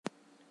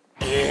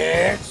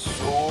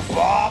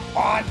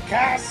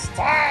podcast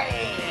time!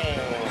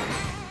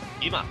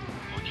 今、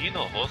次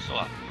の放送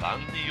はファ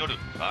ンによる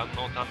ファン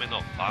のための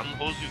ファン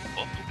ホーズ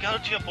ポッドキャル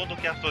チャーポッド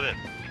キャストです。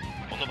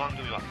この番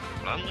組は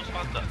ブランドス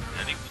パンサー、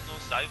ヤニ君の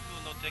財布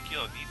の提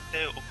供に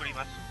て送り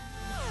ます。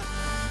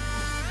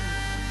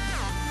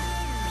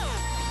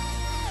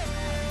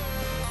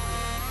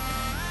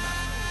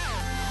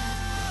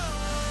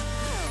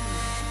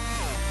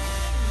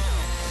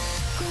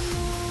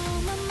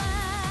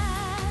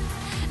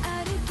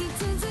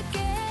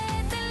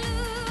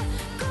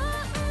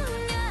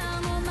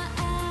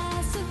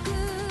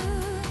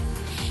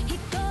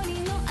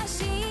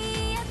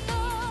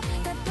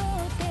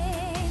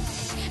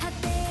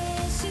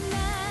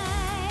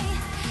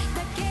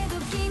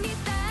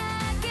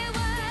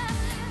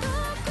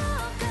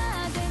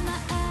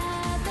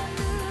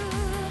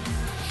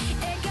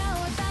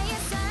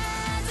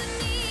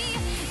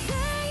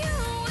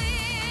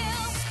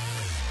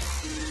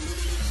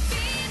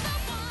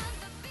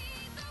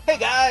Hey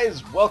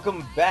guys,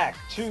 welcome back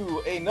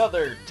to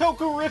another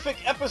Toku-rific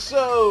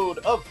episode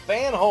of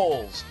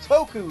Fanholes,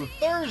 Toku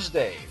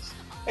Thursdays.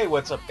 Hey,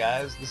 what's up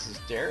guys? This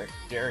is Derek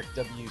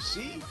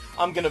WC.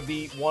 I'm going to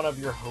be one of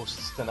your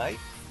hosts tonight,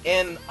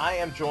 and I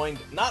am joined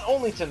not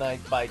only tonight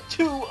by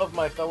two of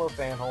my fellow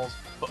Fanholes,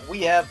 but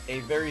we have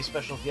a very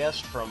special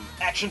guest from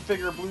Action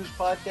Figure Blues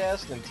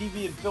Podcast and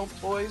TV and Film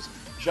Toys,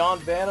 John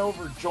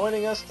Vanover,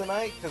 joining us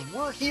tonight, because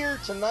we're here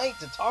tonight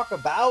to talk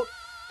about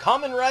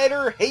Kamen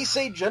Rider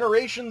Heisei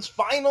Generation's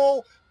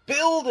final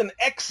build and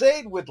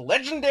X-Aid with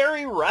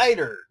legendary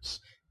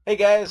riders. Hey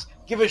guys,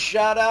 give a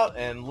shout out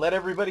and let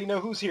everybody know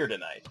who's here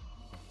tonight.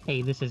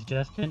 Hey, this is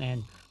Justin,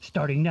 and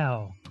starting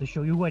now, the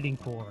show you're waiting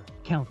for.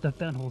 Count the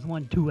Fanholes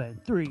 1, 2,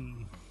 and 3.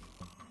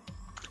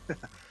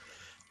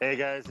 Hey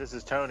guys, this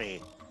is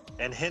Tony,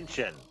 and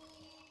Hinchin,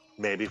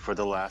 maybe for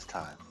the last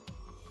time.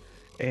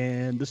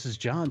 And this is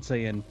John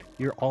saying,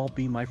 you'll all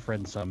be my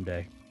friend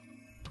someday.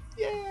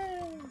 Yay!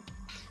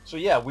 So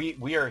yeah,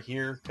 we are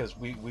here because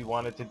we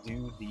wanted to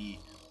do the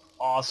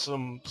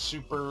awesome,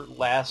 super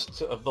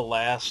last of the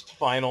last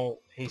final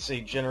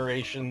Heisei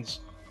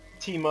Generations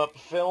team-up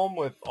film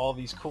with all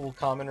these cool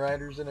Kamen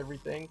Riders and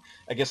everything.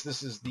 I guess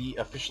this is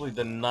officially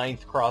the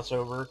 9th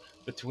crossover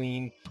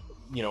between,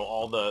 you know,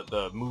 all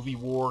the movie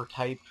war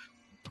type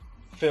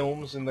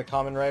films in the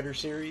Kamen Rider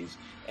series.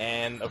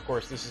 And of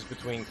course this is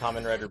between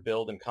Kamen Rider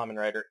Build and Kamen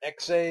Rider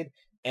X-Aid.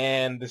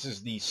 And this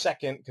is the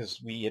second, because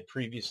we had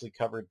previously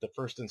covered the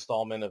first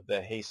installment of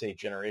the Heisei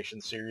Generation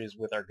series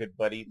with our good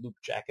buddy Luke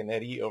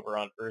Giaconetti over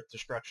on Earth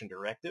Destruction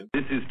Directive.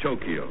 This is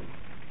Tokyo,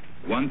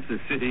 once a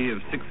city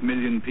of 6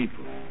 million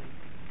people.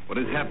 What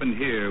has happened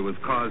here was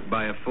caused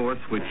by a force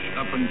which,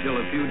 up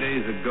until a few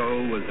days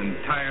ago, was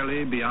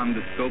entirely beyond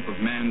the scope of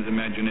man's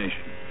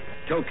imagination.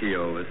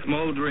 Tokyo, a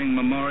smoldering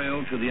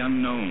memorial to the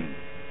unknown.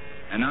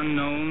 An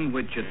unknown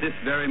which at this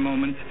very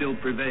moment still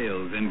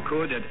prevails and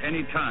could at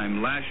any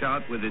time lash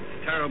out with its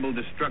terrible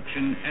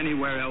destruction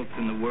anywhere else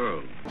in the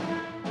world.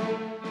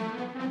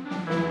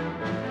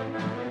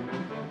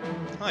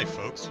 Hi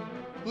folks,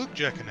 Luke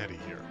Giaconetti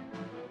here.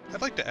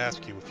 I'd like to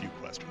ask you a few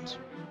questions.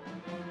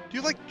 Do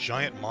you like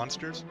giant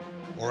monsters,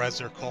 or as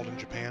they're called in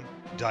Japan,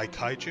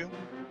 Daikaiju?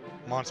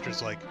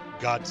 Monsters like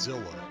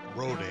Godzilla,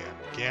 Rodan,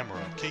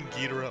 Gamera, King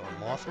Ghidorah, or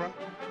Mothra?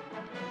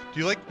 Do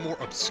you like more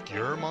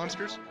obscure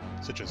monsters,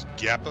 such as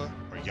Gappa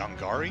or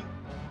Yangari?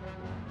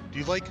 Do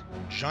you like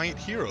giant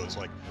heroes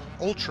like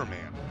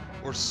Ultraman,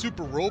 or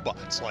super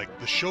robots like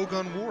the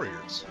Shogun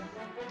Warriors?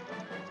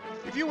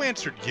 If you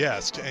answered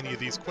yes to any of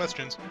these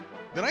questions,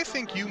 then I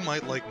think you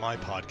might like my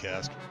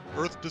podcast,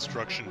 Earth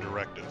Destruction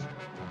Directive.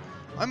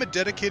 I'm a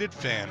dedicated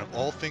fan of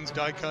all things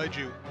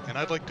Daikaiju, and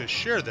I'd like to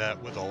share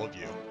that with all of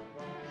you.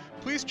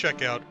 Please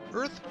check out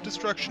Earth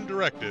Destruction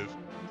Directive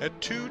at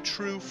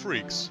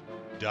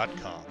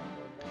twotruefreaks.com.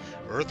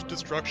 Earth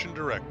Destruction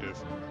Directive,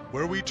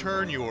 where we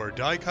turn your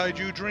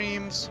Daikaiju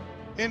dreams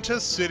into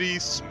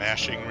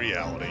city-smashing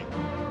reality.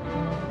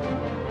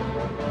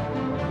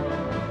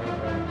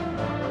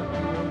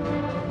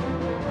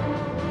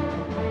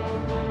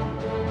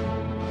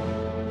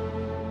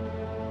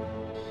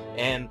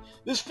 And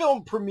this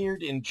film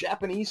premiered in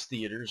Japanese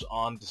theaters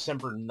on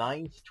December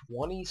 9th,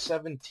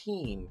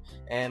 2017.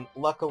 And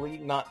luckily,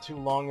 not too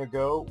long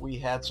ago, we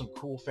had some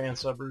cool fan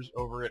subbers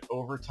over at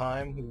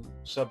Overtime who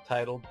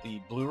subtitled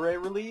the Blu-ray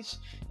release.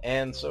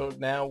 And so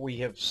now we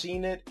have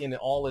seen it in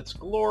all its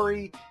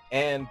glory.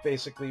 And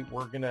basically,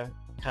 we're going to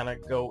kind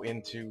of go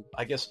into,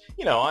 I guess,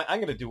 you know, I'm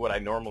going to do what I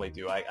normally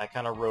do. I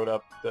kind of wrote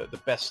up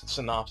the best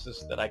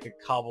synopsis that I could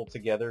cobble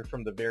together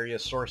from the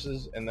various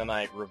sources. And then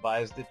I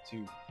revised it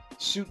to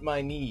suit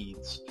my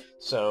needs.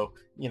 So,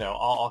 you know,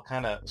 I'll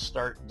kind of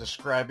start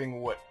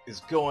describing what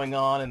is going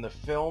on in the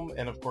film,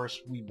 and of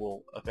course we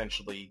will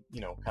eventually,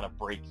 you know, kind of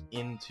break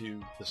into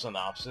the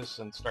synopsis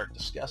and start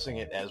discussing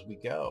it as we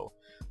go.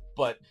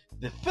 But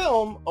the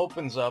film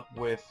opens up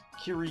with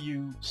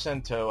Kiryu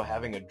Sento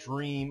having a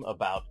dream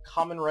about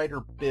Kamen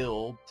Rider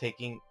Build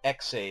taking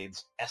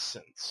X-Aid's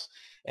essence.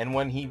 And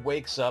when he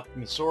wakes up,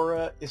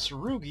 Misora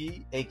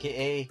Isurugi,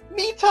 aka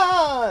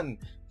Mitan,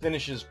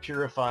 finishes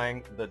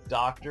purifying the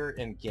Doctor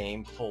and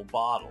Game full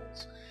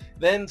bottles.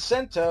 Then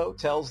Sento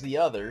tells the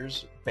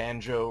others,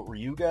 Banjo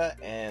Ryuga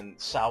and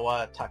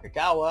Sawa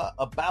Takagawa,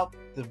 about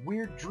the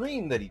weird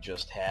dream that he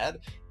just had,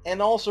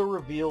 and also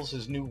reveals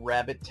his new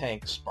rabbit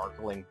tank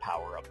sparkling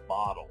power-up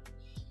bottle.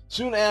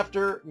 Soon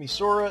after,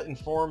 Misora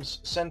informs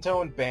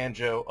Sento and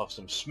Banjo of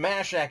some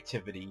smash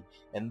activity,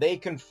 and they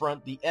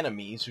confront the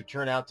enemies who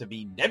turn out to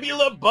be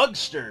Nebula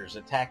Bugsters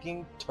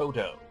attacking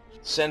Toto.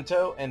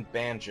 Sento and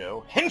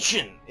Banjo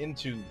henshin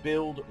into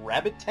Build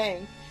Rabbit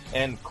Tank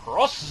and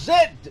Cross Z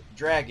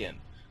Dragon,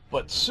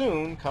 but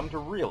soon come to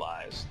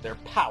realize their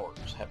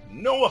powers have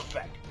no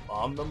effect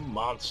on the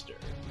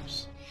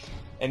monsters.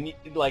 And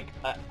like,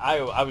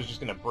 I was just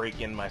going to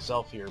break in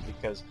myself here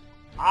because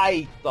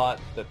I thought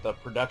that the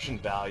production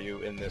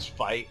value in this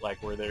fight,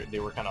 like where they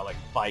were kind of like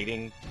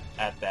fighting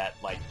at that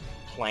like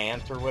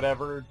plant or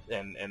whatever,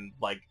 and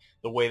like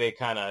the way they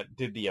kind of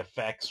did the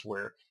effects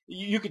where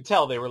you could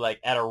tell they were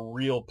like at a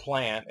real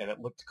plant and it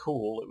looked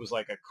cool. It was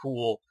like a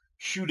cool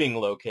shooting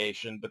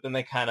location, but then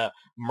they kind of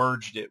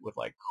merged it with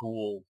like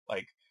cool,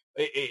 like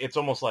it's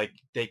almost like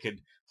they could,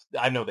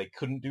 I know they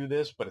couldn't do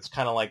this, but it's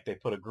kind of like they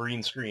put a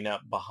green screen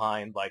up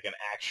behind like an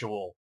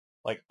actual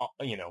like,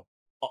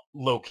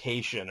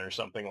 location or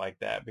something like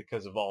that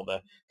because of all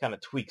the kind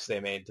of tweaks they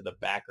made to the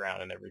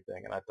background and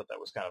everything. And I thought that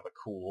was kind of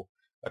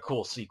a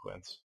cool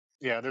sequence.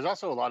 Yeah, there's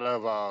also a lot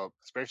of,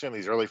 especially in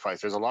these early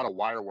fights, there's a lot of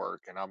wire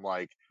work, and I'm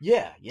like,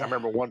 yeah. I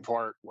remember one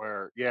part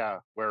where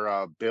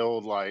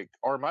Build, like,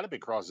 or it might have been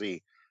Cross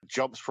Z,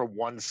 jumps from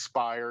one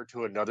spire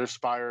to another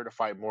spire to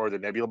fight more of the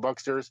Nebula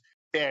Bugsters,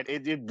 and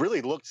it really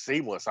looked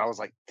seamless. I was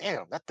like,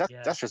 damn,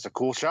 that's just a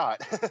cool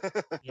shot.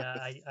 Yeah,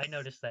 I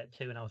noticed that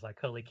too, and I was like,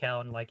 holy cow.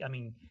 And like, I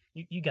mean,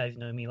 you guys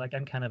know me, like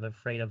I'm kind of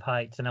afraid of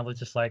heights, and I was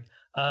just like,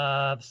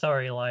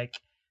 sorry, like,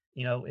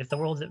 if the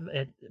world's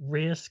at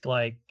risk,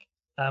 like,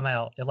 I'm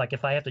out. Like,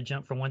 if I have to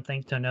jump from one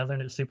thing to another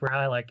and it's super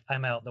high, like,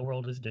 I'm out. The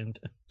world is doomed.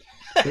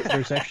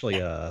 There's actually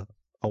a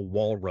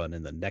wall run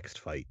in the next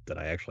fight that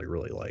I actually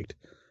really liked,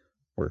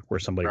 where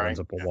somebody runs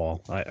up a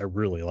wall. I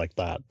really liked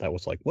that. That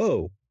was like,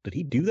 whoa, did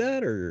he do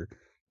that, or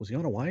was he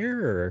on a wire?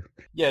 Or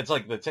yeah, it's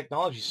like the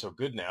technology's so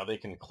good now they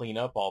can clean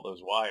up all those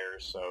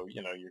wires. So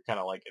you're kind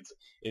of like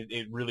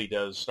it really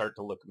does start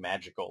to look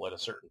magical at a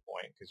certain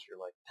point because you're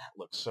like, that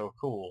looks so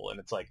cool. And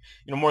it's like,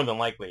 more than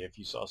likely if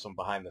you saw some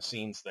behind the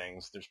scenes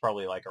things, there's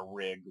probably like a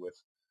rig with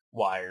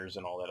wires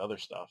and all that other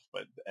stuff.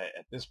 But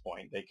at this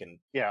point they can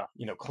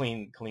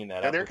clean that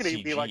up. And there with could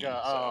even be like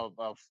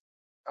a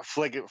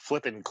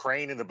flipping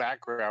crane in the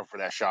background for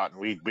that shot,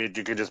 and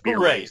you could just be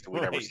erased. We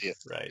never see it.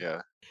 Right.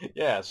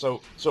 Yeah.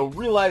 So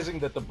realizing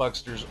that the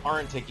Bugsters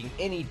aren't taking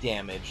any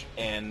damage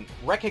and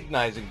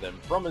recognizing them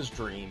from his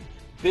dream,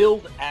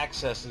 Build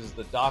accesses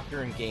the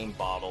Doctor and Game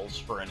bottles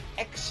for an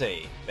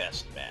Heisei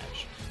best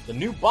match. The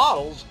new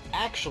bottles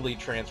actually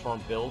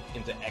transform Build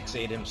into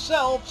Heisei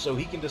himself, so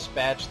he can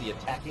dispatch the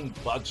attacking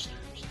Bugsters.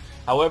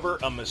 However,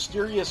 a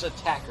mysterious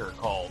attacker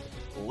called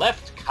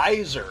Left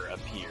Kaiser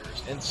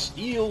appears and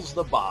steals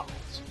the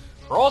bottles.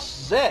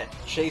 Cross Z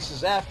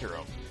chases after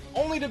him,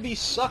 only to be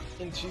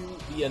sucked into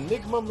the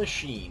Enigma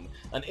machine,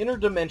 an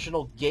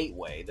interdimensional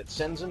gateway that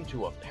sends him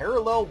to a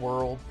parallel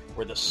world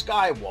where the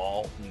Sky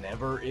Wall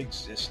never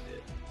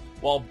existed.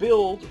 While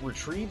Build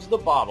retrieves the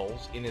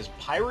bottles in his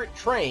pirate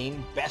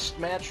train best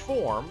match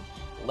form,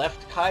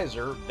 Left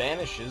Kaiser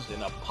vanishes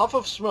in a puff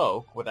of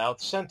smoke without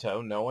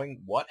Sento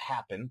knowing what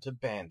happened to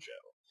Banjo.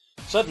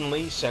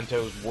 Suddenly,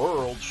 Sento's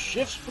world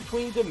shifts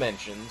between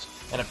dimensions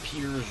and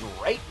appears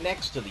right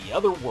next to the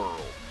other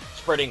world,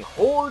 spreading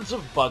hordes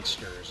of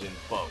Bugsters in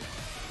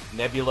both.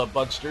 Nebula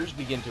Bugsters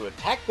begin to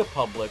attack the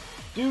public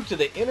due to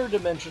the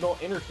interdimensional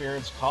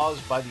interference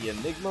caused by the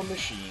Enigma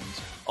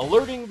machines,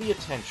 alerting the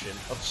attention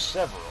of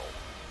several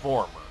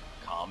former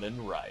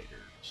Kamen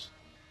Riders.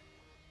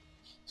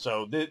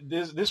 So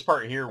this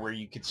part here where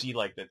you could see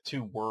like the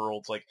two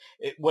worlds, like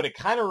what it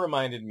kind of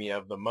reminded me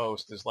of the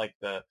most is like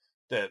that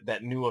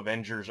new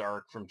Avengers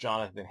arc from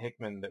Jonathan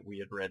Hickman that we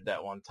had read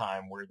that one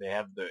time where they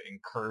have the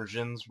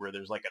incursions where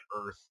there's like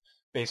an Earth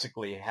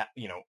basically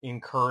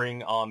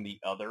incurring on the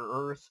other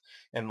Earth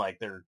and like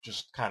they're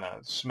just kind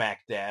of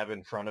smack dab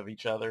in front of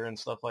each other and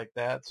stuff like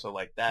that. So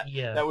like that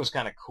was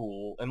kind of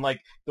cool. And like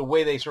the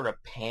way they sort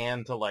of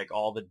pan to like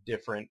all the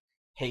different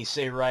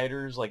Heisei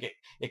riders, like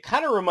it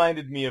kind of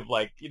reminded me of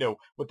like,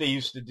 what they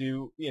used to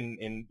do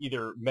in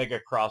either mega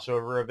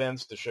crossover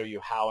events to show you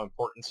how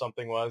important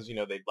something was.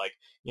 They'd like,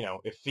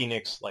 if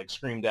Phoenix like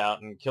screamed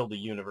out and killed the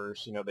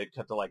universe, they'd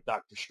cut to like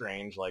Doctor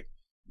Strange, like,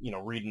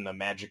 reading the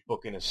magic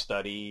book in his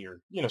study or,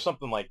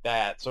 something like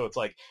that. So it's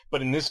like,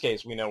 but in this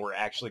case, we know we're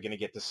actually going to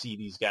get to see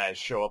these guys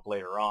show up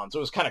later on. So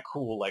it was kind of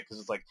cool, like, because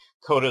it's like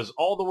Koda's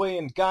all the way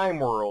in Gaim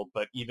world,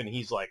 but even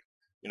he's like,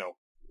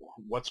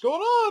 what's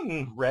going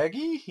on,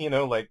 Raggy?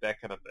 Like that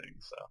kind of thing.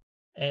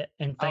 So,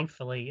 and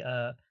thankfully,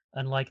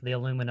 unlike the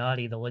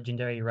Illuminati, the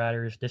legendary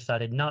riders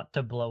decided not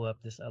to blow up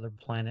this other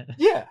planet.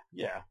 Yeah.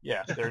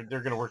 They're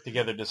going to work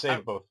together to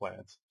save both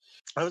planets.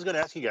 I was going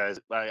to ask you guys.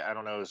 I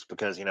don't know. It's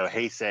because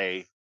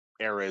Heisei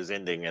era is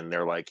ending, and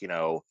they're like,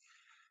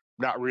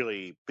 not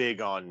really big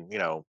on,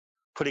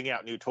 putting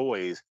out new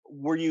toys.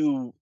 Were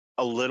you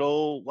a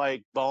little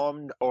like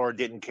bummed or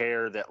didn't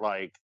care that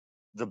like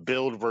the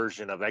build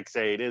version of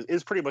X8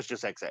 is pretty much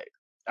just X8?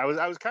 I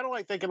was kind of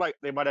like thinking like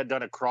they might have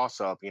done a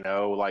cross up,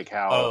 like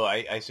how Oh,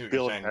 I see what you're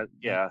build saying.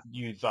 yeah.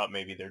 You thought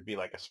maybe there'd be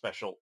like a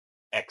special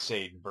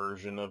X8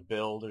 version of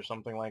Build or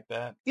something like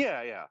that?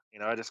 Yeah,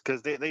 yeah. Just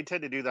because they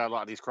tend to do that a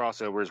lot of these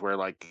crossovers where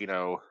like,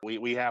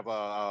 we have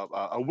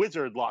a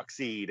wizard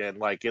Lockseed and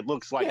like it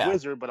looks like Yeah,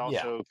 wizard, but yeah,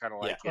 also kind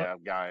of like,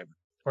 guy.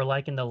 Or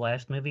like in the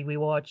last movie we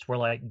watched, where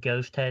like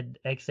Ghost had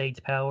X8's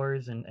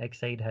powers and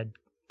X8 had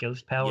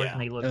Ghost powers, Yeah.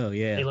 and Oh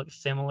yeah. they look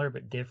similar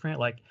but different.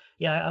 Like,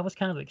 yeah, I was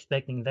kind of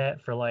expecting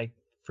that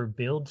for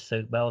Build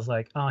suit, but I was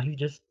like, oh,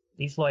 he's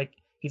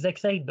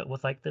X8 but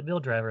with like the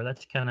Build driver.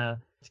 It's kind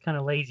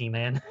of lazy,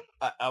 man.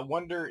 I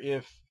wonder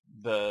if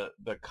the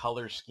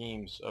color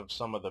schemes of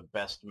some of the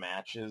best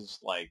matches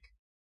like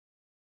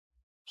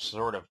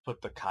sort of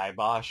put the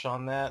kibosh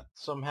on that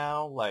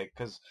somehow, like,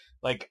 because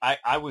like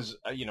I was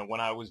when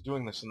I was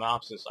doing the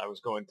synopsis, I was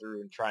going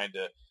through and trying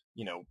to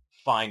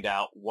find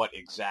out what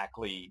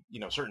exactly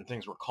certain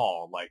things were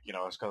called, like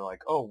I was kind of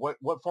like, oh,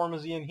 what form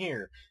is he in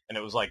here, and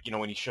it was like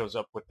when he shows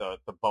up with the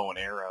bow and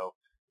arrow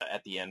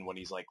at the end when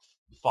he's like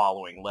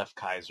following Left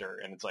Kaiser,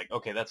 and it's like,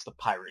 okay, that's the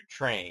pirate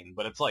train,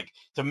 but it's like,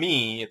 to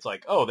me it's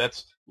like, oh,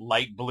 that's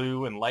light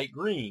blue and light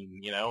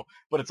green,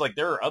 but it's like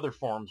there are other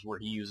forms where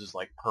he uses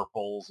like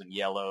purples and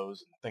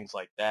yellows and things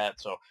like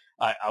that. So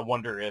I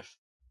wonder if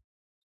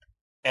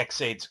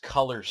X8's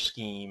color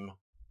scheme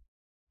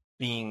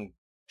being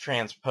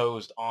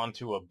transposed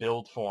onto a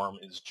Build form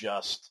is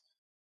just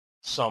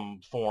some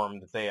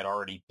form that they had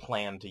already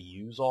planned to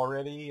use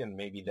already, and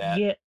maybe that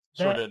Yeah,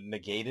 sort that of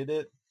negated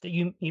it.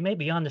 you may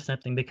be onto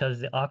something, because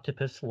the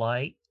octopus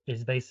light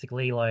is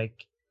basically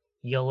like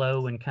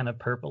yellow and kind of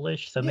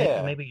purplish. So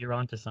Yeah. maybe you're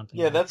onto something.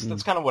 Yeah, there.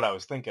 that's kind of what I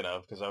was thinking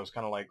of, because I was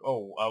kind of like,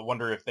 oh, I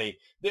wonder if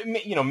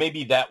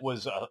maybe that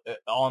was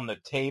on the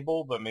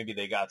table, but maybe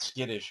they got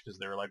skittish because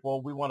they were like,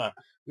 well, we want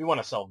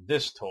to sell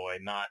this toy,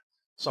 not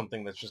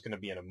something that's just going to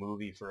be in a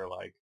movie for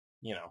like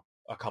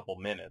a couple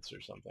minutes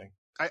or something.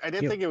 I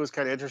did think it was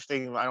kind of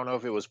interesting. I don't know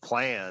if it was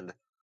planned,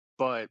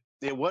 but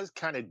it was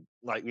kind of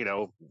like,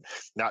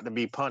 not to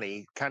be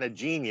punny, kind of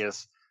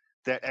genius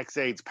that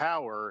X8's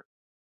power,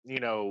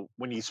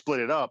 when you split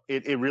it up,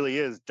 it really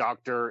is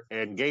Doctor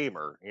and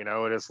Gamer, and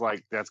it's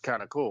like, that's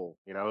kind of cool.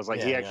 It's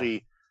like he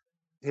actually,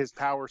 his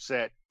power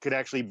set could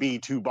actually be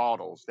two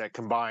bottles that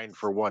combined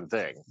for one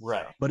thing.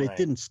 Right. So. But it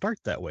didn't start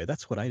that way.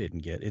 That's what I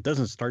didn't get. It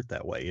doesn't start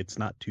that way. It's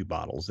not two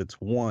bottles. It's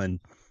one.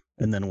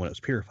 And then when it was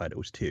purified, it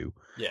was two.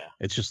 Yeah.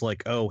 It's just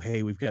like, oh,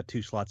 hey, we've got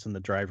two slots in the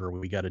driver.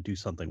 We got to do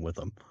something with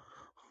them.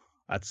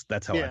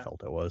 That's how I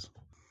felt it was.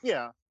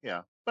 Yeah,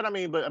 yeah. But I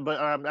mean, but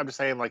I'm just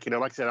saying, like,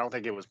 like I said, I don't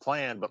think it was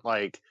planned, but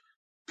like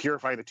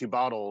purifying the two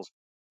bottles,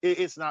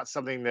 it's not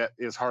something that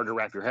is hard to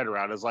wrap your head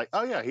around. It's like,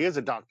 oh yeah, he is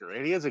a doctor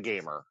and he is a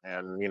gamer,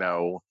 and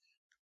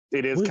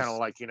it is kind of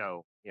like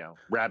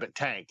rabbit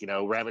tank.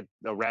 A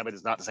rabbit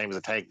is not the same as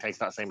a tank.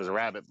 Tank's not the same as a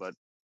rabbit, but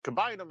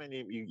combine them and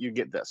you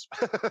get this.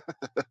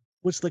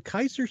 Was the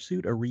Kaiser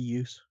suit a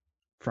reuse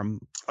from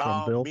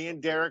Bill? Me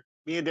and Derek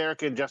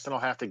and Justin will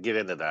have to get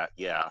into that.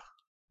 Yeah.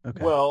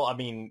 Okay. Well, I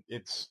mean,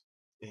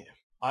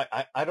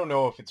 I don't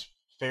know if it's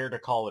fair to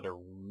call it a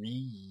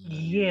reuse.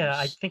 Yeah,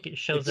 I think it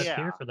shows up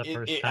here for the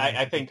first time.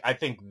 I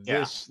think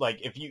this, like,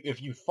 if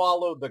you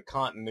follow the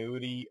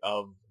continuity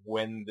of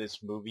when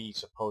this movie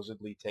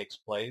supposedly takes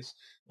place,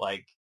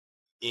 like,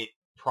 it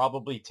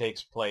probably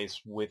takes place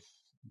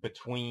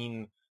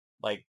between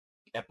like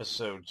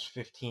episodes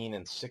 15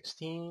 and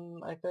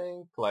 16, I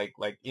think,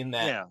 like in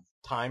that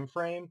time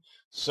frame.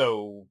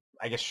 So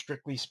I guess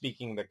strictly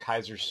speaking, the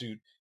Kaiser suit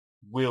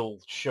will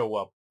show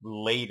up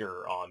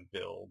later on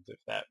Build, if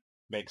that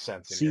makes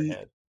sense in your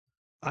head.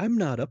 I'm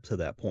not up to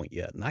that point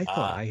yet, and I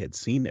thought I had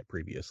seen it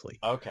previously.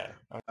 Okay.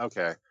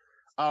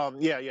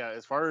 Yeah.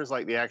 As far as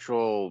like the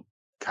actual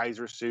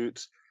Kaiser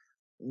suits,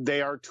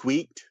 they are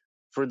tweaked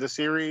for the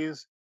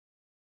series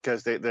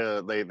because they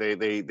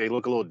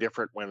look a little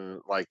different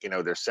when like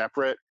they're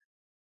separate.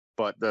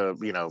 But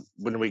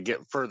when we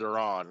get further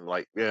on,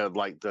 like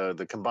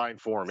the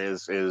combined form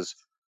is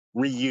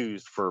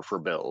reused for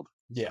Build.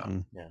 Yeah,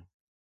 yeah.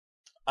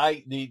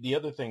 The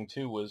other thing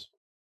too was,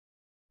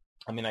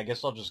 I mean, I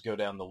guess I'll just go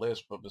down the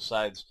list, but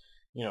besides,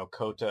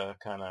 Kota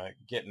kind of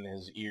getting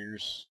his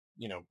ears,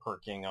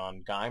 perking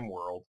on Gaim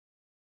World,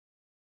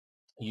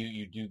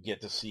 you do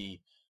get to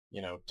see,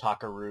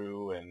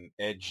 Takaru and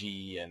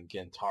Eiji and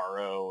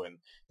Gentaro, and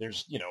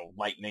there's,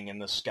 lightning in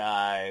the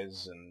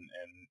skies, and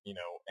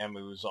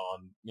Emu's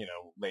on,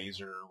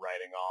 laser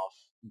riding off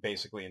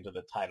basically into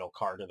the title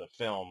card of the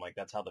film. Like,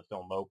 that's how the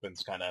film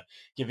opens, kind of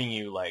giving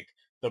you like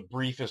the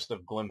briefest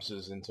of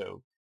glimpses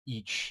into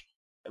each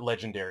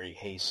legendary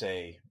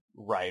Heisei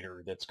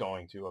writer that's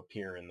going to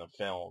appear in the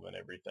film and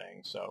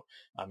everything. So,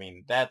 I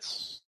mean,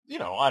 that's, I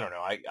don't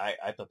know. I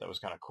thought that was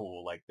kind of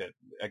cool. Like that,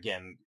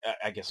 again,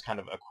 I guess kind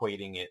of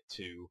equating it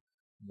to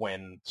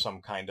when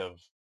some kind of,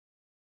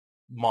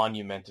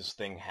 monumentous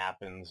thing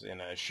happens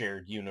in a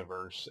shared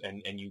universe,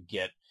 and you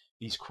get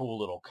these cool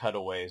little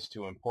cutaways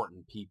to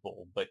important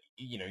people, but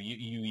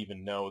you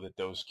even know that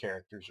those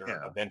characters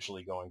are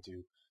eventually going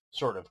to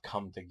sort of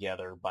come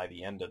together by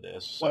the end of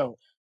this. So.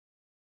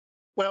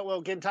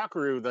 Well,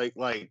 Gentakeru,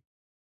 like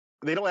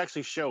they don't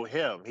actually show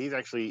him. He's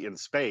actually in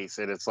space,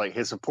 and it's like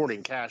his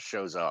supporting cast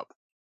shows up,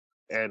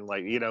 and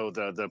like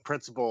the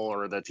principal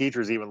or the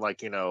teacher's even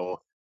like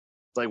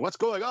like, what's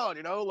going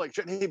on? Like,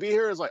 shouldn't he be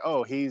here? It's like,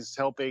 oh, he's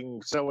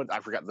helping someone. I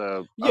forgot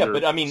the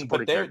but I mean,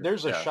 but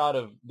there's a shot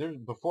of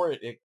before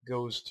it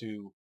goes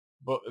to,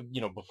 but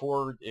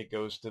before it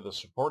goes to the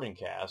supporting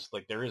cast,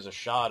 like there is a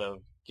shot of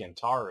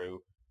Gentaru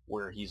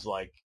where he's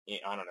like,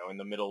 I don't know, in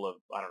the middle of,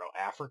 I don't know,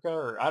 Africa,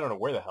 or I don't know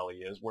where the hell he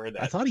is, where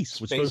that I thought he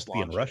was supposed to be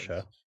in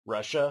Russia.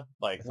 Russia,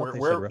 like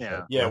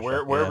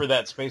Wherever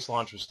that space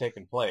launch was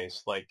taking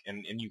place, like,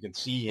 and you can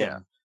see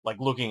him like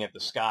looking at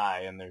the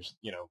sky, and there's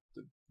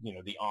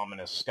the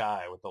ominous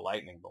sky with the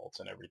lightning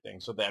bolts and everything.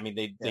 So I mean,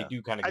 they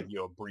do kind of give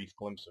you a brief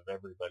glimpse of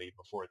everybody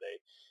before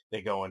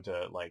they go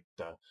into like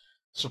the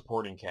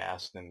supporting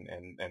cast and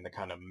the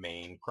kind of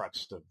main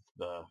crux of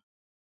the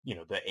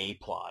the A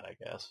plot, I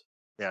guess.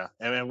 Yeah,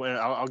 and when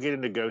I'll get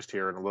into Ghost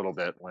here in a little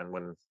bit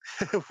when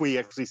we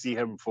actually see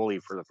him fully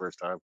for the first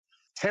time.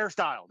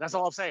 Hairstyle. That's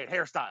all I'm saying.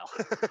 Hairstyle.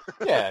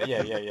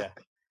 Yeah.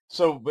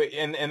 So, but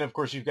and of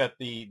course you've got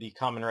the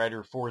Kamen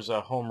Rider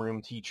Forza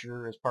homeroom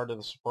teacher as part of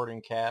the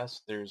supporting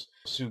cast. There's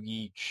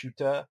Sugi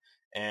Chuta,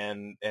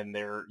 and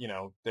they're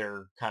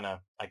they're kind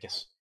of, I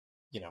guess,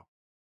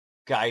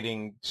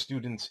 guiding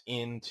students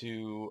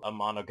into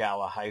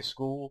Amanagawa High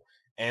School.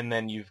 And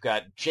then you've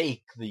got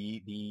Jake,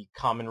 the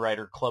Kamen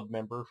Rider club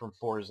member from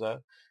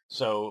Forza.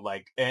 So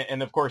like,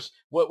 and of course,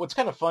 what's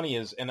kind of funny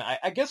is, and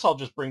I guess I'll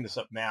just bring this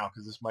up now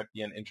because this might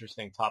be an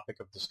interesting topic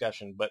of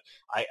discussion. But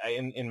I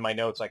in my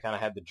notes I kind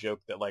of had the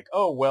joke that like,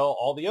 oh well,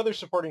 all the other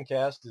supporting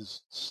cast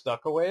is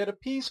stuck away at a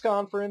peace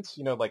conference.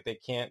 Like they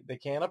can't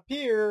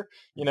appear.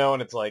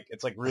 And it's like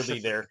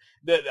really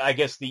I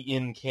guess the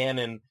in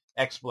canon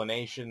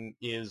explanation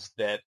is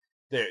that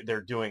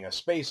they're doing a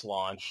space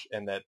launch,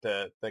 and that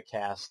the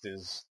cast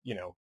is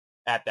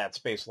at that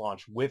space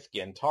launch with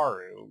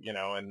Gentaru,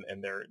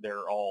 and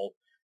they're all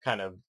kind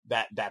of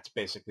that's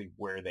basically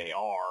where they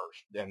are,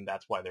 and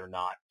that's why they're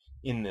not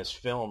in this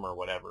film or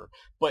whatever.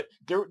 But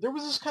there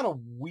was this kind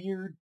of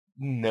weird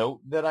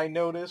note that I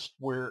noticed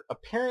where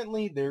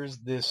apparently there's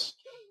this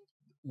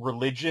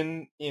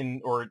religion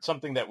or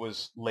something that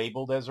was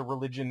labeled as a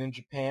religion in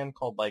Japan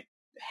called like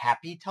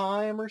Happy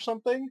Time or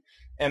something,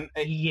 and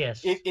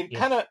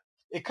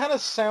it kind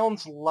of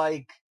sounds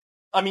like,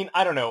 I mean,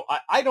 I don't know.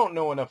 I don't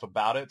know enough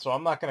about it, so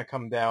I'm not going to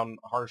come down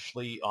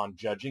harshly on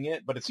judging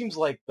it, but it seems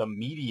like the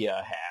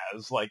media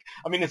has. Like,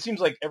 I mean, it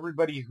seems like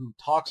everybody who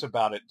talks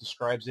about it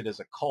describes it as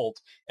a cult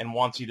and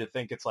wants you to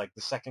think it's like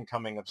the second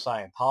coming of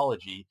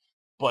Scientology,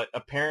 but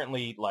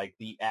apparently, like,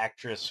 the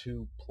actress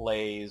who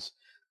plays,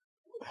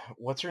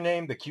 what's her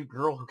name? The cute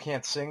girl who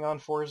can't sing on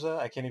Forza?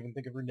 I can't even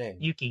think of her name.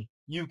 Yuki.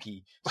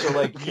 So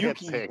like Can't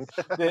Yuki, sing.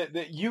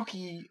 the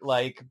Yuki,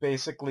 like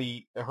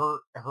basically her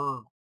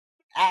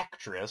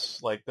actress,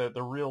 like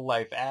the real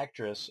life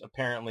actress,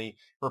 apparently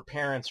her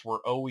parents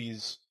were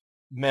always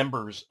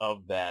members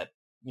of that,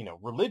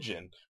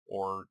 religion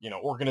or,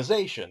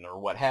 organization or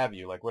what have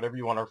you, like whatever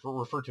you want to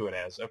refer to it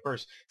as. Of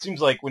course, it seems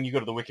like when you go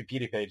to the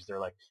Wikipedia page, they're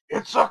like,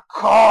 it's a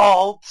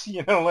cult,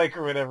 like,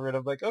 or whatever. And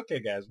I'm like,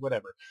 okay, guys,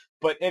 whatever.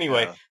 But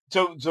anyway,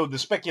 so the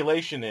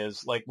speculation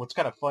is, like, what's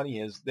kind of funny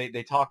is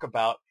they talk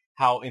about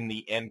how in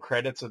the end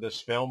credits of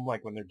this film,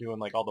 like when they're doing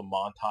like all the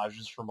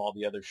montages from all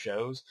the other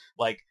shows,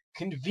 like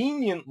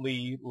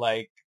conveniently,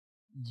 like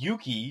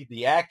Yuki,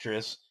 the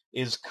actress,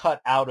 is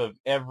cut out of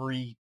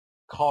every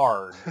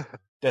card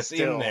that's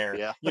in there.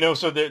 Yeah.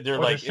 So they're Or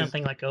like, there's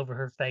something like over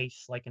her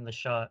face, like in the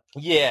shot.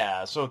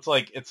 yeah, so it's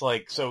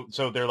like so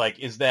they're like,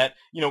 is that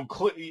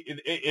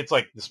it's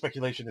like the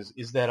speculation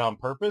is that on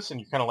purpose, and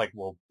you're kind of like,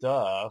 well,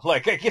 duh,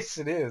 like I guess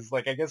it is,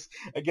 like I guess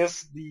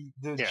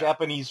the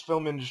Japanese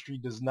film industry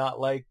does not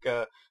like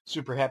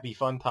Super Happy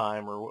Fun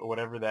Time or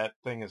whatever that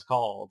thing is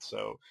called.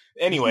 So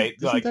anyway,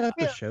 isn't that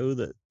the show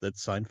that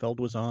Seinfeld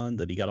was on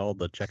that he got all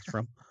the checks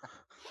from?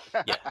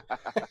 Yeah.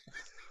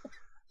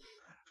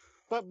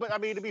 But I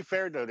mean, to be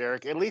fair though,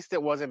 Derek, at least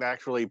it wasn't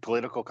actually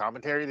political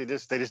commentary. They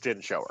just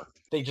didn't show her.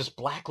 They just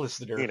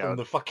blacklisted her from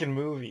the fucking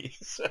movie.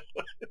 So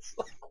it's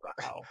like,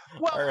 wow.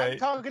 Well, all right. I'm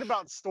talking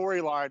about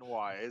storyline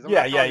wise. I'm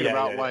not talking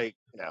about like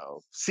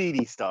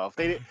seedy stuff.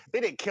 They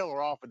didn't kill her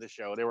off in the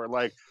show. They were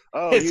like,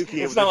 oh,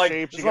 Yuki, it's not like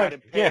shape, she got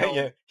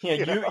impaled.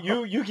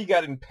 Yuki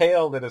got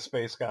impaled at a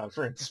space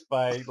conference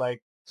by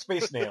like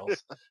space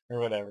snails or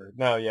whatever.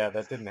 No,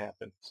 that didn't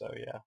happen. So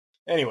yeah.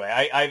 Anyway,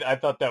 I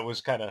thought that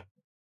was kind of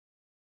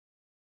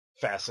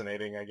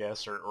fascinating, I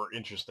guess, or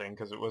interesting,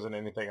 because it wasn't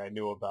anything I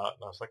knew about,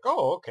 and I was like,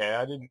 oh, okay,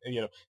 I didn't,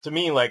 to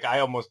me, like, I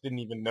almost didn't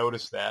even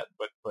notice that,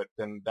 but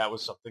then that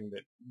was something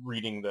that,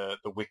 reading the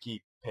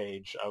wiki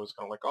page, I was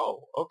kind of like,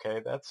 oh,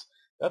 okay,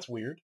 that's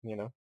weird,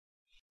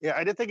 Yeah,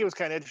 I did think it was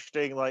kind of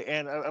interesting. Like,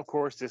 and of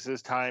course, this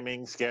is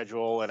timing,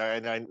 schedule,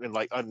 and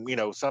like,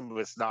 some of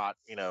it's not,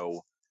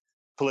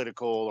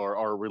 political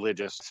or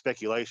religious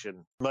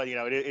speculation. But it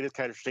is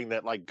kind of interesting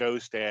that like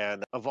Ghost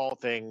and of all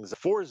things,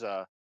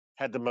 Forza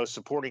had the most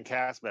supporting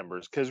cast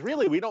members because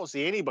really we don't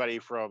see anybody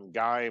from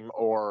Gaim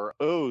or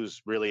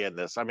Oz really in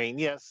this. I mean,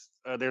 yes,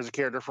 there's a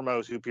character from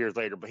Oz who appears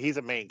later, but he's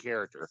a main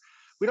character.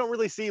 We don't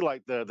really see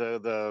like the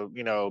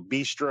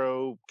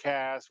bistro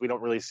cast. We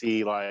don't really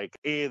see like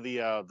any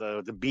of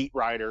the beat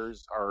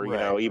writers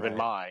or even Right.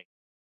 Mai.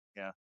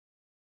 Yeah.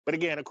 But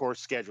again, of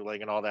course,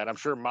 scheduling and all that. I'm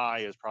sure Mai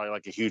is probably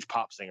like a huge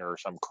pop singer or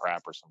some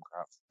crap.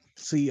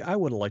 See, I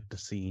would have liked to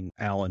seen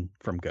Alan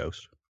from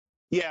Ghost.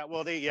 Yeah,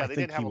 well, they I they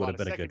think didn't he have a would lot have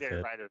of been a good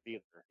secondary fit. writers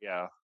either.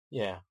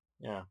 Yeah,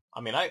 Yeah.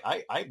 I mean,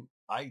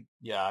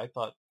 I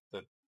thought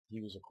that he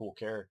was a cool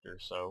character.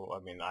 So, I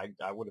mean,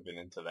 I would have been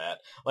into that.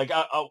 Like,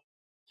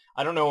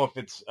 I don't know if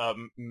it's a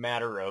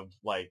matter of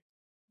like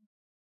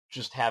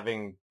just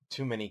having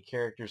too many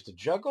characters to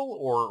juggle,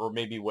 or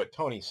maybe what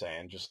Tony's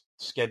saying, just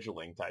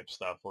scheduling type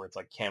stuff, where it's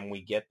like, can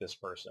we get this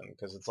person?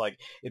 Because it's like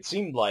it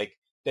seemed like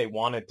they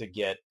wanted to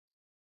get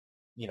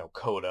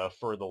Coda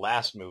for the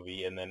last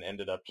movie, and then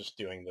ended up just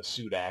doing the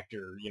suit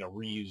actor,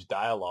 reused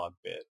dialogue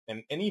bit,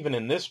 and even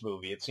in this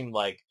movie, it seemed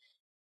like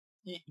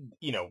he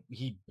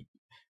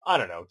I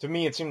don't know. To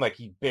me, it seemed like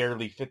he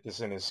barely fit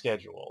this in his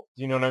schedule.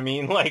 Do you know what I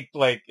mean? Like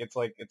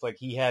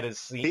he had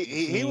his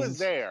he was scenes.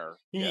 there.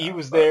 He Yeah,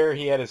 was but there.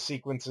 He had his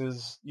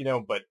sequences,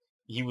 but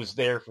he was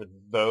there for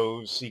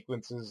those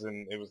sequences,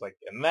 and it was like,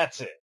 and that's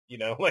it.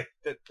 Like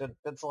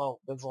that's all.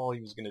 That's all he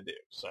was gonna do.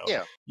 So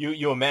yeah,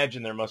 you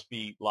imagine there must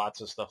be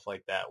lots of stuff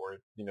like that where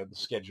the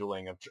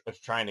scheduling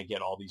of trying to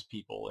get all these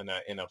people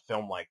in a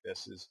film like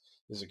this is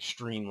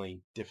extremely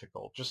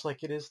difficult, just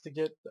like it is to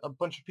get a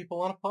bunch of people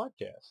on a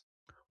podcast.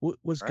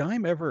 Was right.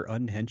 Gaim ever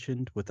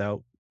unhensioned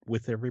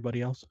with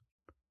everybody else?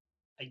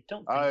 I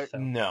don't think so.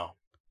 No.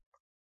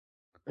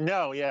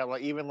 No, yeah,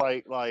 like even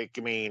like I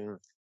mean,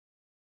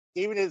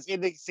 even his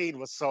ending scene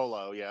was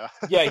solo. Yeah,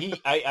 Yeah,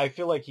 I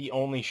feel like he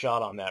only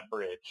shot on that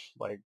bridge.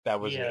 Like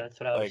that was Yeah, it. that's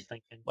what I was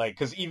thinking.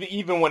 Because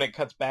even when it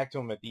cuts back to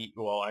him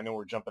well, I know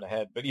we're jumping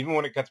ahead, but even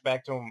when it cuts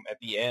back to him at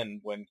the end,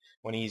 when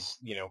he's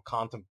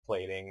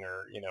contemplating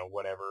or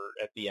whatever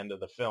at the end of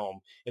the film,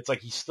 it's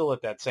like he's still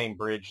at that same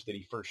bridge that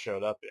he first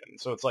showed up in.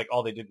 So it's like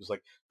all they did was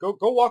like go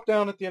walk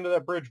down at the end of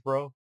that bridge,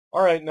 bro.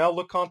 All right, now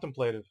look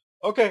contemplative.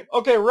 Okay,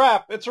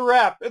 wrap. It's a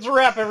wrap. It's a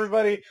wrap,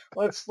 everybody.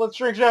 Let's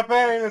drink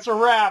champagne. It's a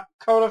wrap.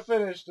 Coda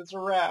finished. It's a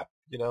wrap.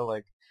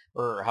 Like,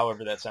 or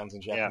however that sounds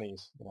in yeah,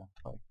 Japanese.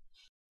 Like,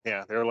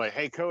 yeah. They were like,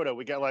 "Hey, Coda,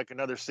 we got like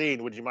another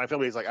scene. Would you mind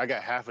filming?" He's like, "I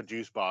got half a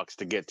juice box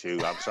to get to.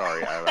 I'm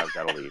sorry, I've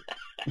got to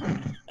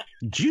leave."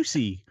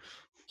 Juicy.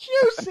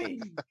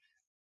 juicy.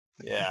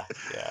 Yeah.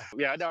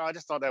 Yeah, no, I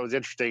just thought that was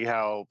interesting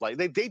how like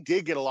they did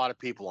get a lot of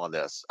people on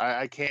this.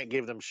 I can't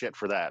give them shit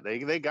for that.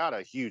 They got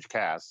a huge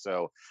cast.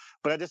 So,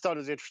 but I just thought it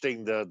was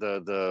interesting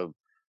the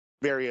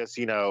various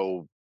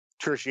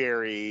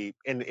tertiary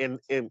and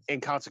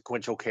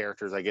inconsequential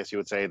characters, I guess you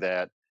would say,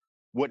 that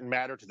wouldn't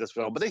matter to this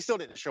film, but they still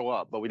didn't show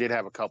up. But we did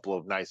have a couple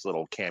of nice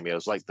little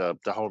cameos, like the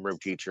homeroom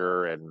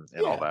teacher and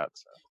all Yeah. that.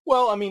 So.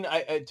 Well, I mean,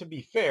 I to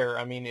be fair,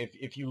 I mean,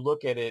 if you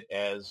look at it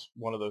as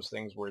one of those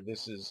things where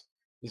this is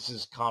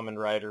Kamen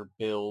Rider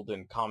Build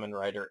and Kamen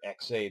Rider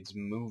X-Aid's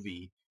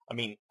movie, I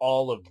mean,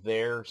 all of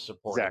their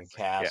supporting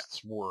Exactly. Yeah.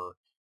 casts were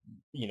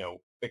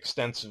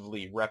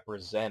extensively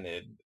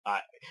represented.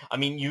 I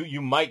mean,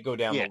 you might go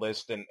down Yeah. the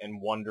list and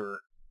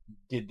wonder,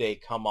 did they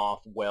come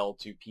off well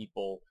to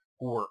people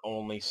who were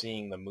only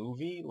seeing the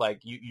movie? Like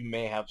you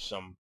may have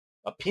some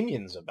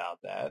opinions about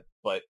that,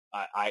 but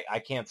I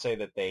can't say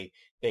that they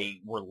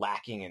were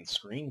lacking in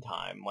screen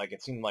time. Like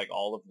it seemed like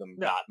all of them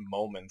No. got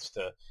moments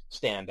to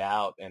stand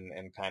out and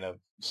kind of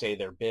say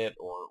their bit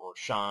or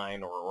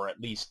shine or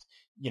at least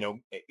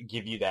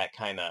give you that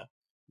kind of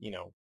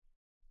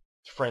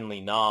friendly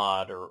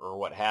nod or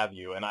what have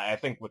you. And I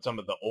think with some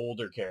of the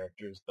older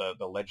characters,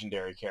 the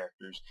legendary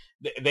characters,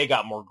 they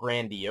got more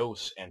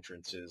grandiose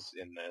entrances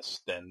in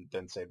this than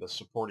say the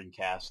supporting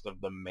cast of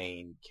the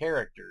main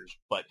characters,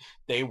 but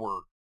they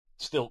were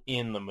still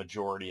in the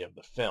majority of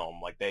the film.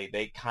 Like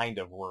they kind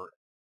of were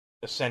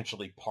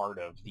essentially part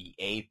of the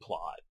A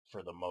plot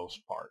for the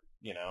most part,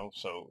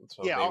 so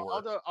Yeah, they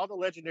were. all the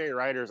legendary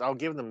writers, I'll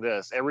give them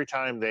this. Every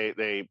time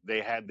they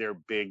had their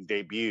big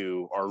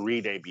debut or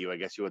re-debut, I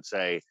guess you would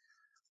say,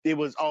 it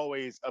was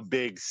always a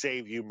big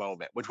save you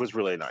moment, which was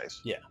really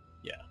nice. Yeah.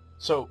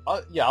 So,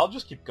 I'll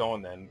just keep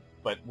going then.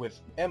 But with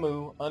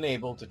Emu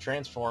unable to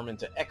transform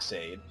into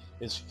X-Aid,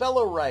 his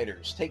fellow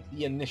riders take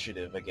the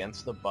initiative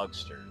against the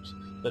Bugsters.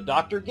 The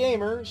Dr.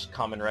 Gamers,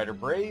 Kamen Rider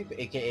Brave,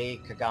 aka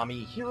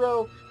Kagami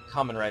Hero,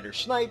 Kamen Rider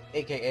Snipe,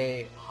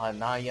 aka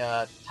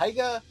Hanaya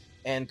Taiga,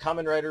 and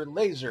Kamen Rider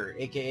Laser,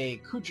 aka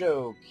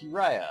Kujo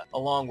Kiraya,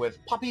 along with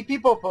Papi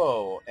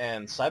Pipopo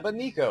and Saiba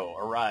Nico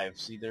arrive.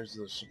 See, there's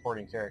the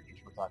supporting characters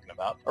we're talking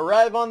about.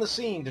 Arrive on the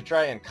scene to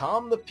try and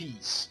calm the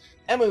peace.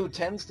 Emu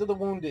tends to the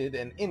wounded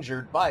and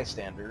injured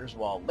bystanders,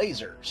 while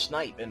Laser,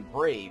 Snipe, and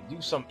Brave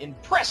do some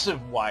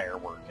impressive wire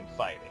work and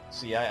fighting.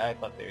 See, I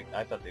thought they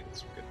did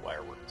some good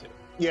wire work too.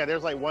 Yeah,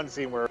 there's like one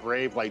scene where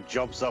Brave like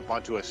jumps up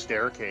onto a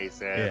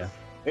staircase and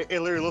it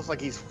literally looks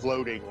like he's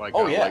floating like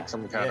like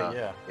some kind of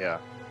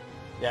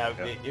Yeah,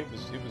 it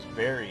was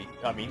very.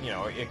 I mean,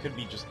 it could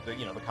be just the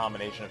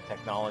combination of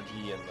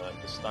technology and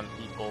the stunt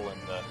people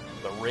and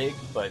the rig,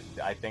 but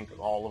I think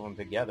all of them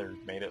together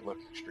made it look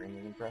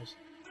extremely impressive.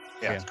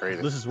 Yeah, it's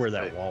crazy. This is where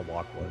that wall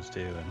walk was too,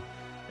 and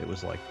it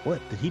was like,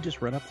 what? Did he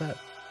just run up that?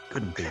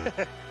 Couldn't be.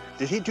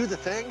 Did he do the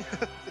thing?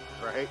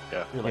 Right?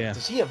 Yeah. You're like,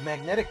 does he have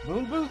magnetic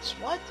moon boots?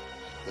 What?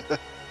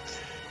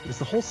 Is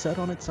the whole set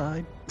on its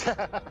side?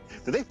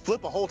 Did they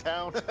flip a whole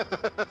town?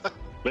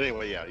 But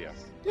anyway, yeah.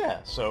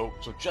 Yeah, so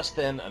just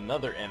then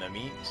another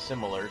enemy,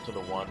 similar to the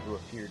one who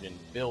appeared in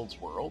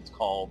Build's world,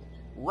 called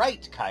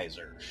Right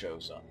Kaiser,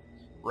 shows up.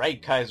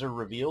 Right Kaiser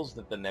reveals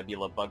that the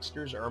Nebula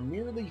Bugsters are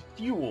merely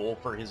fuel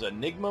for his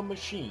Enigma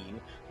machine,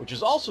 which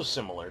is also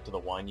similar to the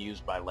one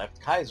used by Left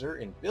Kaiser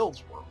in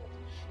Build's world.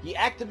 He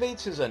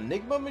activates his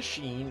Enigma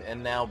machine,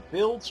 and now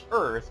Build's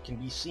Earth can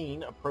be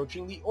seen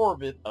approaching the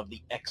orbit of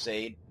the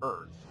Xaid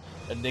Earth.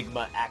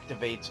 Enigma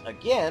activates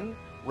again,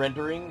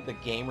 rendering the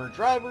gamer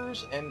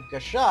drivers and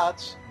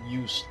Gashats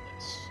useless.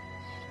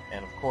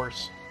 And of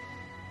course,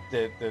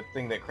 the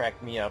thing that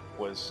cracked me up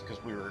was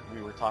because we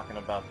were talking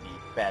about the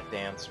Bad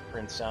Dance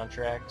Prince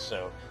soundtrack,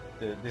 so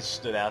this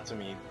stood out to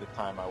me the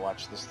time I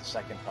watched this the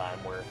second time,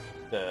 where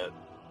the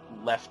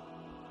Left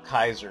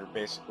Kaiser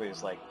basically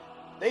is like,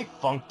 they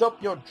funked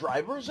up your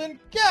drivers and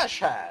gash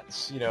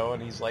hats,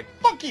 and he's like,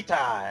 funky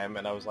time,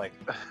 and I was like,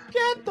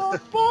 get the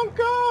funk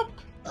up!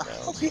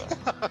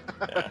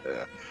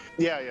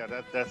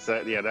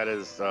 That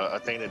is a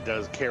thing that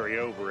does carry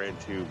over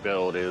into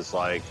Build, is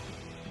like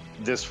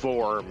this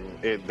form,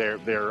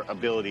 their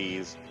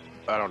abilities,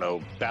 I don't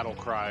know, battle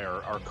cry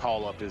or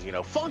call up is,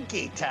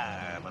 funky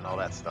time and all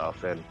that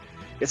stuff. And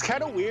it's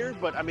kind of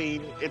weird, but I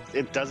mean,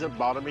 it doesn't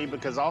bother me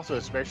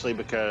especially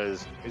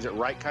because, is it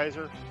Right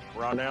Kaiser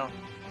we're on now?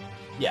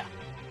 Yeah.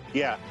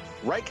 Yeah.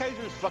 Right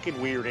Kaiser is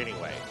fucking weird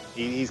anyway.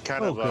 He's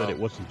kind of... Oh, good, it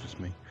wasn't just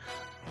me.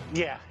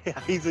 Yeah,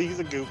 he's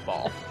a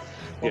goofball.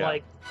 Well,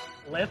 like,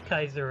 Left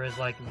Kaiser is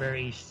like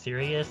very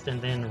serious, and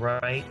then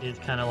Right is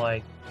kind of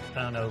like,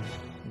 I don't know,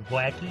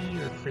 wacky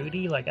or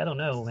fruity. Like, I don't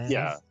know, man.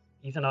 Yeah.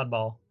 He's an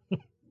oddball.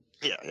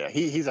 Yeah,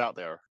 he's out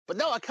there. But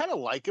no, I kind of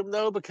like him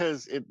though,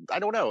 because I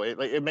don't know,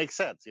 it makes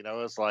sense.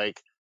 It's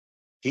like,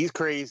 he's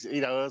crazy.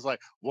 It's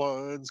like,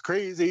 one's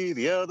crazy,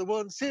 the other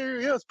one's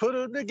serious. Put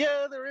them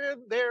together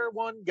and they're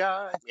one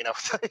guy.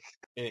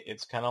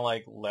 It's kind of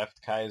like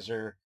Left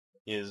Kaiser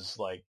is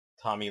like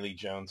Tommy Lee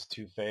Jones'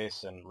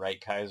 Two-Face, and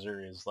Right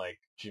Kaiser is like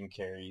Jim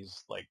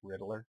Carrey's like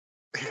Riddler.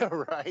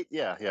 Right?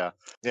 Yeah.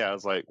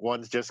 It's like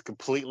one's just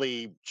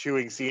completely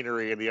chewing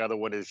scenery, and the other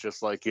one is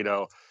just like,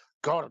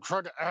 God, I'm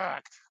trying to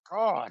act.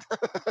 God.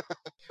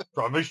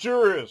 Trying to be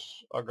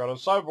serious. I got a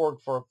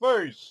cyborg for a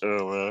face.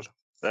 Oh man,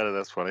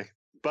 that's funny.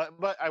 But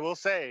I will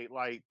say,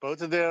 like,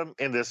 both of them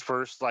in this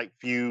first like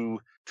few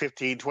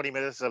 15, 20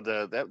 minutes of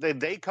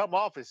they come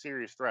off as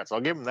serious threats. I'll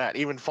give them that.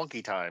 Even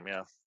Funky Time,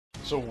 yeah.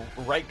 So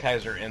Right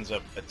Kaiser ends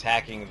up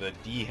attacking the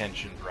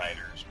Dehensioned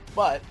Riders,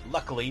 but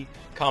luckily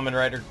Kamen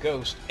Rider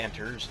Ghost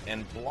enters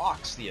and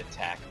blocks the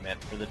attack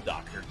meant for the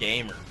Dr.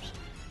 Gamers.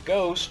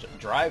 Ghost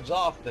drives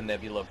off the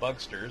Nebula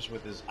Bugsters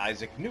with his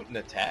Isaac Newton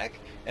attack,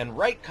 and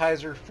Right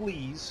Kaiser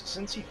flees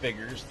since he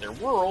figures their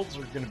worlds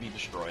are going to be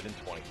destroyed in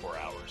 24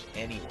 hours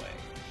anyway.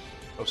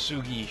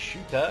 Osugi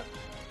Shuta,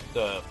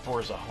 the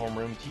Forza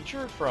homeroom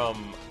teacher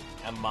from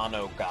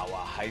Amanogawa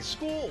High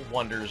School,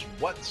 wonders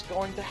what's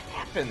going to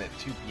happen at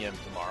 2 p.m.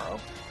 tomorrow,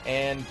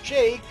 and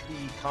Jake,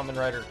 the Kamen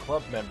Rider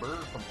Club member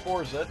from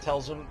Forza,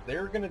 tells him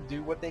they're going to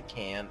do what they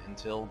can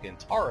until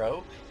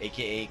Gentaro,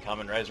 aka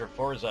Kamen Rider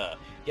Forza,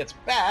 gets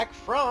back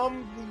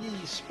from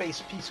the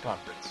Space Peace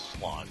Conference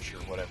launch, or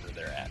whatever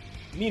they're at.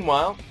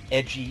 Meanwhile,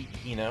 Edgy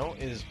Hino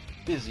is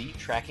busy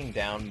tracking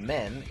down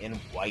men in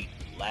white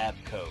lab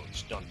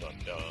coats. Dun dun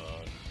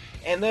dun.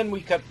 And then we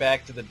cut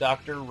back to the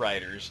Dr.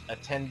 Riders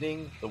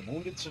attending the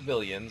wounded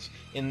civilians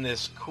in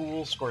this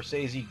cool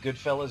Scorsese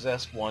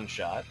Goodfellas-esque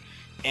one-shot,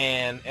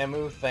 and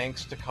Emu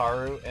thanks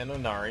Takaru and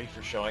Onari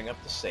for showing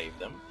up to save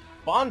them.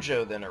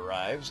 Banjo then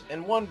arrives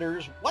and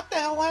wonders what the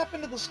hell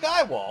happened to the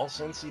Skywall,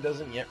 since he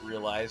doesn't yet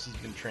realize he's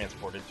been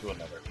transported to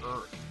another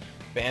Earth.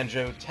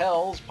 Banjo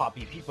tells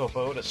Poppy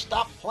Pipopo to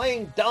stop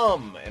playing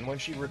dumb, and when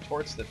she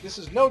retorts that this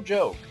is no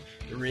joke,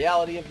 the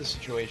reality of the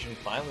situation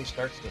finally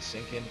starts to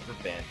sink in for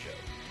Banjo.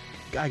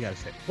 I gotta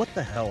say, what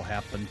the hell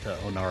happened to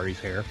Onari's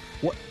hair?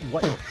 What?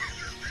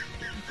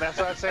 That's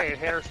what I'm saying,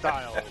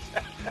 hairstyles.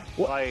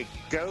 Like,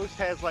 Ghost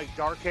has, like,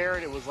 dark hair,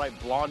 and it was, like,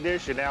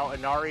 blondish, and now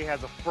Inari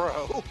has a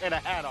fro and a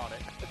hat on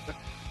it.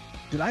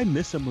 Did I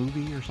miss a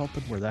movie or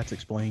something where that's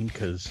explained?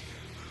 Because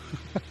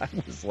I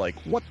was like,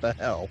 what the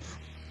hell?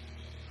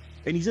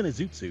 And he's in a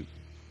zoot suit.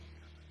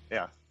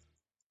 Yeah.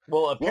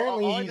 Well, Well,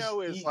 apparently all I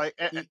know is like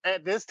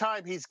at this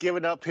time he's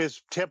given up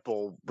his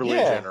temple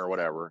religion or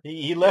whatever.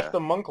 he left the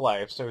monk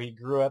life, so he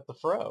grew out the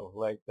fro.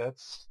 Like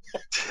that's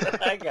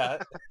what I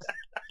got.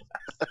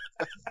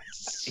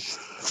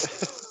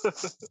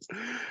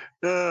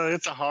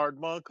 It's a hard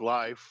monk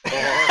life.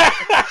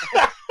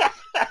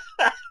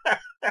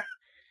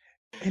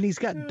 And he's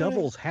got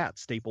Double's hat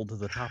stapled to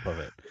the top of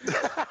it.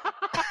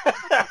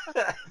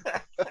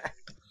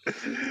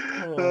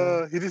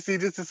 He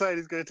just decided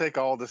he's going to take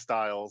all the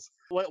styles.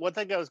 One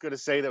thing I was going to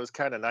say that was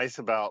kind of nice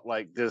about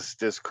like this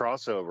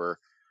crossover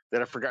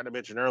that I forgot to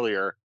mention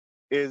earlier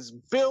is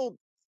Bill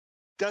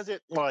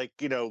doesn't like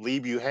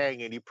leave you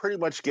hanging. You pretty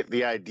much get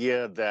the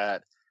idea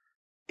that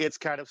it's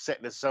kind of set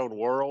in its own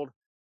world,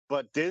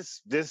 but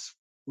this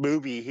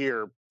movie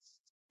here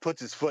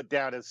puts his foot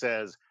down and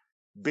says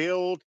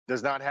build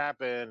does not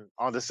happen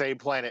on the same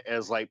planet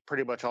as like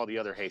pretty much all the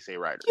other Heisei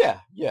riders. Yeah.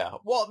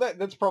 Well,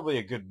 that's probably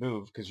a good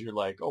move because you're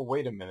like, oh,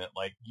 wait a minute.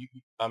 Like you'd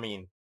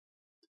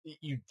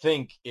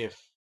think if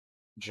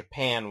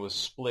Japan was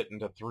split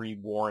into 3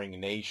 warring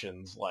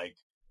nations, like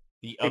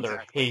the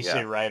other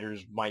Heisei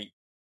riders might,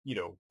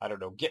 I don't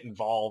know, get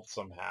involved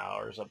somehow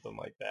or something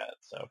like that.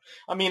 So,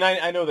 I mean,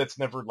 I know that's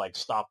never like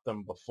stopped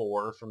them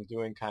before from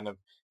doing kind of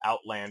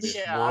outlandish,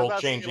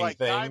 world-changing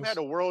things. Time had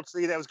a world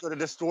tree that was going to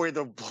destroy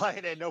the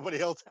planet, and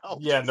nobody else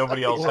helped. Yeah,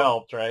 nobody else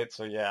helped, right?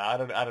 So yeah, I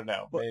don't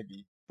know,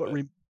 maybe. But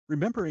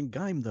remember in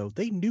Gaim though,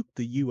 they nuked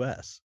the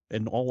U.S.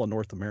 and all of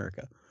North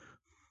America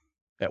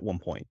at one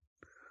point.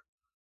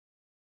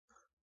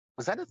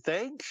 Was that a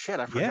thing? Shit,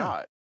 I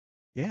forgot.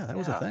 Yeah, that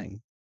was a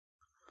thing.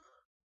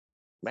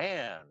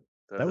 Man,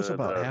 that was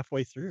about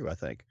halfway through, I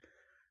think.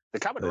 The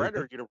Kamen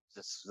Rider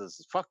universe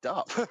is fucked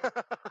up.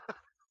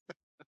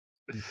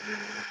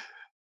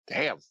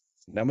 Damn.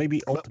 Now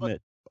maybe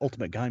Ultimate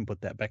Gaim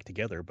put that back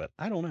together, but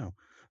I don't know.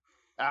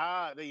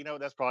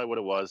 That's probably what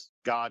it was.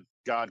 God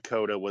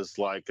Coda was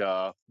like,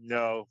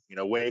 no,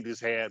 waved his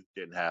hand,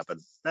 didn't happen.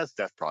 That's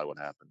probably what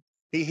happened.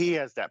 He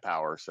has that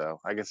power, so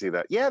I can see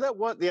that. Yeah,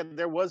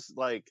 there was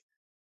like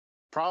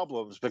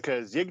problems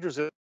because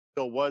Yggdrasil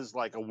was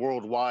like a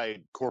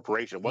worldwide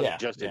corporation. It wasn't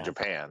just in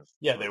Japan.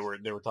 Yeah, they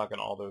were talking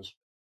to all those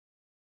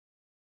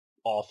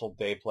awful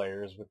day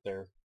players with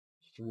their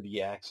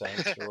fruity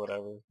accents or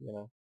whatever,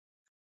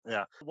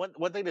 Yeah.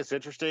 One thing that's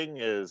interesting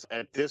is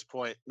at this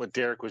point, what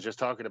Derek was just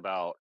talking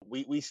about,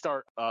 we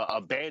start a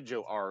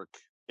Banjo arc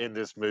in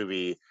this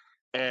movie,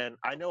 and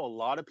I know a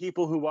lot of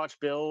people who watch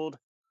Build.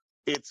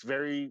 It's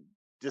very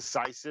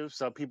decisive.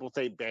 Some people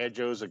think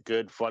Banjo's a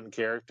good, fun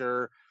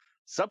character.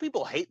 Some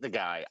people hate the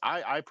guy.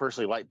 I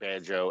personally like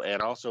Banjo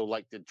and also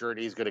like the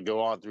journey he's going to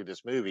go on through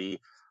this movie.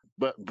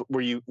 But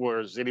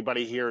was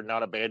anybody here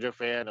not a Banjo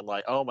fan and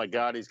like, oh my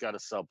God, he's got a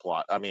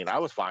subplot? I mean, I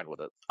was fine with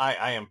it.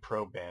 I am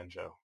pro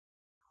Banjo.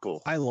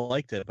 Cool. I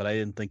liked it, but I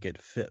didn't think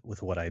it fit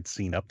with what I'd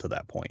seen up to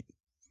that point.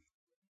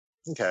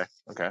 Okay.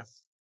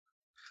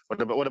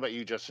 What about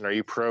you, Justin? Are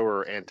you pro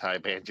or anti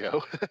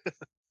Banjo?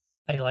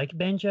 I like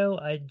Banjo.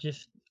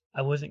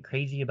 I wasn't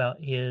crazy about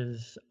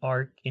his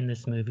arc in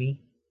this movie,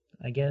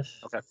 I guess.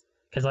 Okay.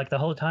 Because like the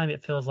whole time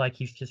it feels like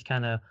he's just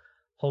kind of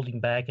holding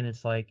back, and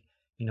it's like,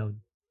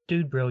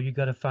 dude, bro, you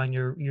got to find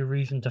your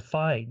reason to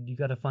fight. You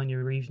got to find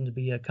your reason to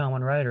be a Kamen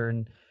Rider,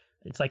 and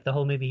it's like the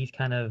whole movie he's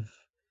kind of,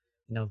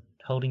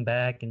 holding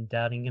back and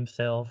doubting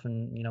himself,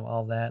 and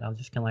all that. I was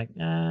just kind of like,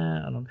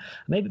 I don't know.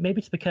 Maybe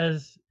it's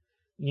because,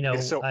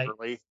 it's so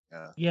early.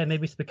 Yeah,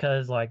 maybe it's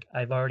because like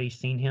I've already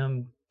seen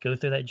him go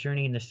through that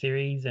journey in the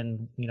series,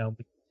 and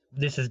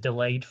this is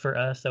delayed for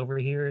us over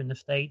here in the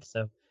States,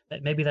 so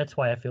maybe that's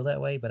why I feel that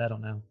way, but I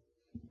don't know.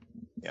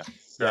 Yeah.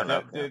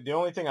 The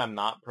only thing I'm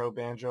not pro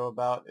Banjo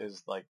about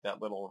is like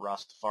that little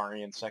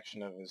Rastafarian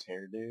section of his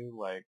hairdo,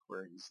 like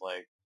where he's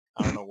like,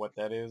 I don't know what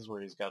that is,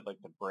 where he's got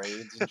like the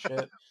braids and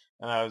shit.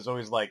 And I was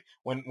always like,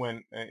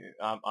 when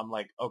I'm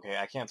like, okay,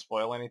 I can't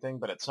spoil anything,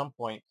 but at some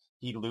point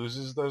he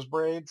loses those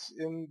braids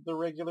in the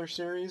regular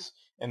series,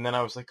 and then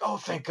I was like, oh,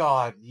 thank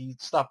God he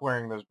stopped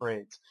wearing those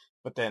braids.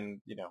 But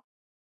then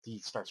he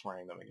starts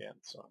wearing them again.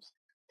 So I was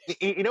like,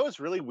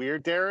 what's really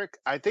weird, Derek?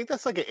 I think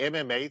that's like an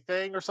MMA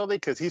thing or something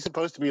because he's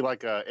supposed to be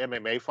like a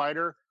MMA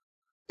fighter,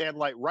 and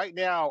like right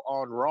now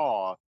on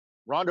Raw,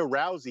 Ronda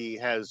Rousey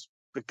has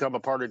become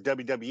a part of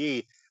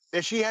WWE.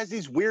 And she has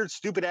these weird,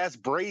 stupid ass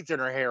braids in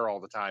her hair all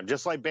the time,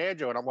 just like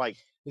Banjo. And I'm like,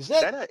 is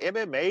that an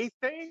MMA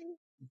thing?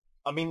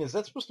 I mean, is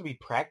that supposed to be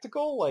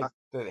practical? Like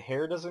the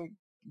hair doesn't,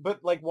 but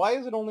like, why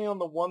is it only on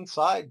the one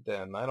side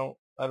then?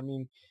 I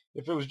mean,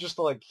 if it was just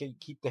to like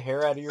keep the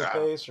hair out of your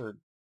face or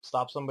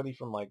stop somebody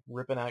from like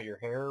ripping out your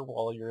hair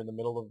while you're in the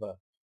middle of a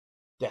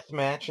death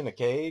match in a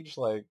cage,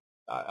 like,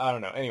 I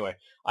don't know. Anyway,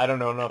 I don't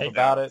know enough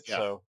about it. Yeah.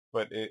 So,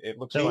 but it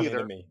looks funny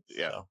to me.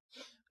 Yeah. So.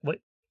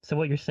 So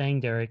what you're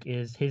saying, Derek,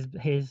 is his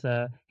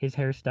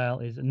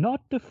hairstyle is not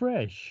the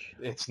fresh.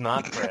 It's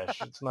not fresh.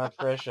 It's not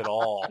fresh at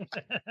all.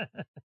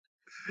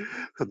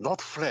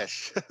 Not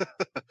fresh.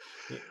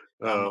 They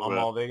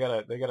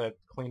gotta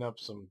clean up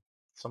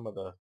some of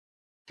the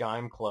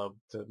Gaim Club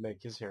to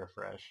make his hair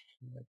fresh.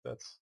 Like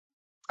that's.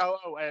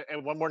 Oh,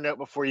 and one more note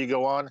before you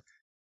go on.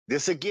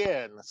 this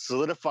again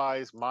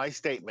solidifies my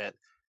statement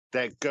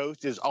that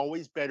Ghost is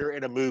always better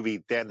in a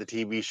movie than the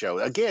TV show.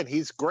 Again,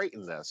 he's great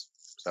in this.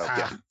 So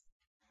yeah.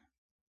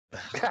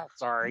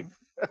 Sorry.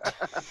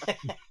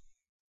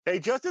 Hey,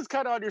 Justin's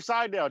kind of on your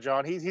side now,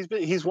 John.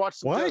 He's watched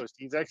some What? Ghost.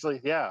 He's actually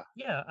Yeah,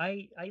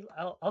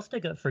 I'll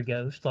stick up for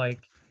Ghost. Like,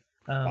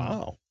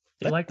 Wow.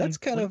 That's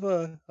kind of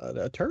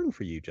a turn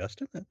for you,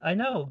 Justin. I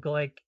know.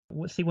 Like,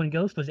 see, when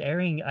Ghost was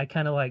airing, I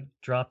kind of like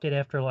dropped it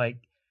after like,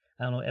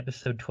 I don't know,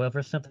 episode 12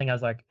 or something. I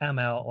was like, I'm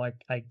out. Like,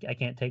 I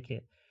can't take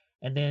it.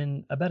 And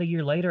then about a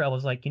year later, I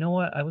was like, you know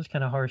what? I was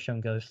kind of harsh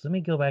on Ghost. Let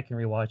me go back and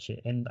rewatch it.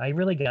 And I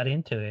really got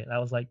into it. I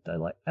was like,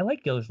 I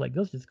like Ghost. Like,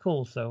 Ghost is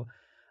cool. So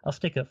I'll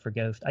stick up for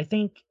Ghost. I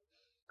think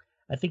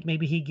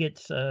maybe he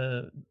gets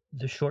the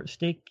short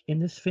stick in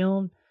this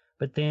film,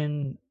 but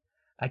then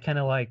I kind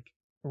of like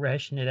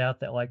ration it out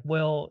that like,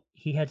 well,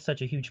 he had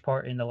such a huge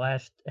part in the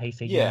last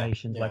Heisei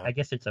generations. Like, I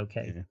guess it's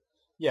okay.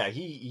 Yeah,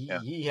 he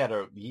had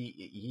a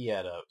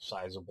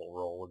sizable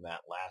role in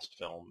that last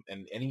film,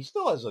 and he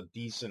still has a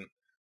decent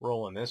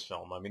role in this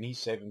film. I mean, he's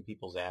saving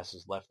people's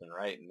asses left and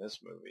right in this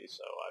movie.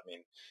 So I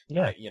mean,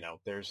 you know,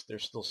 there's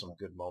still some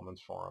good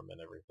moments for him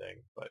and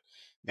everything. But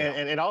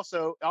and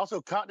also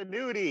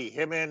continuity.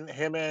 Him and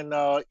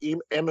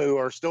Emu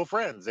are still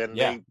friends, and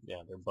they're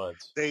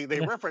buds. They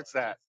reference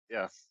that.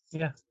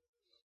 Yeah.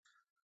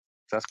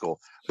 That's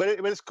cool, but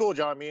it's cool,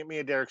 John. Me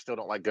and Derek still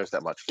don't like Ghost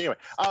that much. Anyway,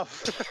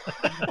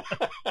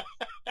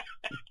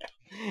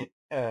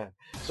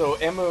 so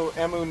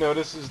Emu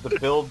notices the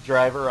build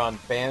driver on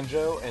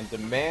Banjo and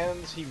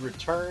demands he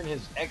return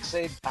his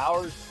X-Aid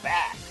powers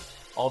back,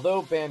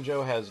 although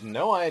Banjo has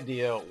no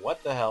idea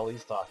what the hell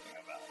he's talking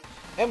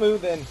about. Emu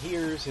then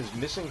hears his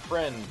missing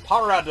friend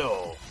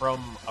Parado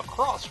from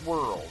across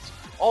worlds,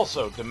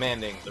 also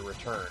demanding the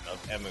return of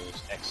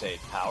Emu's X-Aid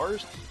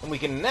powers, and we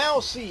can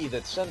now see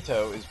that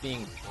Sento is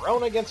being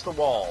thrown against the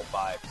wall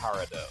by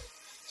Parado.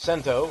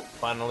 Sento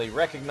finally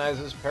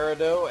recognizes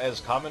Parado as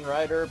Kamen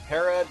Rider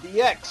Para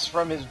DX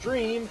from his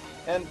dream,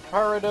 and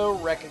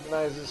Parado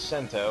recognizes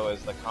Sento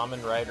as the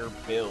Kamen Rider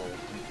Build,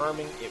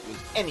 confirming it was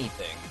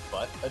anything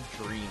but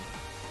a dream.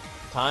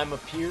 Time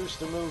appears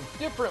to move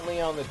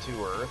differently on the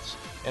two Earths,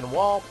 and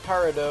while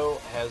Parado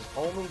has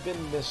only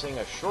been missing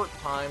a short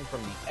time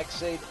from the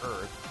X-Aid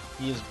Earth,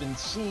 he has been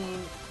seen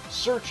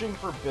searching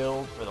for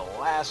Build for the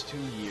last 2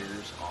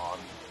 years on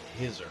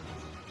his Earth.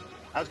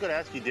 I was going to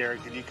ask you,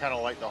 Derek, did you kind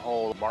of like the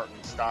whole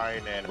Martin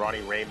Stein and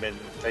Ronnie Raymond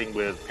thing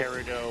with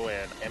Parado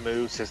and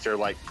Emu, since they're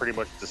like pretty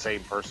much the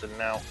same person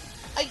now?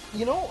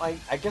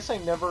 I guess I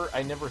never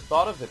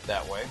thought of it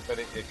that way, but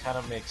it kind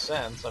of makes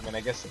sense. I mean,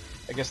 I guess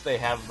they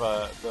have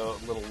the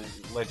little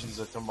Legends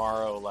of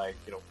Tomorrow, like,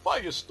 you know,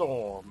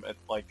 Firestorm at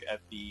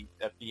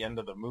the end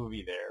of the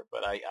movie there.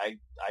 But I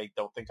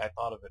don't think I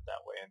thought of it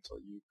that way until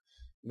you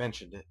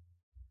mentioned it.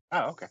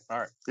 Oh, okay, all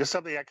right. There's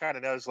something I kind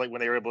of noticed, like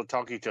when they were able to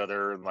talk to each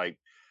other and like,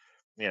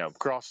 you know,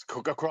 across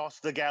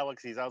the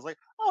galaxies. I was like,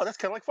 oh, that's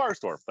kind of like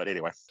Firestorm. But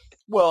anyway.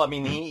 Well, I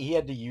mean, he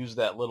had to use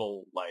that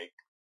little like.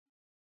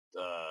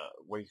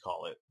 What do you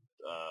call it?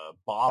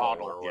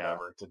 Bottle or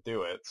whatever to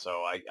do it.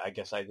 So I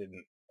guess I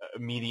didn't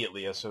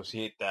immediately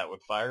associate that with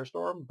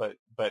Firestorm, but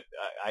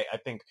I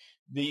think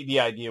the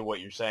idea of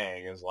what you're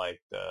saying is like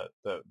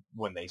the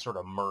when they sort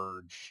of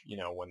merge, you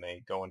know, when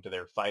they go into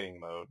their fighting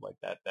mode, like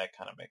that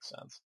kind of makes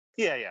sense.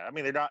 Yeah. I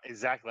mean, they're not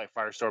exactly like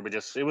Firestorm, but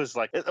it was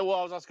like, well,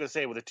 I was also going to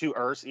say with the two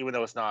Earths, even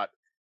though it's not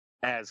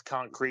as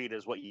concrete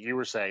as what you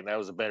were saying, that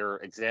was a better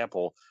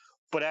example.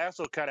 But I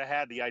also kind of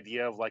had the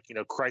idea of like, you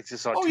know,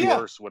 Crisis on Two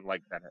Earths when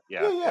like that.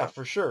 Yeah,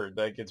 for sure.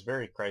 Like it's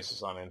very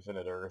Crisis on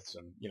Infinite Earths,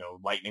 and you know,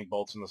 lightning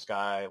bolts in the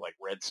sky, like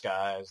red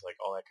skies, like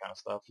all that kind of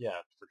stuff. Yeah,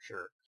 for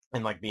sure.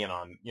 And like being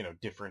on, you know,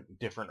 different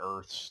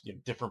Earths, you know,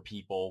 different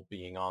people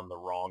being on the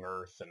wrong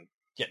Earth and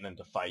getting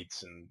into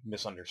fights and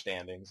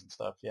misunderstandings and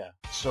stuff. Yeah.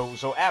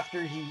 So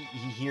after he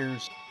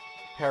hears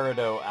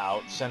Parado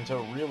out,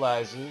 Sento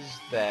realizes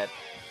that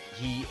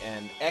he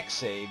and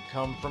X-Aid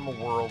come from a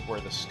world where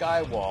the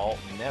sky wall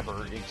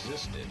never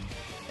existed.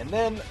 And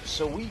then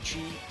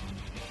Soichi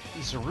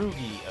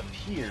Isurugi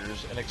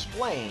appears and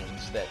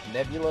explains that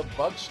nebula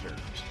bugsters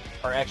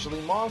are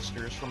actually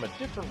monsters from a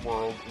different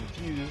world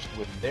infused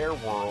with their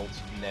world's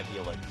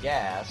nebula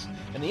gas,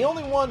 and the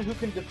only one who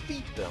can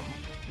defeat them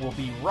will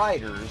be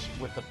riders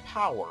with the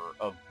power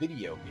of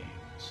video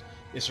games.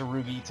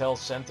 Isurugi tells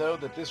Sento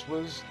that this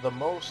was the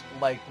most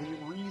likely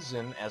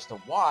reason as to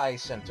why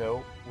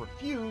Sento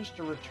refused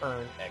to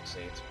return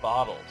X-Aid's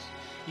bottles.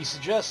 He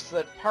suggests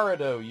that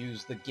Parado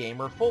used the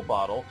Gamer Full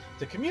Bottle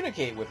to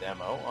communicate with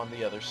Emo on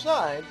the other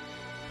side.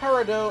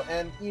 Parado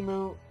and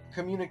Emu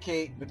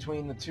communicate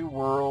between the two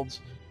worlds,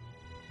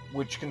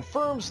 which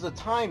confirms the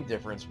time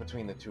difference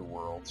between the two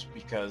worlds,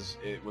 because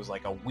it was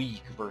like a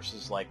week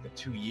versus like the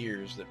 2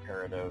 years that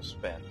Parado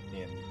spent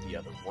in the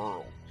other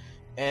world.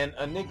 And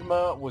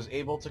Enigma was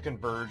able to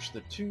converge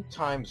the two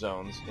time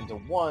zones into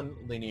one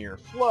linear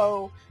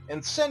flow,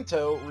 and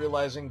Sento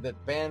realizing that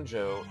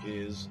Banjo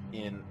is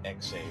in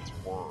X-Aid's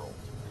world.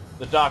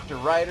 The Dr.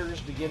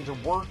 Riders begin to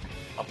work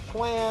a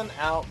plan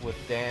out with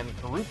Dan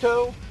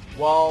Karuto,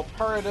 While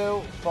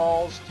Parado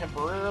falls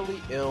temporarily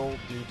ill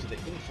due to the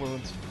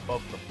influence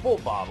of the full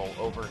bottle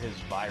over his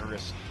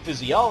virus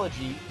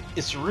physiology,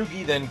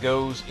 Isurugi then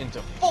goes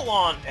into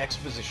full-on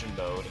exposition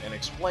mode and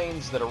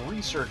explains that a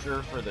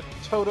researcher for the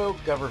Toto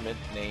government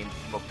named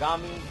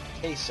Mogami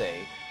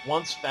Heisei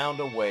once found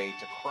a way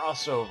to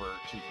cross over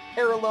to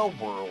parallel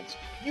worlds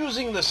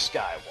using the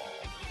Skywall.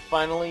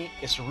 Finally,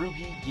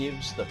 Isurugi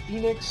gives the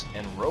Phoenix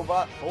and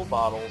Robot full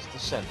bottles to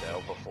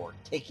Sendo before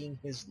taking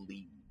his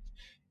leave.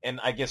 And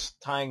I guess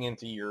tying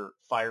into your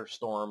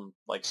Firestorm,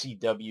 like,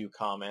 CW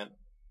comment,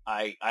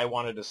 I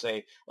wanted to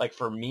say, like,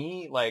 for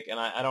me, like, and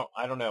I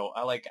don't know,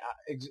 I like,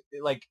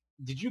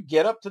 did you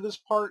get up to this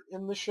part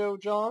in the show,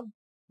 John?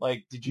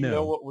 Like, did you know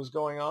No. what was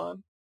going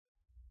on?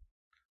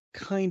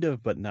 Kind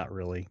of, but not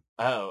really.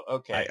 Oh,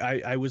 okay.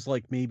 I was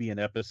like maybe an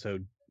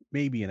episode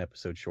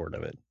short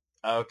of it.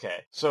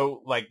 Okay.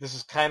 So, like, this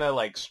is kind of,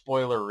 like,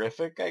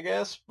 spoilerific, I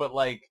guess, but,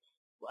 like,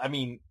 I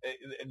mean,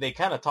 they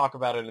kind of talk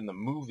about it in the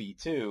movie,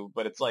 too,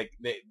 but it's like,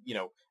 they,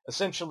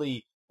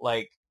 essentially,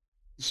 like,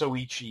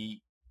 Soichi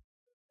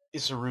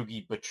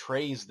Isurugi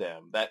betrays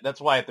them. That's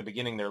why at the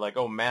beginning they're like,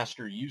 oh,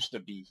 Master used to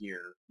be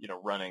here,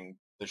 running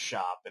the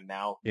shop, and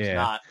now he's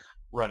not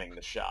running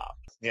the shop.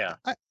 Yeah.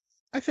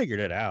 I figured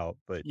it out,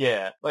 but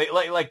yeah,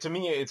 like to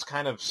me, it's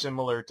kind of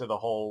similar to the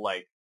whole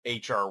like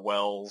H.R.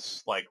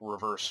 Wells like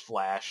Reverse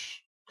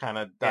Flash kind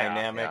of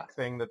dynamic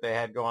thing that they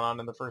had going on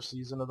in the first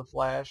season of the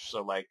Flash.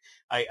 So like,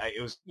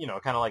 it was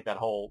kind of like that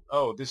whole,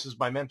 oh, this is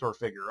my mentor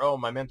figure. Oh,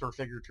 my mentor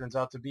figure turns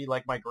out to be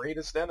like my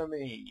greatest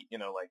enemy.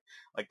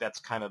 Like that's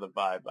kind of the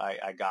vibe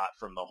I got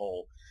from the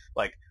whole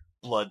like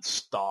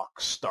Bloodstock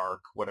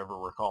Stark,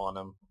 whatever we're calling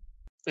him.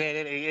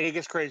 And it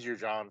gets crazier,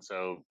 John.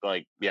 So,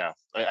 like, yeah,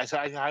 I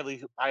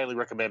highly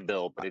recommend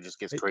Bill, but it just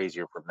gets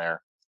crazier from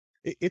there.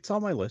 It's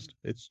on my list.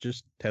 It's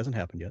just hasn't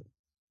happened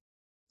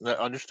yet.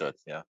 Understood.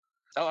 Yeah.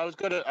 Oh, I was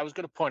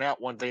gonna point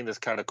out one thing that's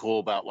kind of cool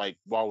about, like,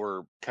 while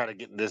we're kind of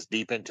getting this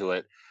deep into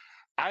it.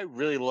 I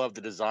really love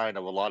the design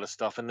of a lot of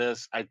stuff in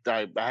this. I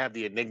have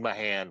the Enigma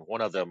hand, one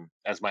of them,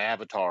 as my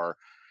avatar,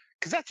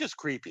 because that's just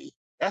creepy.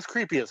 That's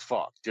creepy as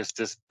fuck. Just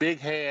this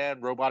big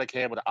hand, robotic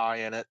hand with an eye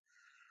in it.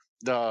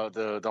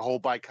 The whole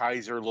by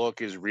Kaiser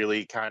look is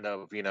really kind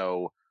of,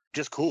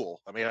 just cool.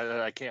 I mean,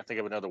 I can't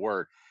think of another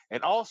word.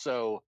 And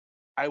also,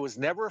 I was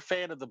never a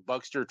fan of the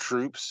Buckster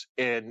troops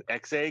in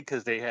XA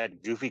because they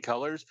had goofy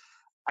colors.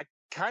 I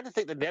kind of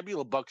think the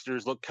Nebula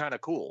Bucksters look kind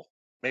of cool.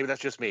 Maybe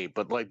that's just me,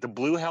 but like the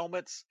blue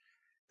helmets,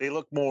 they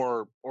look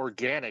more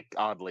organic,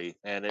 oddly,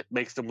 and it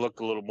makes them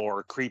look a little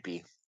more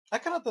creepy. I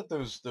kind of thought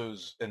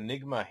those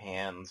Enigma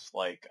hands,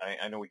 like,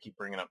 I know we keep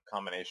bringing up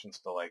combinations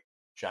to like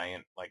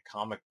giant like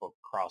comic book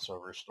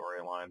crossover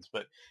storylines,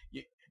 but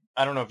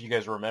I don't know if you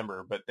guys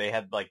remember, but they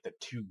had like the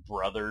two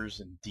brothers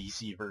in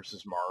DC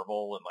versus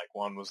Marvel, and like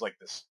one was like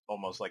this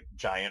almost like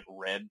giant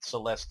red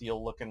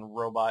celestial looking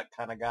robot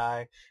kind of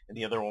guy, and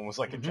the other one was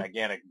like a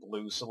gigantic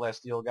blue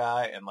celestial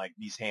guy, and like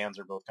these hands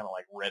are both kind of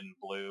like red and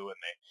blue, and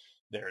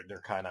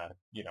they're kind of,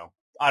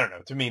 I don't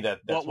know. To me,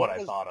 that's what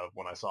I thought of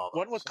when I saw them.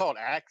 One was called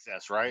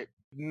Access, right?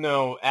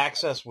 No,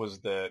 Access was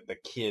the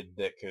kid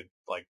that could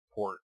like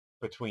port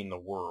between the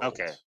worlds.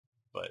 Okay.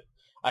 But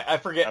I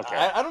forget. Okay.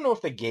 I don't know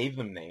if they gave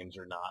them names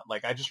or not.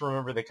 Like, I just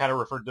remember they kind of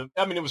referred to.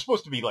 I mean, it was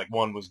supposed to be like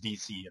one was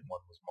DC and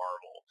one was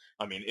Marvel.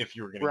 I mean, if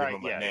you were going to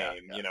give them a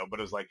name, but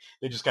it was like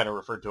they just kind of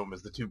referred to them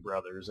as the two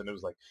brothers, and it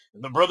was like,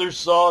 and the brothers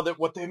saw that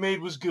what they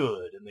made was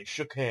good, and they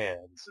shook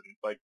hands, and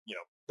like,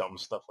 dumb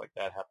stuff like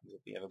that happens at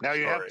the end of the story.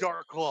 Now you have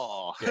Dark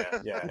Claw.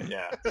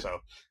 yeah. So,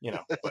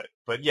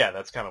 but yeah,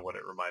 that's kind of what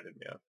it reminded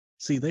me of.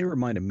 See, they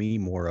reminded me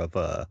more of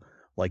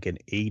like an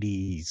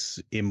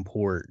 80s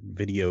import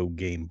video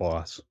game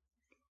boss.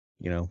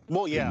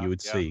 Well, yeah, you would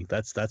see.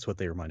 That's what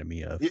they reminded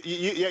me of.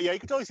 You can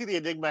totally see the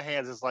Enigma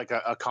hands as like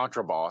a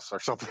Contra boss or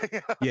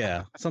something.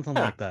 Yeah, something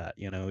like that.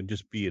 It'd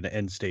just be an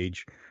end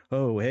stage.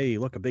 Oh, hey,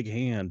 look, a big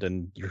hand,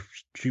 and you're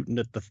shooting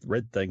at the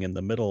red thing in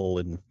the middle,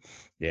 and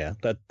yeah,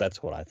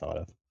 that's what I thought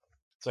of.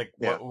 It's like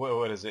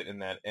what is it in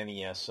that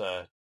NES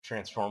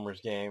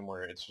Transformers game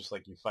where it's just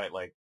like you fight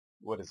like,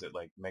 what is it,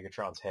 like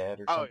Megatron's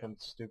head or something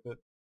stupid?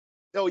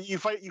 No, you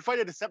fight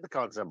a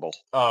Decepticon symbol.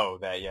 Oh,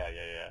 that yeah.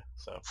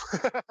 So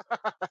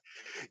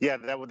yeah,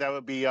 that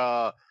would be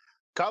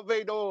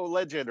Convoy no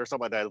Legend or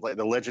something like that, like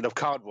the Legend of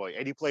Convoy,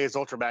 and you play as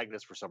Ultra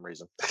Magnus for some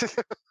reason.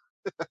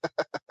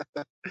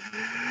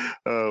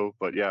 Oh,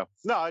 but yeah,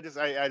 no, I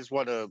just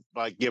want to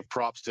like give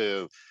props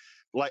to,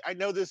 like, I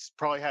know this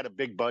probably had a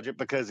big budget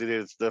because it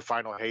is the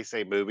final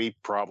Heisei movie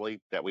probably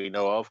that we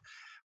know of,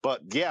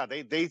 but yeah,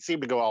 they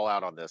seem to go all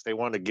out on this. They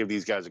want to give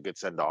these guys a good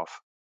send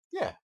off.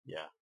 Yeah.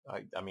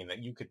 I mean,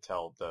 you could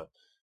tell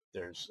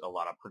there's a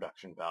lot of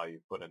production value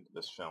put into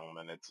this film,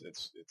 and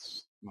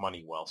it's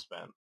money well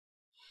spent.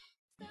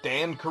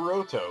 Dan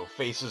Kuroto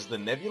faces the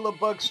Nebula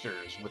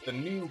Bugsters with the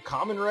new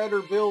Kamen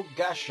Rider build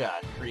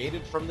Gashat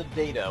created from the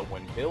data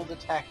when Build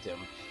attacked him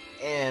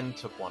and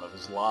took one of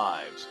his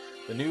lives.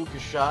 The new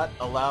Gashat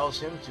allows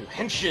him to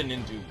henshin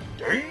into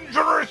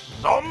dangerous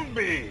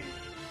zombie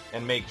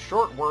and make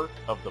short work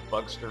of the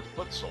Bugster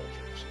foot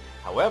soldiers.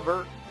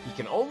 However, He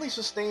can only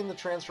sustain the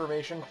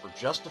transformation for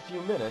just a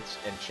few minutes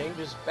and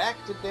changes back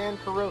to Dan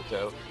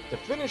Kuroto to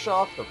finish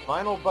off the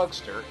final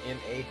Bugster in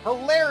a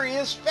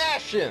hilarious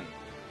fashion.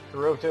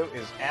 Kuroto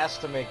is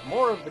asked to make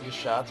more of the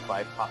Gashots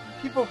by Papi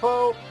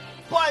Pipopo,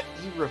 but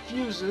he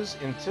refuses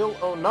until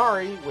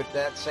Onari, with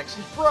that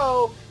sexy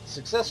fro,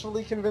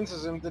 successfully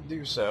convinces him to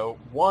do so,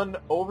 one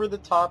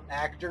over-the-top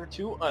actor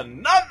to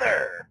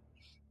another!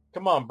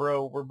 Come on,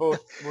 bro.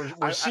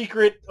 We're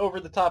secret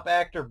over-the-top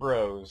actor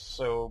bros,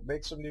 so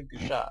make some new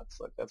shots.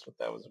 Like, that's what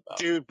that was about.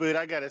 Dude, but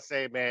I gotta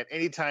say, man,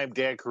 anytime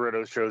Dan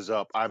Kuroto shows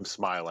up, I'm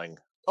smiling.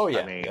 Oh, yeah,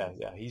 I mean,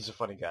 yeah. He's a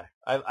funny guy.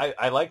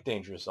 I like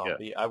Dangerous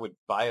Zombie. I would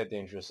buy a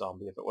Dangerous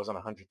Zombie if it wasn't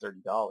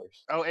 $130.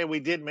 Oh, and we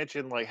did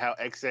mention like how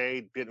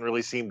XA didn't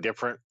really seem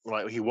different.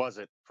 Like he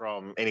wasn't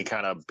from any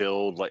kind of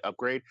build like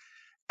upgrade.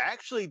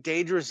 Actually,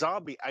 Dangerous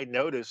Zombie, I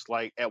noticed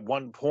like at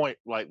one point,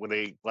 like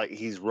when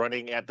he's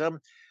running at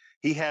them,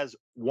 he has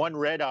one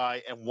red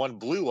eye and one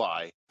blue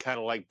eye, kind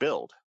of like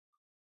build.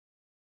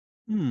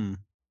 Yeah,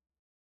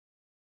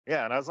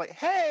 and I was like,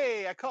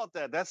 hey, I caught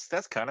that. That's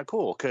kind of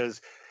cool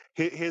because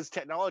his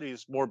technology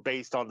is more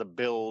based on the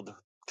build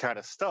kind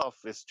of stuff.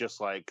 It's just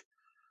like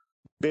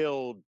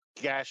build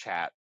Gash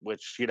Hat,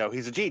 which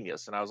he's a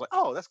genius, and I was like,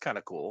 oh, that's kind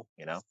of cool,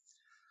 And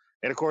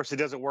of course, it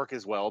doesn't work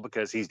as well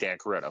because he's Dan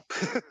Kuroto.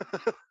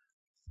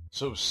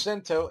 So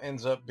Sento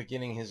ends up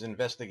beginning his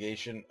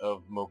investigation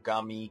of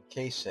Mogami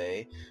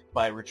Keisei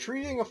by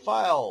retrieving a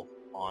file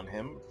on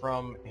him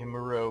from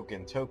Himuro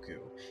Gentoku,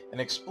 and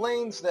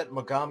explains that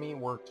Mogami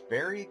worked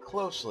very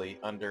closely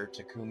under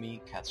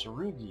Takumi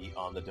Katsurugi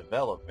on the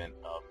development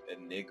of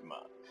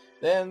Enigma.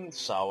 Then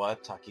Sawa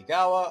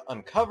Takigawa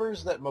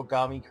uncovers that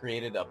Mogami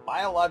created a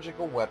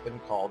biological weapon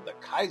called the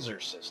Kaiser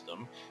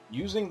System,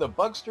 using the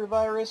Bugster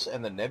virus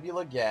and the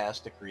Nebula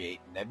gas to create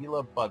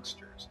Nebula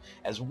Bugsters,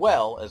 as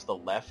well as the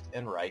left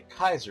and right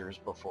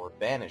Kaisers before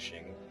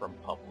vanishing from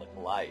public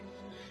life.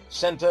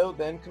 Sento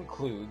then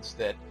concludes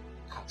that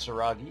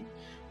Katsuragi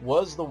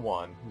was the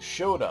one who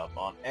showed up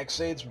on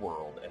Ex-Aid's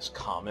world as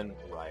Kamen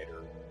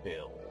Rider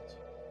Build.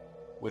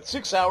 With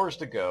 6 hours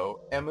to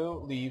go, Emu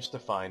leaves to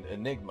find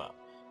Enigma.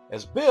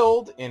 As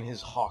Build, in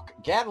his Hawk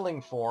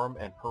Gatling form,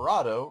 and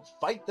Parado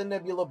fight the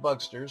Nebula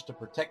Bugsters to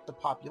protect the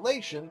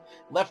population,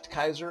 Left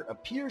Kaiser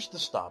appears to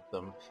stop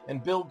them,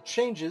 and Build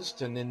changes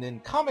to Nin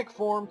comic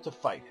form to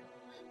fight him.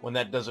 When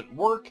that doesn't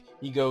work,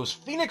 he goes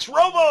Phoenix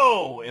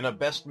Robo in a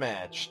best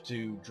match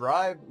to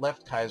drive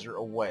Left Kaiser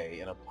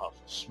away in a puff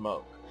of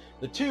smoke.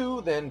 The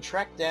two then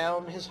track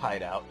down his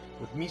hideout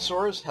with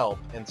Misora's help,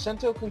 and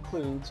Sento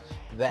concludes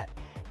that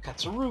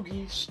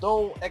Katsurugi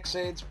stole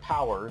Ex-Aid's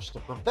powers to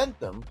prevent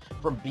them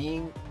from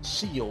being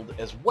sealed,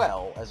 as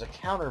well as a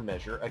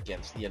countermeasure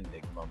against the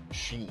Enigma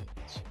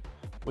machines.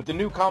 With the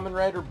new Kamen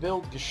Rider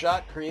Build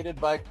Gashat created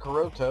by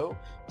Kuroto,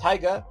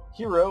 Taiga,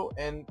 Hiro,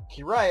 and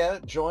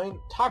Kiraya join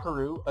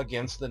Takaru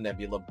against the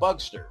Nebula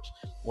Bugsters,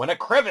 when a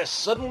crevice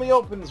suddenly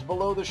opens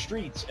below the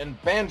streets and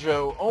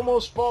Banjo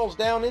almost falls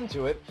down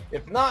into it,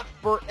 if not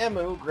for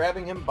Emu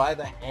grabbing him by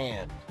the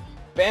hand.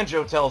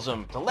 Banjo tells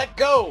him to let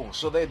go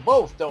so they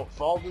both don't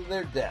fall to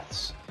their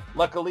deaths.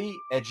 Luckily,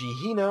 Eiji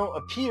Hino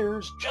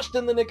appears just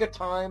in the nick of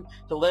time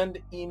to lend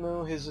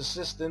Emu his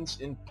assistance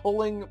in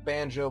pulling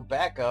Banjo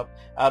back up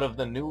out of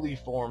the newly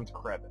formed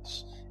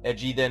crevice.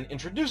 Eiji then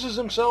introduces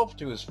himself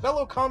to his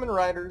fellow Kamen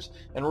Riders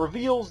and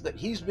reveals that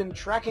he's been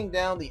tracking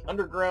down the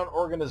underground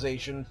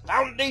organization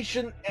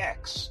Foundation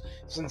X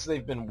since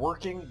they've been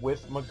working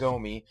with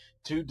Mogami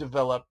to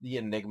develop the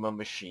Enigma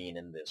machine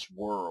in this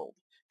world.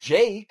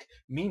 Jake,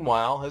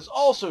 meanwhile, has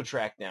also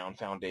tracked down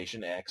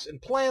Foundation X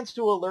and plans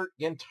to alert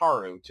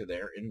Gentaro to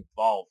their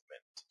involvement.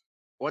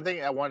 One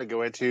thing I want to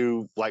go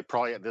into, like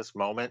probably at this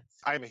moment,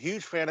 I'm a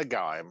huge fan of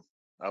Gaim.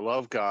 I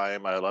love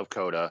Gaim. I love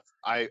Coda.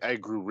 I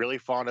grew really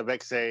fond of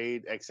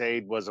X-Aid.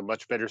 X-Aid was a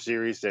much better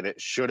series than it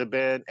should have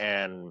been,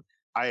 and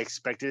I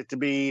expected it to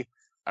be.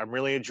 I'm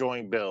really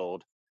enjoying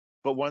Build.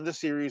 But one of the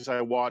series I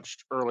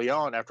watched early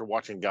on after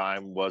watching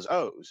Gaim was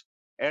O's.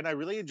 And I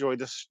really enjoyed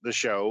the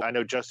show. I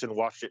know Justin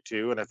watched it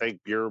too, and I think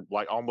you're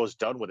like almost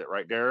done with it,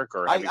 right, Derek?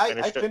 Or have you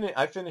finished it?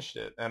 I finished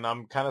it, and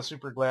I'm kind of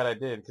super glad I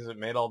did because it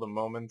made all the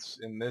moments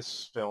in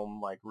this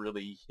film like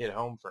really hit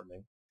home for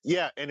me.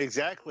 Yeah, and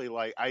exactly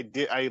like I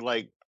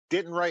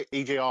didn't write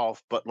AJ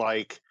off, but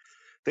like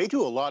they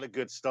do a lot of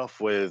good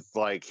stuff with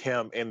like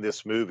him in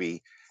this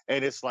movie,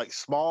 and it's like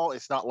small.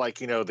 It's not like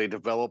they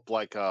develop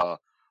like a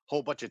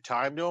whole bunch of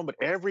time to him, but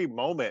every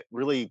moment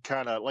really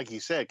kind of, like you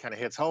said, kind of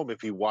hits home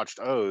if you watched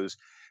O's,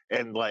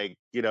 and like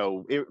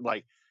it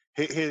like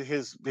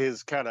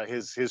his kind of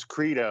his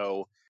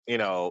credo,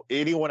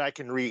 anyone I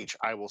can reach,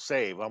 I will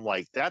save. I'm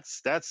like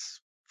that's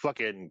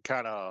fucking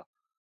kind of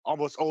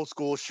almost old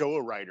school show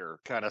writer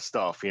kind of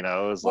stuff,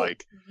 it's Well,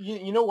 like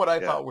you know what I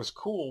thought was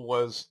cool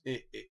was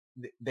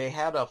they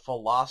had a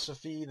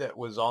philosophy that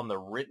was on the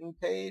written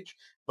page,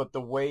 but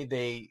the way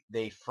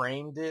they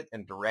framed it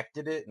and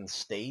directed it and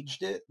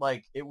staged it,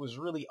 like it was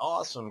really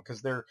awesome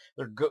because they're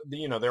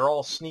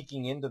all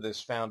sneaking into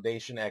this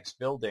Foundation X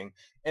building.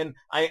 And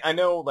I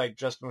know, like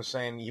Justin was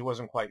saying, he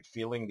wasn't quite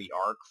feeling the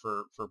arc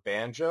for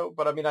Banjo,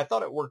 but I mean, I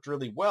thought it worked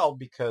really well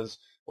because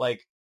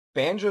like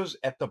Banjo's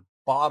at the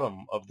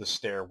bottom of the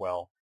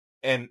stairwell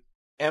and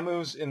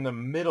Emu's in the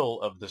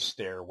middle of the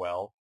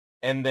stairwell,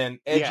 and then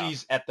Yeah.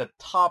 Edgy's at the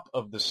top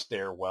of the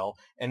stairwell,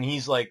 and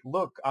he's like,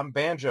 "Look, I'm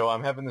Banjo.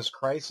 I'm having this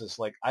crisis.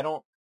 Like, I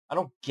don't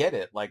get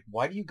it. Like,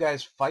 why do you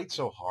guys fight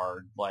so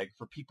hard? Like,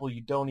 for people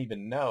you don't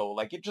even know.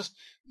 Like, it just,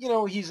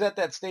 he's at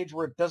that stage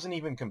where it doesn't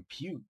even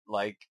compute.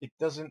 Like, it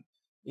doesn't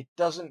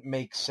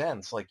make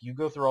sense. Like, you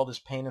go through all this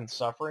pain and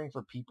suffering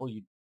for people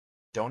you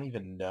don't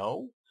even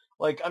know.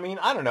 Like, I mean,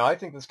 I don't know. I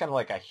think that's kind of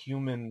like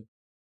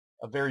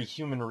a very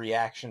human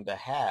reaction to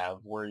have,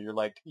 where you're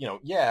like,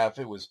 yeah, if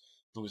it was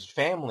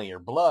family or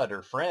blood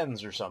or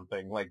friends or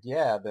something, like,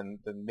 yeah, then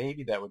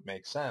maybe that would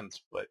make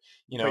sense. But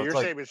But it's you're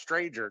like, saving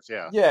strangers,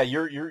 yeah. yeah,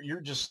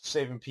 you're just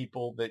saving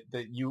people that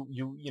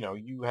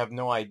you have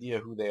no idea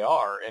who they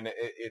are, and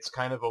it's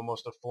kind of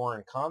almost a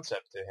foreign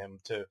concept to him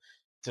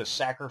to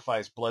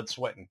sacrifice blood,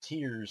 sweat, and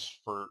tears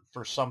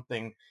for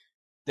something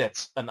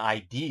that's an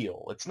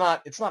ideal. It's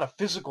not a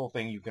physical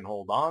thing you can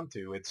hold on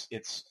to. It's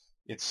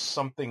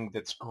something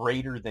that's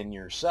greater than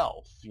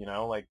yourself,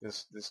 like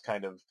this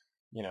kind of,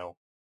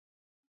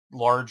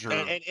 larger.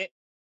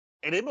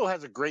 And Emo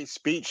has a great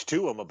speech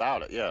to him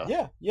about it,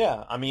 yeah.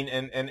 Yeah. I mean,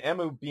 and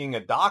Emu being a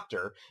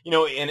doctor,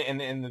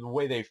 and the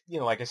way they,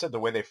 like I said, the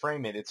way they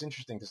frame it, it's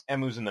interesting because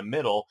Emu's in the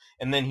middle,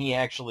 and then he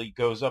actually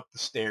goes up the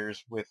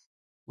stairs with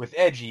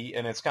Edgy,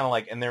 and it's kind of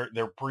like, and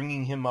they're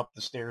bringing him up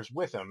the stairs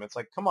with him. It's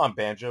like, come on,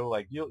 Banjo,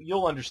 like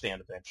you'll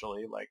understand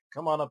eventually. Like,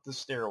 come on up the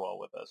stairwell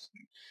with us.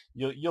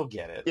 You'll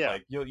get it. Yeah.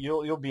 Like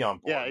you'll be on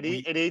board. Yeah, and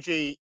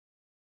AJ,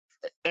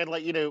 and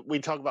like we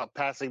talk about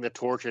passing the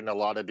torch in a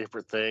lot of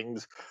different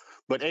things,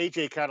 but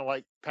AJ kind of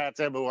like pats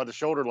Emo on the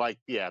shoulder, like,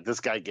 yeah, this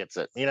guy gets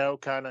it,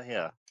 kind of,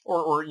 yeah.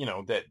 Or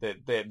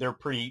that they're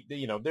pretty,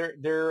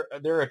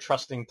 they're a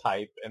trusting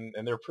type,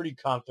 and they're pretty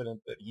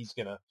confident that he's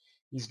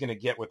gonna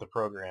get with the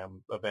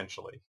program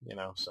eventually,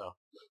 so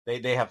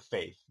they have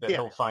faith that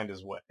he'll find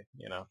his way,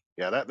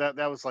 Yeah,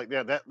 that was like,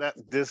 yeah, that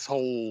this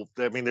whole,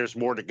 I mean, there's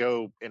more to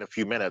go in a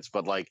few minutes,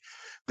 but like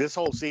this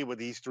whole scene with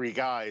these three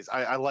guys,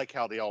 I like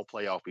how they all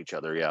play off each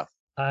other. Yeah.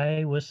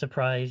 I was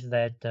surprised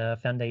that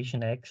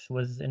Foundation X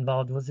was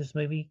involved with this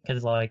movie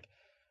because like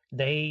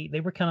they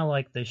were kind of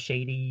like the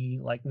shady,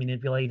 like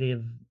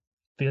manipulative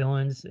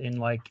villains in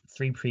like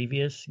 3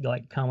 previous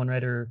like Kamen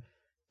Rider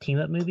team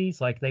up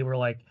movies. Like they were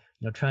like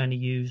trying to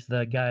use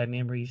the Gaia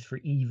memories for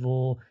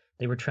evil.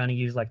 They were trying to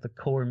use like the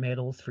core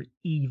metals for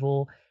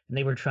evil, and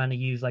they were trying to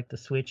use like the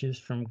switches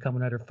from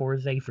Kamen Rider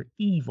Heisei for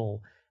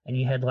evil. And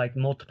you had like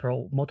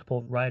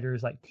multiple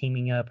writers like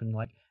teaming up and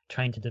like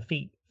trying to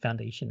defeat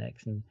Foundation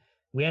X, and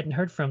we hadn't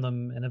heard from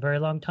them in a very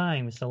long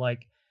time. So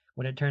like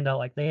when it turned out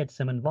like they had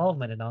some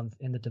involvement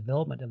in the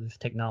development of this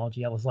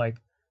technology, I was like,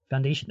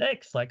 Foundation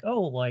X, like,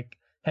 oh, like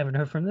haven't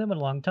heard from them in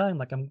a long time.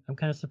 Like I'm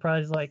kind of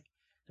surprised like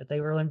that they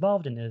were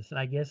involved in this. And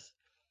I guess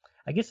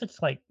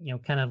it's like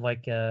kind of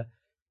like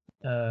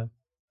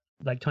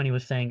Tony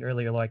was saying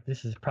earlier, like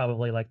this is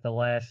probably like the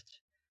last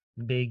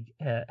big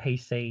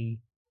Heisei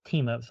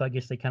team up. So I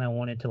guess they kind of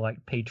wanted to like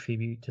pay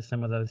tribute to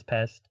some of those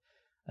past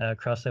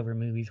crossover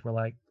movies where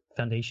like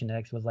Foundation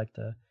X was like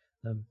the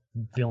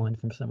villain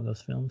from some of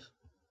those films.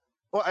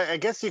 Well, I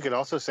guess you could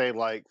also say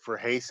like for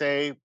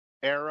Heisei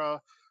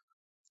era,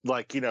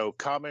 like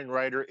Kamen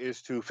Rider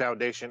is to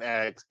Foundation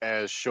X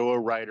as Showa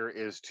Rider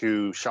is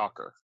to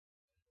Shocker,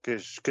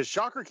 because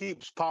Shocker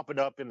keeps popping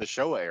up in the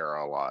Showa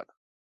era a lot.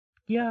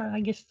 Yeah, I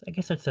guess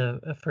that's a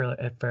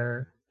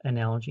fair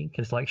analogy,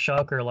 because like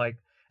Shocker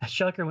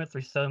went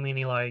through so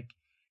many like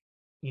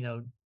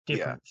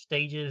different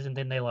stages, and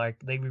then they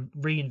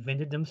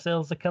reinvented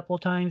themselves a couple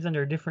of times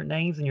under different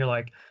names, and you're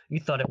like, you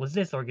thought it was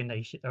this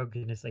organization,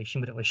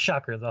 but it was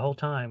Shocker the whole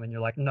time, and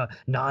you're like, no,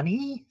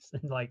 Nani?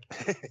 And like,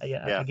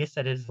 yeah, I guess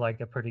that is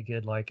like a pretty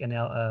good like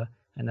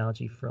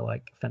analogy for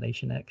like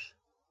Foundation X.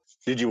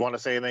 Did you want to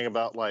say anything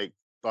about like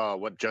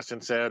what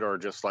Justin said, or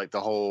just like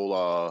the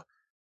whole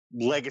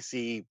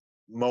legacy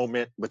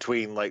moment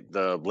between like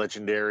the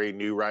legendary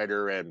new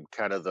writer and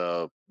kind of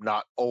the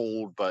not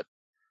old but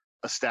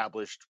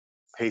established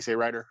Heisei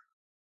writer?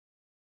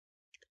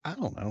 I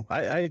don't know.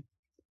 I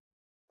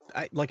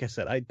like I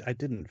said, I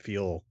didn't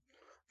feel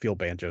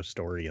Banjo's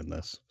story in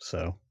this,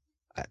 so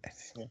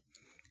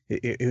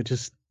it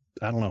just,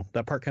 I don't know,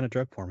 that part kind of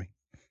drug for me.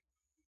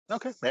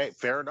 Okay, hey,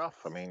 fair enough.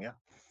 I mean, yeah.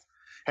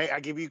 Hey, I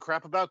give you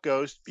crap about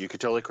Ghost. You could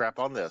totally crap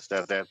on this.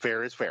 That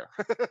fair is fair.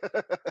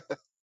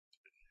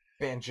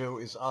 Banjo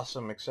is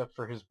awesome except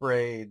for his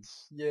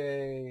braids.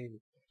 Yay!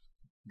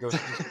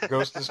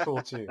 Ghost is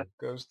cool too.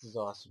 Ghost is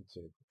awesome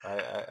too.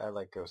 I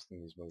like Ghost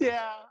in these movies.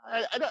 Yeah,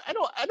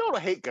 I don't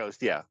hate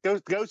Ghost. Yeah,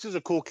 Ghost is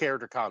a cool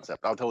character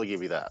concept. I'll totally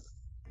give you that.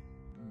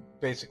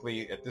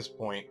 basically, at this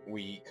point,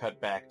 we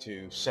cut back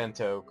to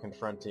Sento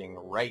confronting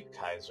Right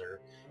Kaiser,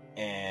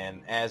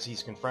 and as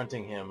he's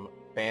confronting him,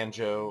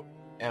 Banjo,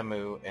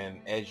 Emu,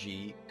 and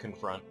Eiji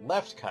confront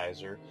Left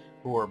Kaiser,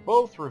 who are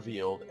both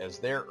revealed as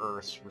their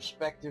Earth's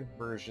respective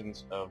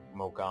versions of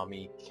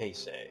Mogami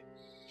Keisei.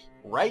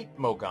 Right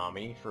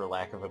Mogami, for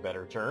lack of a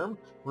better term,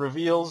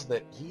 reveals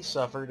that he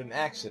suffered an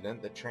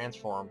accident that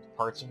transformed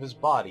parts of his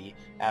body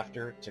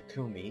after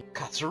Takumi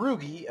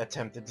Katsurugi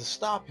attempted to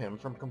stop him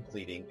from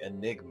completing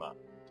Enigma.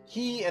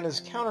 He and his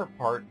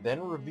counterpart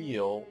then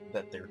reveal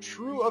that their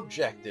true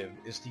objective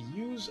is to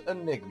use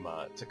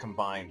Enigma to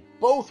combine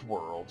both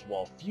worlds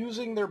while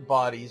fusing their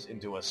bodies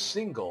into a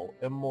single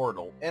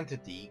immortal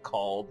entity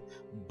called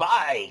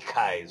Bai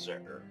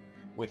Kaiser.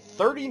 With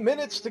 30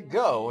 minutes to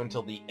go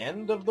until the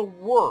end of the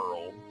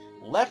world,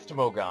 Left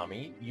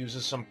Mogami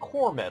uses some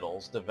core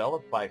metals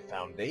developed by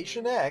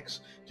Foundation X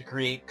to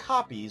create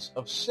copies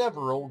of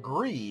several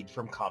Greed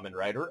from Kamen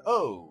Rider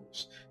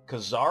O's,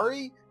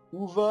 Kazari,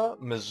 Uva,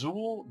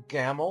 Mizul,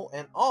 Gamel,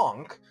 and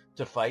Ankh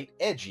to fight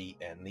Eiji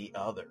and the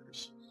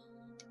others.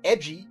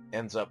 Eiji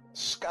ends up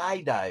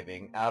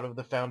skydiving out of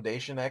the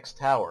Foundation X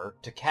tower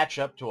to catch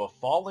up to a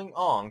falling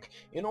Ankh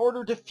in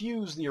order to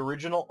fuse the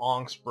original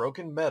Ankh's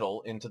broken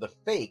metal into the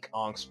fake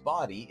Ankh's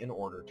body in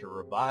order to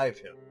revive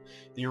him.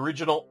 The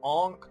original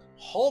Ankh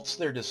halts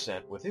their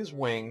descent with his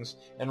wings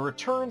and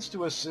returns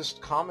to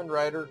assist Kamen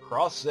Rider,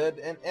 Cross Zed,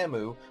 and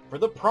Emu for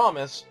the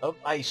promise of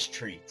ice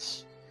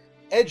treats.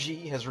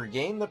 Eiji has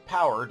regained the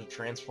power to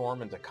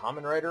transform into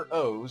Kamen Rider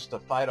O's to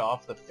fight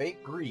off the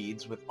fake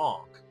Greeds with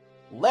Ankh.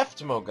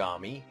 Left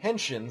Mogami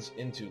henshins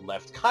into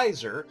Left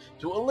Kaiser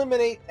to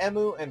eliminate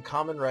Emu and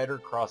Kamen Rider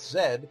Cross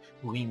Zed,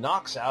 who he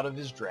knocks out of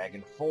his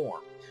dragon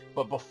form.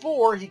 But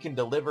before he can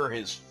deliver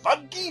his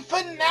funky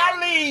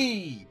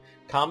finale,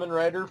 Kamen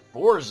Rider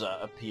Forza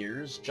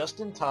appears just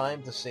in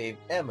time to save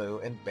Emu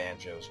and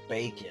Banjo's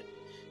bacon.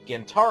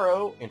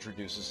 Gentaro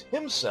introduces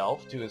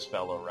himself to his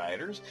fellow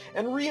riders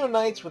and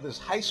reunites with his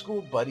high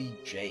school buddy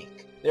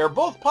Jake. They are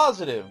both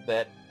positive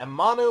that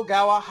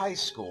Amanogawa High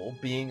School,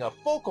 being a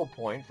focal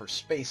point for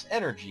space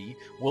energy,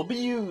 will be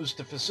used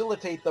to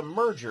facilitate the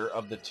merger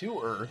of the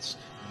two Earths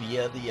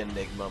via the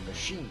Enigma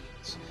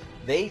machines.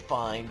 They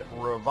find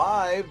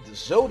revived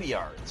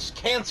Zodiarts,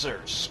 Cancer,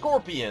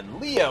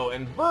 Scorpion, Leo,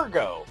 and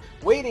Virgo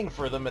waiting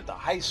for them at the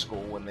high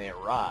school when they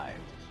arrive.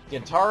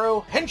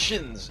 Gentaro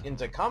henshins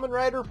into Kamen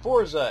Rider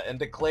Forza and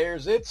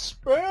declares it's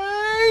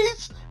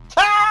space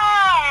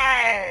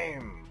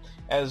time!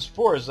 As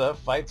Forza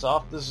fights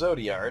off the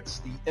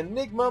Zodiarts, the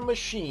Enigma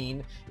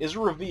machine is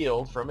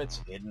revealed from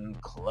its hidden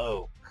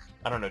cloak.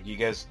 I don't know, do you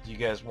guys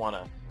want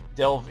to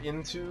delve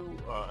into,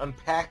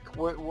 unpack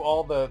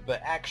all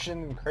the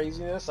action and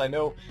craziness? I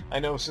know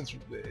since,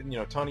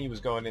 Tony was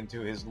going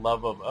into his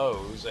love of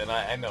O's, and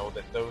I know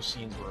that those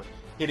scenes were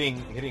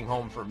hitting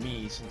home for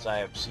me since I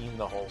have seen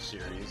the whole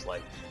series.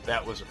 Like,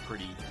 that was a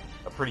pretty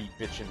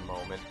bitchin'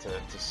 moment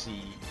to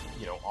see,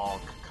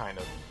 Ankh kind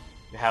of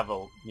have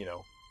a,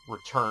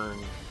 return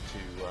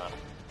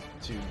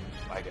to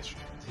I guess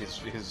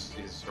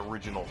his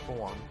original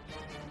form,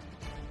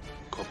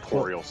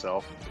 corporeal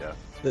self. Yeah,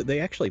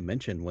 they actually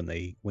mention when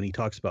he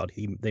talks about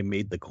they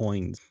made the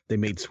coins, they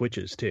made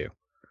switches too,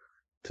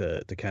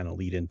 to kind of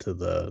lead into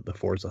the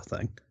Forza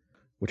thing,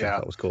 which I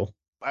thought was cool.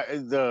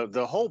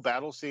 The whole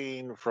battle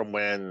scene from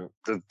when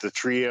the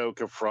trio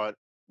confront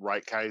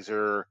Right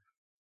Kaiser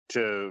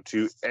to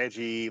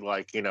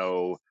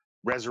Eiji,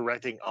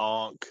 resurrecting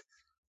Ankh,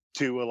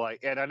 to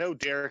and I know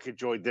Derek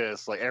enjoyed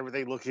this,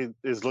 everything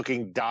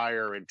looking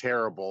dire and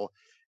terrible,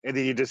 and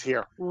then you just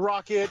hear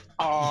rocket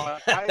on.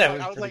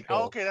 I was like,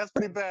 cool. Okay, that's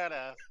pretty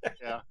badass.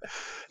 Yeah,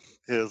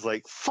 it was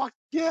like, fuck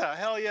yeah,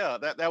 hell yeah,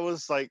 that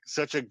was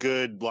such a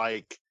good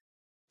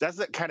that's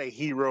that kind of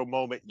hero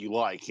moment you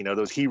like,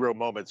 those hero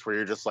moments where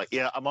you're just like,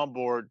 yeah, I'm on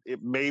board.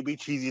 It may be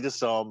cheesy to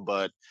some,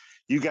 but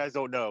you guys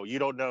don't know. You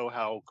don't know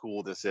how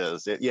cool this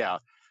is.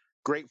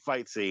 Great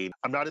fight scene.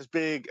 I'm not as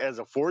big as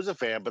a Forza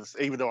fan, but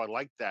even though I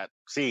like that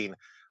scene,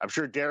 I'm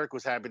sure Derek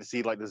was happy to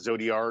see the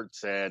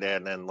Zodiarts and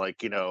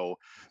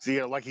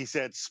see, like he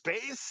said,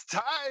 space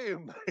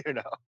time.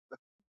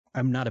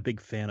 I'm not a big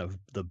fan of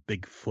the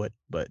Bigfoot,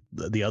 but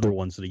the other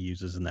ones that he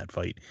uses in that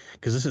fight,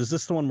 because is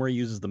this the one where he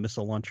uses the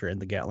missile launcher and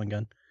the Gatling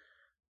gun?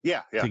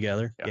 Yeah.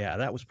 Together. Yeah,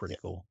 that was pretty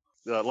cool.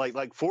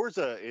 Like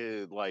Forza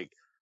is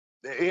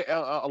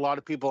a lot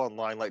of people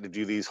online like to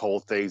do these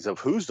whole things of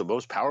who's the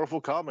most powerful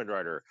Kamen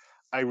Rider.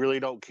 I really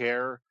don't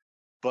care,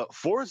 but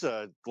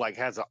Forza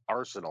has an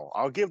arsenal.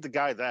 I'll give the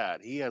guy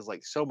that. He has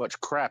so much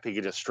crap he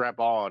can just strap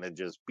on and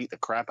just beat the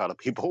crap out of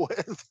people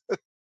with.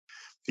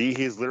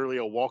 He's literally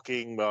a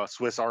walking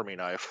Swiss Army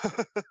knife.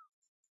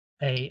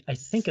 I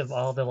think of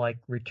all the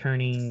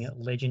returning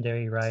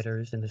legendary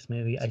riders in this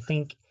movie, I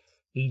think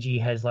Eiji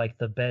has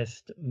the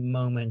best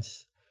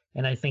moments,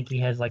 and I think he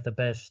has the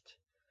best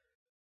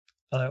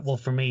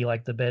for me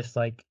the best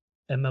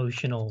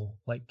emotional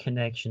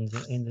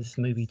connections in this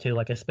movie too,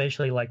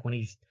 especially when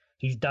he's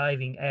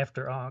diving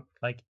after Ankh,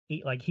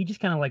 he just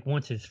kind of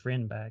wants his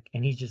friend back,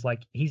 and he's just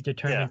he's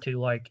determined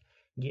to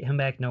get him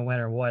back no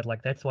matter what.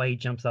 Like that's why he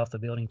jumps off the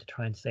building to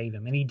try and save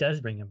him, and he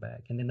does bring him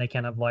back. And then they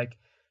kind of like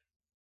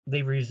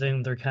they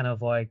resume their kind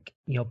of like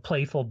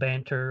playful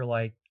banter,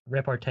 like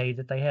repartee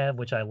that they have,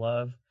 which I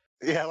love.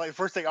 Yeah, like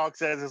first thing Ankh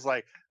says is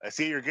like, "I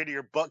see you're getting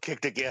your butt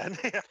kicked again."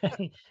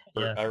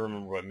 Yeah, I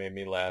remember what made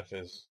me laugh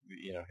is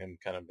him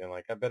kind of being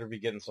like, I better be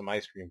getting some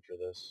ice cream for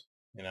this,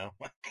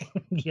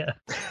 yeah.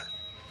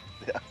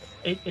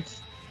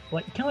 It's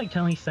like kind of like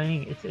Tony's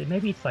saying.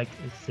 Maybe it's like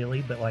it's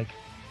silly, but like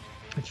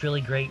it's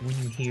really great when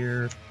you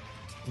hear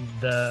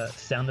the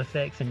sound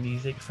effects and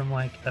music from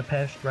like a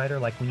past writer.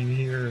 Like when you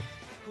hear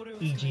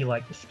E.G.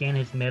 like scan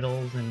his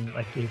medals and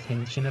like his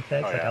henshin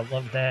effects. Oh, Like yeah. I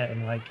love that.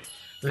 And like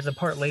there's a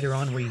part later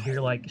on where you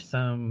hear like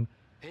some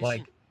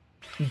like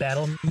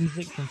battle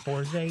music from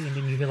Forza, and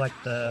then you hear like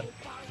the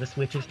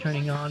switches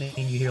turning on, and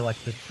you hear like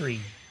the 3,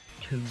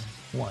 2,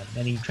 1,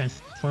 and he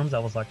transforms. I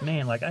was like,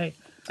 man, like I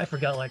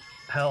forgot like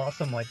how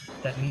awesome like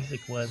that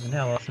music was and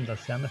how awesome the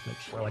sound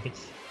effects were. Like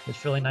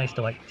it's really nice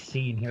to like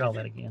see and hear all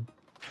that again.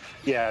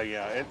 Yeah.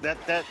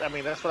 I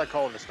mean, that's what I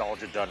call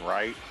nostalgia done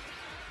right.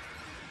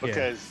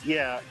 Because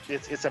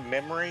it's a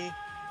memory,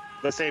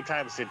 but at the same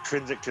time it's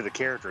intrinsic to the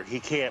character. He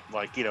can't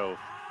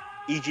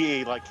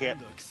EGA can't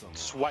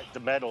swipe the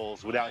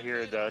medals without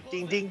hearing the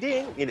ding ding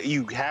ding.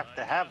 You have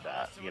to have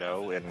that,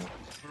 and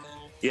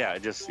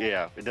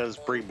it does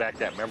bring back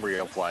that memory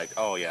of like,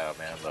 oh yeah,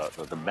 man,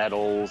 the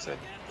medals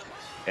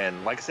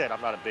and like I said,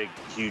 I'm not a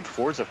huge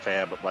Forza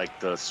fan, but like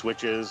the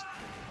switches,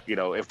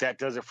 if that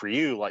does it for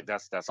you, like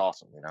that's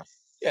awesome,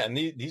 Yeah, and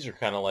these are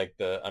kind of like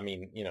the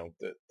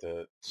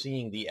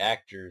seeing the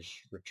actors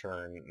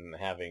return and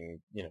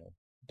having,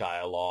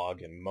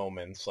 dialogue and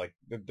moments like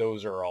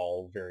those are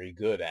all very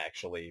good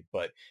actually,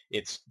 but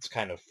it's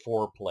kind of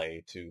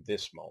foreplay to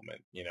this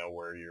moment,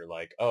 where you're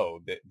like,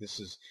 oh,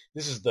 these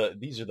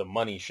are the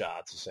money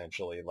shots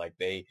essentially. Like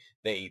they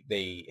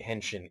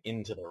henshin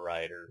into the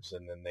writers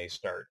and then they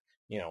start,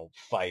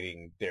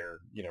 fighting their,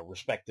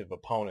 respective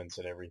opponents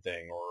and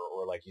everything,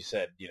 or like you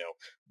said,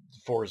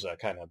 Forza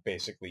kind of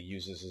basically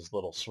uses his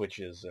little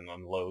switches and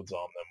unloads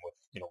on them with,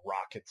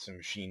 rockets and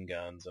machine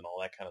guns and all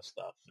that kind of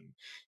stuff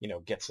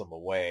and, gets them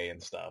away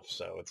and stuff.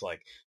 So it's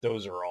like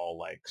those are all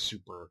like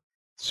super,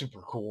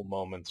 super cool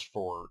moments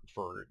for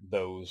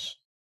those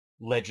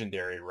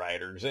legendary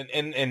writers. And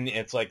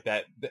it's like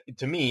that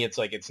to me, it's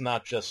like, this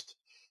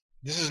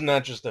is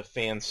not just a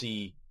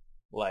fancy,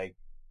 like,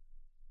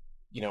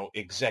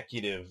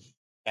 executive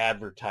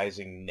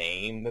advertising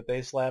name that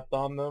they slapped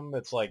on them.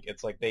 It's like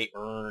they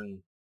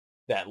earn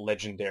that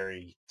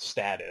legendary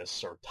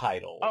status or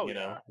title. Oh,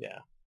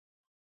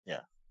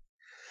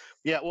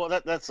 yeah. Well,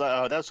 that's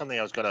something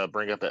I was going to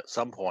bring up at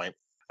some point.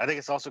 I think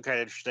it's also kind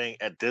of interesting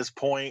at this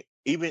point,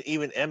 even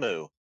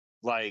Emu,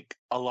 like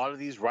a lot of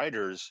these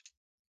writers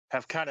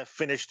have kind of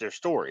finished their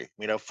story.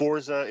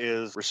 Forza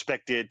is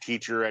respected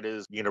teacher at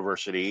his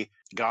university.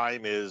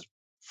 Gaim is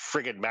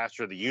friggin'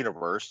 master of the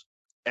universe.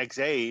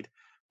 Exade,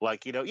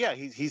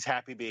 he's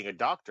happy being a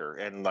doctor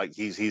and like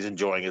he's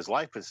enjoying his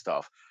life and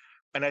stuff.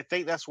 And I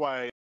think that's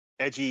why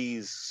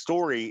Edgy's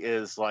story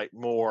is like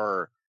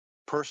more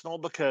personal,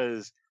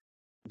 because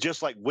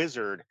just like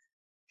Wizard,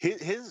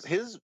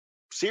 his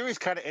series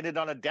kind of ended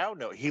on a down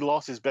note. He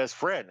lost his best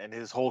friend, and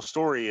his whole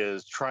story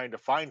is trying to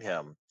find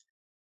him.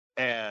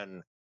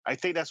 And I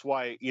think that's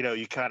why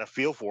you kind of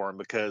feel for him,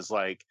 because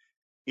like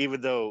even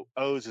though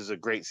O's is a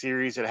great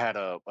series, it had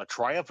a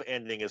triumphant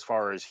ending as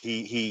far as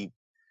he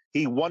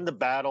won the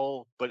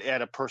battle, but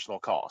at a personal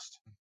cost.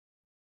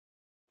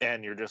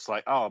 And you're just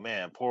like, oh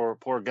man, poor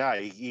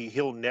guy.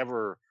 He'll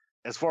never,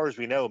 as far as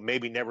we know,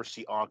 maybe never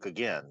see Ankh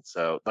again.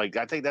 So like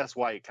I think that's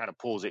why it kind of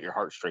pulls at your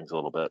heartstrings a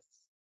little bit.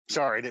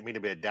 Sorry, I didn't mean to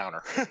be a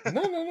downer.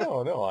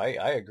 No.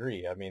 I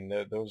agree. I mean,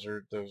 those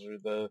are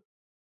the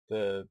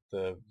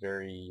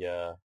very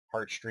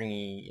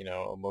heartstringy,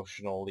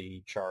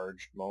 emotionally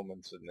charged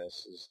moments in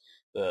this is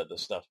the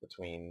stuff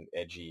between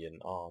Edgy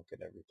and Ankh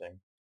and everything.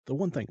 The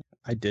one thing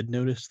I did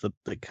notice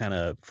that kind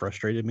of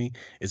frustrated me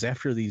is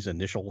after these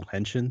initial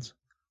henshins,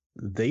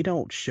 they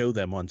don't show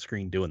them on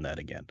screen doing that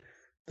again.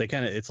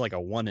 It's like a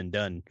one and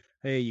done.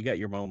 Hey, you got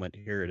your moment.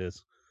 Here it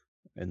is.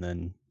 And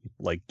then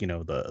like,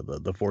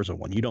 the Forza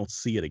one, you don't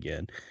see it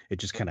again. It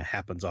just kind of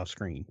happens off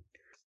screen.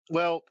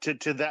 Well,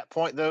 to that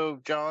point though,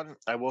 John,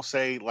 I will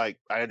say, like,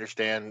 I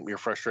understand your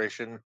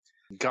frustration.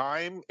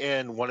 Gaim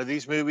in one of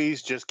these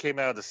movies just came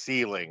out of the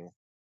ceiling.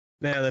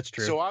 Yeah, that's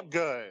true. So I'm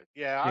good.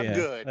 Yeah, I'm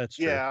good. That's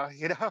true. Yeah,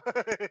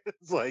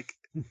 it's like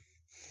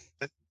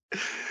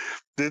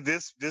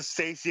this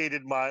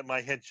satiated my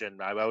henshin.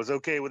 I was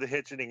okay with the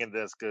henshining in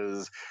this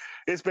because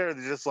it's better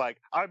than just like,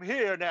 I'm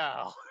here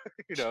now.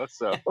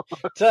 So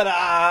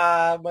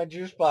Ta-da! My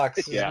juice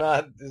box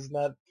is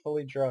not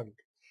fully drunk.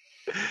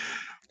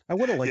 I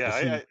would have liked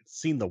to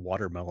seen the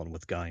watermelon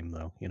with Gaim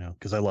though,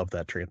 because I love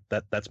that tree.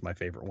 That's my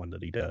favorite one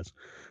that he does,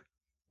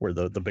 where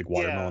the big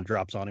watermelon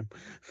drops on him.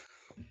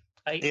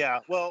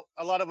 Well,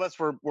 a lot of us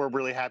were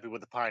really happy with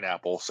the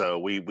pineapple, so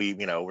we're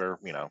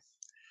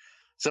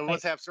some of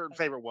us have certain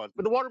favorite ones,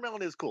 but the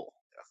watermelon is cool.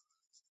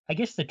 I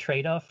guess the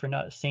trade-off for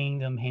not seeing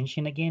them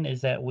henshin again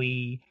is that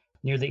we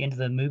near the end of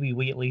the movie,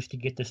 we at least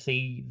get to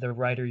see the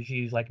writers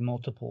use like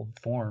multiple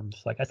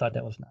forms. Like I thought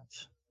that was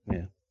nice.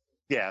 Yeah.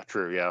 Yeah,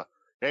 true. Yeah,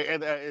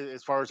 and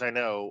as far as I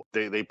know,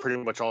 they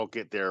pretty much all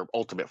get their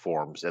ultimate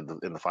forms in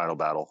the final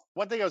battle.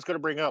 One thing I was going to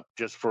bring up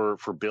just for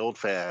build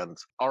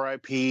fans,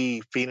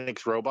 R.I.P.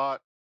 Phoenix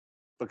Robot,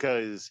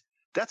 because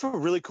that's a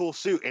really cool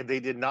suit, and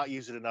they did not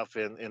use it enough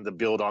in the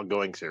build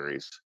ongoing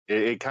series.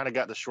 It kind of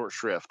got the short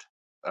shrift.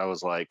 I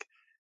was like,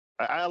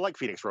 I like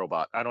Phoenix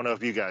Robot. I don't know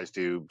if you guys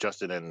do,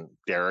 Justin and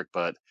Derek,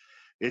 but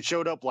it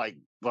showed up like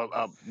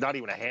not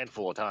even a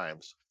handful of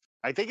times.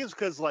 I think it's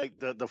because like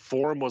the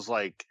form was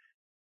like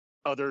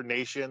other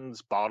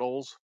nations'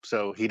 bottles,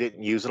 so he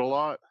didn't use it a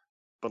lot.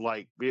 But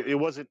like it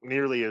wasn't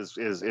nearly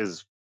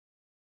as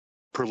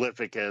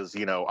prolific as,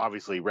 you know,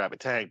 obviously Rabbit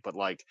Tank, but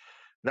like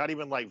not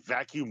even like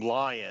Vacuum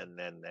Lion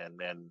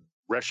and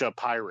Resha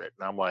Pirate.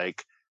 And I'm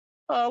like,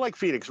 oh, I like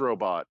Phoenix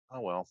Robot.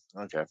 Oh well,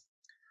 okay.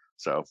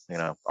 So, you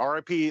know,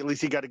 RIP, at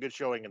least he got a good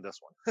showing in this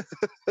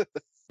one.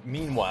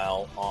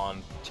 Meanwhile,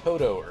 on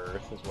Toto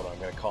Earth is what I'm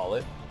going to call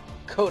it,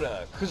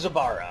 Kota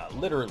Kuzabara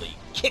literally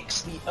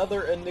kicks the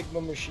other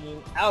Enigma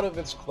machine out of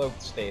its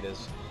cloaked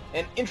status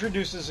and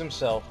introduces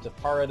himself to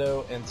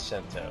Parado and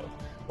Sento.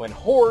 When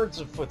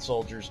hordes of foot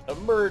soldiers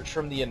emerge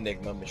from the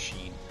Enigma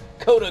machine,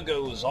 Kota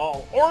goes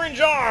all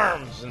orange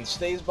arms and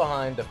stays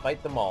behind to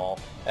fight them all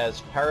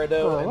as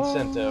Parado and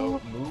Sento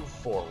move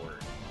forward.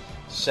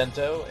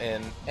 Sento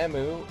and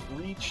Emu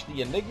reach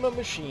the Enigma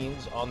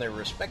machines on their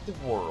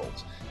respective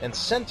worlds, and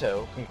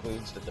Sento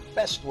concludes that the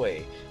best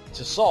way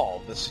to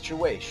solve the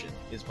situation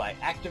is by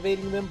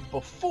activating them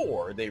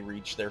before they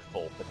reach their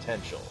full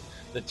potential.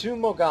 The two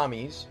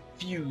Mogamis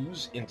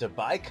fuse into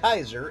Bai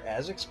Kaiser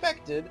as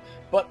expected,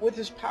 but with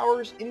his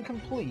powers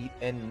incomplete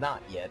and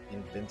not yet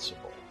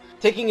invincible.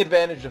 Taking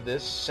advantage of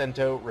this,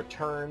 Sento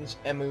returns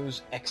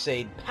Emu's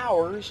Xaid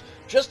powers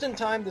just in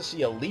time to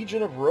see a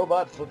legion of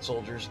robot foot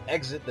soldiers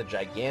exit the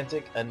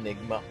gigantic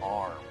Enigma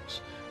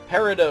arms.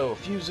 Parado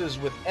fuses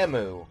with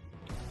Emu,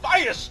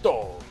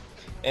 Firestorm,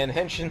 and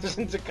henshins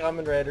into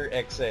Kamen Rider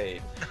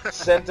Xaid.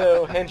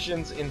 Sento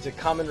henshins into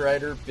Kamen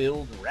Rider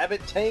Build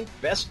Rabbit Tank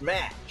Best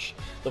Match.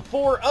 The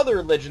four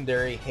other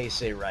legendary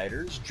Heisei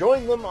riders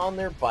join them on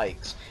their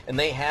bikes, and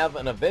they have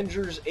an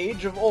Avengers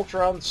Age of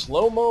Ultron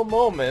slow-mo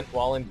moment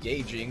while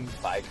engaging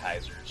Bai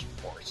Kaiser's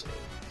forces.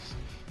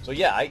 So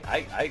yeah,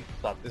 I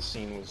thought this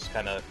scene was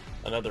kind of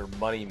another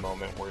money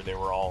moment where they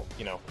were all,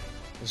 you know,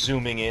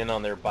 zooming in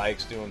on their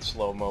bikes, doing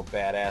slow-mo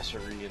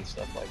badassery and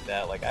stuff like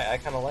that. Like, I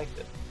kind of liked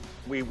it.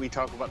 We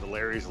talk about the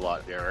Larrys a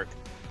lot, Derek.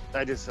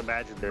 I just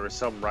imagined there was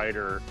some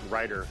writer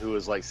who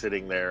was like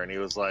sitting there and he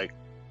was like,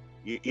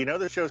 you know,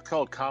 the show's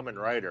called Kamen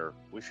Rider.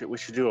 We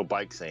should do a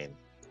bike scene.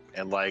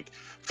 And like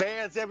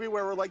fans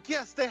everywhere were like,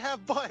 yes, they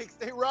have bikes.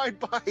 They ride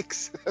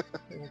bikes.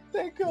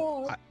 Thank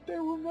God. They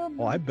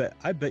remember. Well,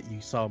 I bet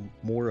you saw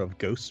more of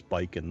Ghost's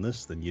bike in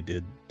this than you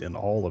did in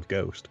all of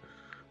Ghost.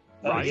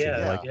 Oh Right,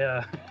 yeah, like-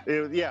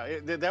 yeah.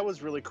 That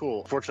was really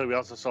cool. Fortunately, we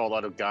also saw a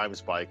lot of Gaim's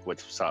bike, which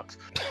sucks.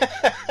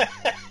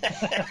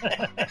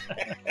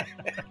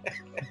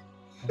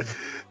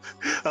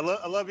 I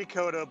love you,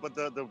 Coda, but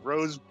the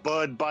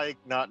Rosebud bike,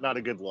 not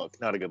a good look.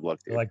 Not a good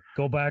look, dude. Like,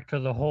 go back to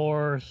the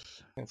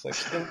horse. It's like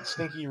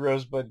stinky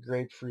rosebud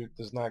grapefruit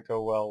does not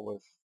go well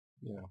with,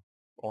 you know,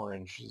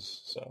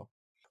 oranges. So,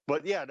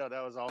 But yeah, no,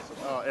 that was awesome.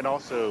 And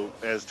also,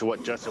 as to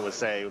what Justin was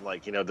saying,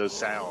 like, you know, those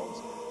sounds,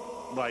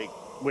 like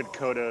when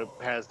Coda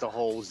has the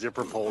whole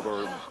zipper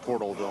portal,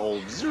 the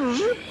whole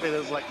zip, and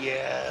it's like,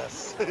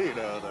 yes, you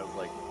know, that's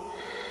like,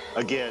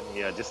 again,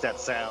 yeah, just that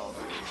sound.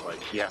 It's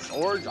like, yes,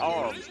 orange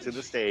arms to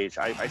the stage.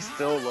 I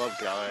still love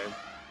Gaim,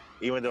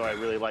 even though I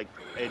really like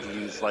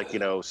Edgy's, like, you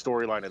know,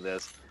 storyline in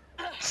this.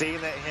 Seeing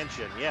that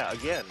henshin, yeah,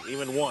 again,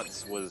 even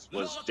once was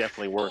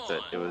definitely worth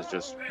it. It was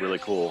just really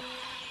cool.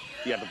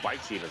 Yeah, the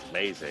bike scene is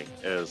amazing.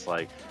 It was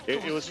like,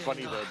 it was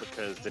funny though,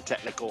 because the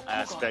technical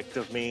aspect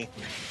of me,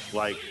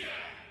 like,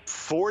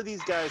 four of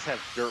these guys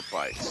have dirt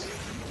bikes,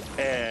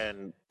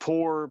 and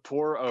poor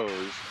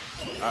Oz,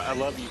 I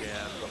love you,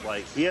 man, but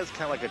like, he has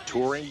kind of like a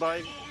touring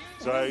bike.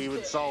 So I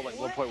even saw like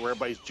one point where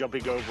everybody's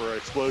jumping over an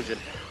explosion.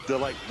 The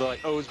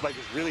O's bike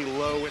is really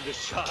low in the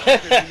shot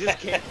because you just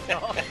can't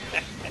stop.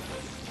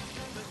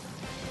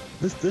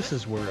 This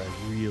is where I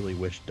really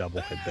wish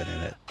Double had been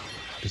in it,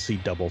 to see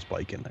Double's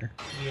bike in there.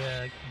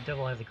 Yeah,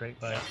 Devil has a great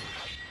bike.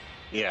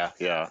 Yeah.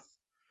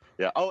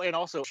 Oh, and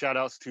also shout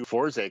outs to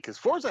Forza, because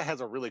Forza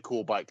has a really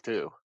cool bike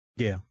too.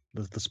 Yeah,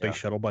 the space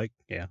shuttle bike.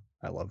 Yeah,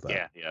 I love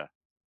that.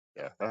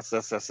 Yeah. That's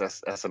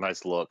a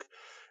nice look.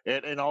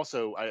 And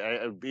also,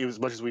 I as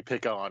much as we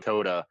pick on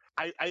Coda,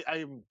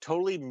 I'm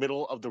totally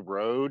middle of the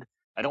road.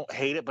 I don't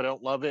hate it, but I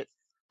don't love it.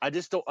 I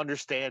just don't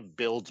understand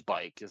Build's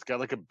bike. It's got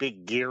like a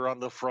big gear on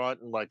the front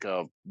and like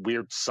a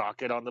weird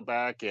socket on the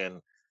back,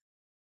 and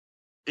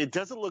it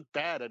doesn't look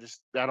bad.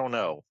 I don't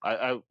know.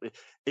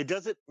 It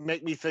doesn't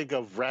make me think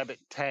of Rabbit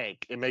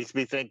Tank. It makes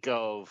me think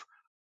of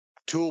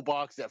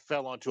Toolbox that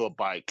fell onto a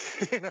bike.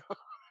 You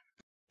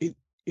know?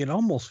 It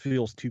almost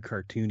feels too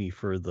cartoony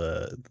for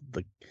the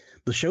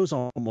show's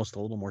almost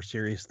a little more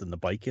serious than the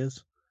bike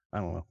is. I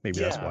don't know. Maybe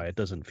that's Yeah. why it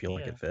doesn't feel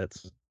like Yeah. it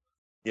fits.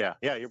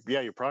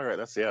 You're probably right.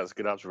 That's a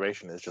good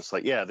observation. It's just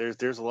like,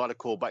 there's a lot of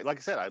cool bike. Like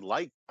I said, I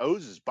like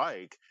Oz's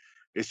bike.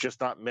 It's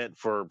just not meant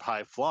for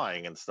high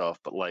flying and stuff.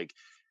 But like,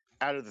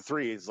 out of the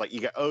three, it's like you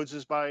got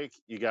Oz's bike,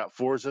 you got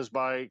Forza's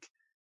bike.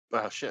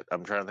 Oh shit,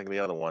 I'm trying to think of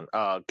the other one.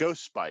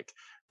 Ghost's bike.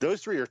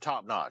 Those three are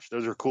top notch.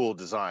 Those are cool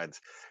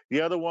designs.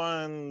 The other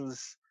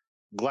ones,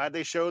 glad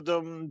they showed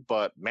them,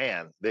 but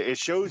man, it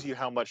shows you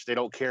how much they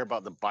don't care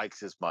about the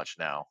bikes as much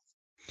now.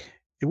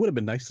 It would have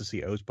been nice to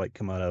see O's bike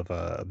come out of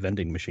a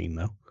vending machine,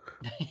 though.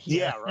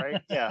 Yeah,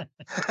 right. Yeah,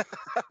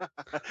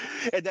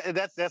 and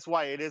that's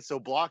why it is so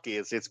blocky.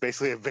 It's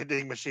basically a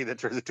vending machine that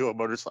turns into a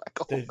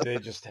motorcycle. They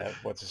just have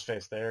what's his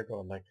face there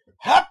going like,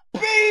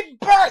 "Happy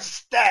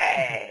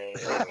birthday!"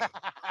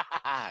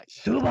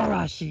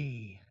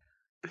 Subarashi.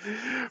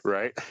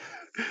 Right.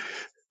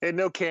 And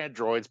no can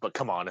droids, but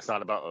come on, it's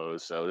not about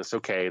O's, so it's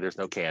okay. There's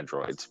no can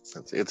droids.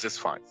 It's just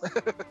fine.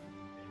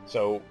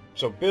 So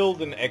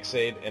Build and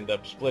Exade end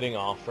up splitting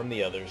off from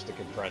the others to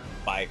confront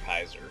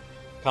Baikaiser.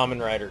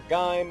 Kamen Rider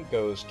Gaim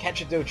goes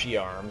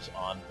Kachidochi arms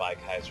on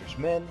Baikaiser's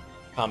men.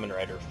 Kamen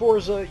Rider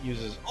Forza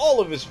uses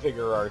all of his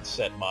figure arts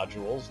set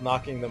modules,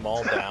 knocking them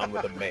all down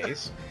with a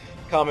mace.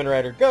 Kamen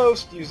Rider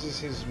Ghost uses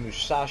his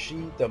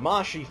Musashi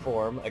Damashi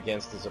form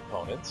against his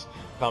opponents.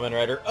 Kamen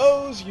Rider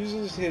O's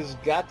uses his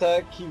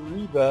Gata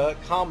Kiriba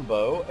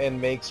combo and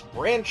makes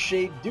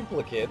branch-shaped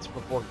duplicates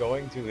before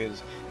going to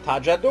his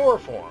Tajador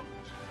form.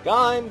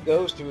 Gaim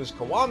goes to his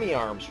Kawami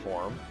Arms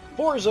form,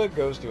 Forza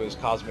goes to his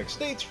Cosmic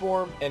States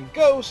form, and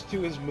Ghost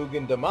to his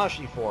Mugen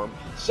Damashi form,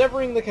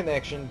 severing the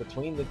connection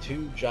between the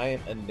two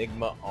giant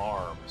Enigma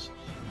arms.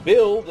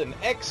 Build and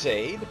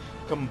Exade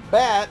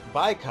combat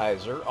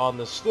Baikaiser on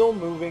the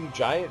still-moving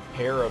giant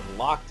pair of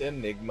locked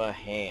Enigma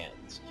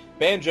hands.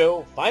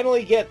 Banjo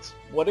finally gets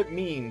what it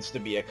means to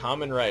be a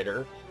Kamen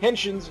Rider,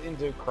 henshins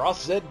into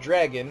Cross Z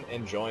Dragon,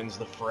 and joins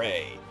the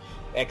fray.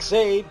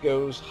 Exade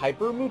goes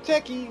Hyper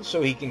Muteki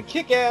so he can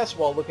kick ass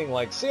while looking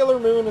like Sailor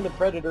Moon and the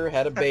Predator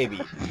had a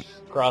baby.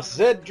 Cross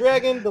Z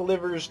Dragon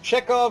delivers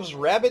Chekhov's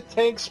Rabbit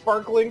Tank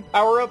Sparkling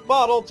Power-Up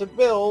Bottle to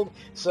Build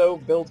so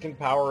Build can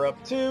power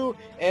up too,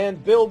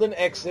 and Build and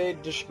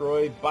Exade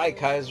destroy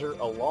Baikaiser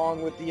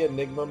along with the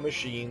Enigma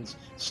machines,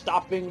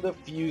 stopping the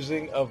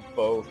fusing of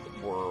both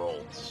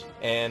worlds.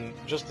 And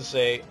just to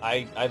say,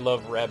 I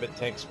love Rabbit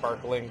Tank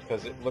Sparkling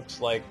because it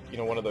looks like,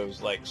 one of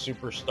those like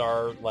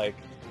superstar like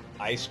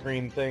ice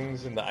cream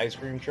things in the ice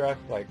cream truck.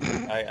 Like,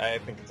 I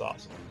think it's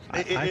awesome.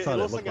 I thought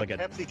it looked like a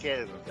Pepsi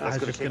can. I was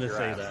just going to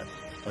say that.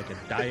 Like a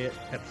diet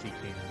Pepsi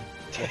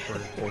can for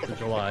 4th of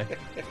July.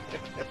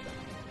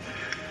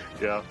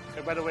 Yeah.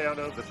 And by the way, I don't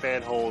know if the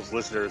Fanholes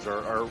listeners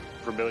are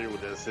familiar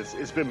with this.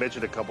 It's been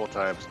mentioned a couple of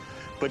times,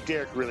 but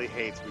Derek really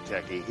hates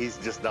Muteki. He's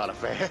just not a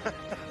fan.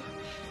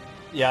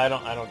 Yeah, I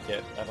don't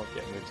get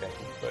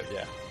Muteki, but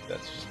yeah,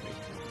 that's just me.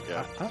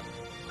 Yeah.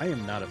 I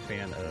am not a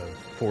fan of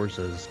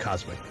Forza's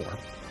cosmic form.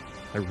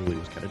 I really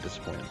was kind of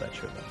disappointed that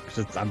showed up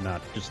because I'm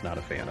not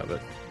a fan of it.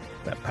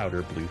 That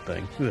powder blue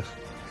thing. Ugh.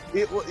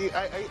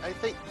 I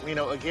think,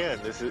 again,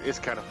 it's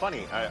kind of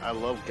funny. I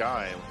love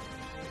Gaim.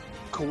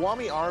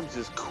 Kawami Arms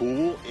is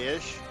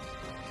cool-ish,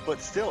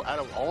 but still, out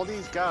of all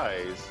these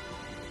guys,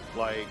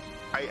 like,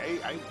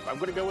 I'm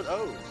going to go with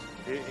O's.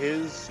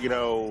 His,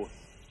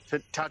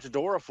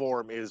 Tachidora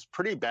form is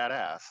pretty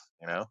badass,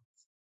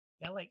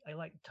 I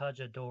like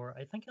Tajador.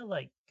 I think I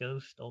like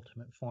Ghost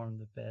Ultimate Form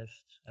the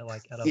best. I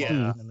like out of Yeah,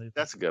 all in the movie.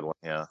 that's a good one.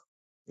 Yeah,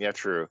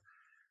 true.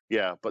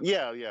 Yeah, but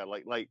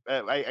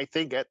I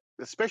think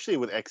especially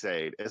with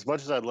Exade, as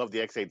much as I love the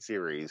Exade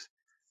series,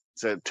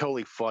 it's a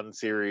totally fun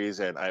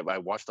series, and I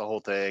watched the whole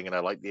thing, and I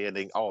like the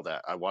ending, all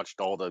that. I watched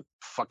all the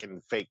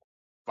fucking fake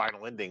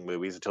final ending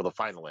movies until the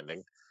final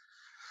ending.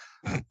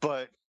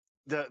 But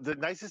the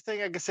nicest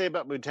thing I can say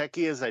about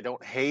Muteki is I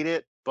don't hate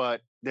it,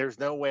 but there's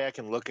no way I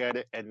can look at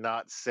it and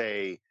not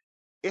say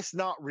it's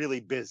not really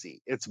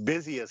busy. It's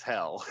busy as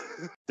hell.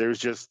 there's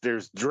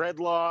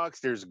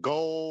dreadlocks, there's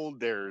gold,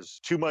 there's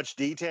too much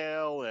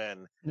detail,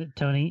 and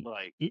Tony,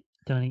 like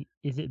Tony,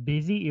 is it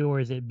busy or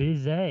is it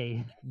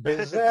busy?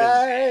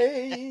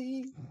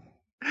 Busy.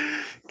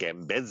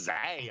 Getting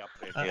busy up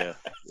in here.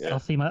 Yeah.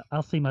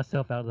 I'll see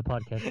myself out of the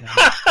podcast now.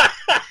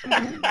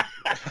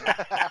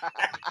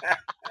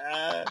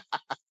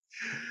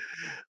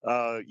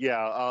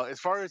 As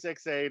far as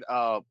Exade,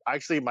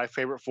 actually my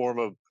favorite form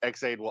of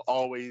Exade will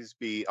always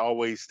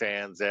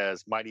stands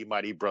as Mighty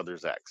Mighty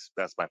Brothers X.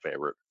 That's my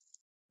favorite.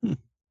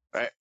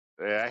 I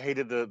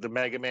hated the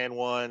Mega Man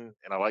one,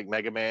 and I like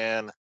Mega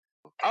Man.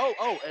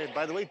 Oh, and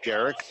by the way,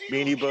 Derek,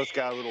 me and you both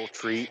got a little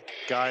treat.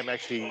 Gaim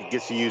actually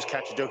gets to use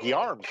Kachidoki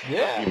Arms for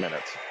a few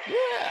minutes.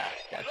 Yeah,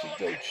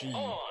 Kachidochi.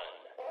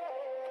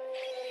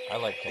 I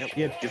like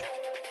Kachidochi. Yeah,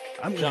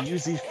 I'm going to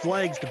use these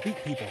flags to beat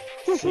people.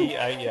 See,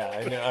 I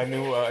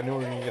knew we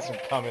were going to get some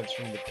comments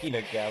from the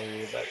peanut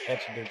gallery about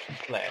Kachidochi's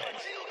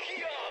flags.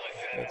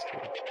 That's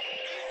cool.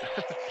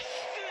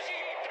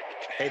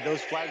 Hey,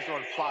 those flags are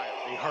on fire.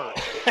 They hurt.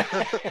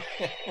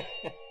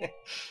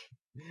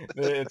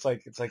 It's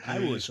like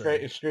you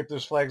scrape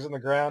those flags in the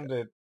ground.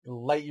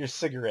 light your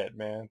cigarette,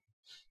 man.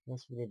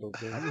 That's what it'll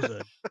do. I was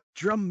a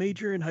drum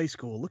major in high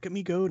school. Look at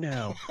me go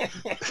now.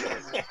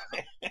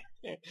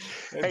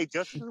 Hey,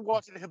 Justin's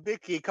watching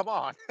Hibiki. Come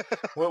on.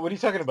 What are you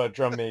talking about,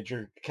 drum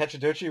major?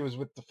 Kachidochi was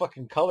with the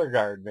fucking color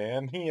guard,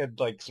 man. He had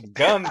like some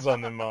guns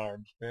on them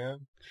arms, man.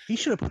 He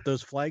should have put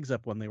those flags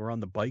up when they were on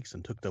the bikes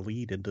and took the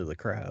lead into the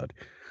crowd.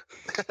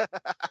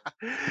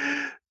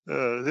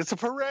 It's a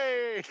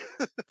parade.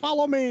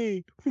 Follow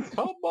me.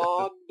 Come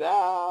on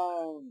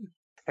down.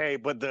 Hey,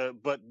 but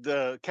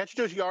the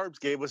Kachidoshi Arms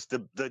gave us the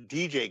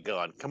DJ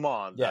gun. Come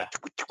on. Yeah.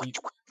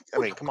 I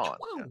mean, come on.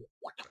 Yeah.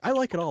 I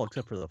like it all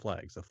except for the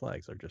flags. The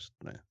flags are just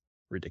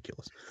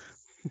ridiculous.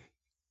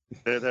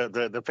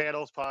 The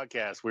Fanholes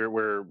podcast.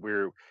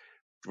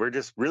 We're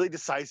just really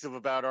decisive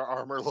about our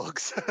armor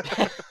looks.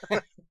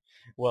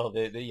 Well,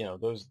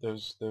 those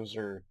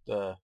are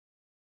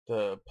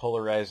the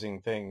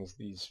polarizing things.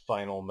 These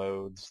final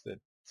modes that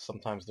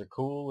sometimes they're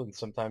cool and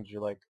sometimes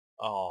you're like,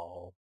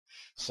 oh.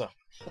 So.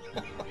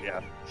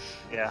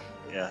 Yeah.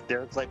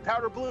 Derek's like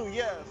powder blue,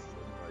 yes.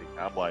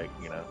 I'm like,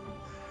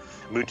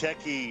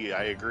 Muteki,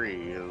 I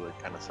agree,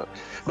 kind of stuff.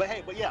 But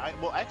hey,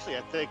 actually,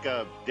 I think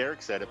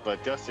Derek said it,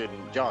 but Justin,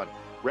 John,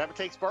 Rabbit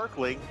Tank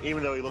Sparkling,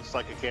 even though he looks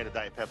like a can of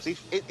Diet Pepsi,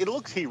 it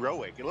looks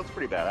heroic. It looks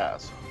pretty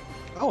badass.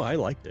 Oh, I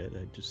liked it.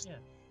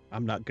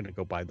 I'm not going to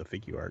go buy the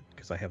figure art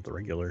because I have the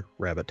regular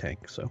Rabbit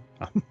Tank, so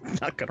I'm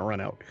not going to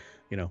run out,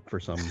 for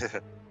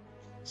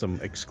some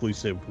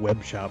exclusive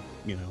web shop,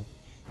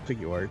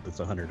 figure art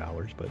that's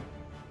 $100. But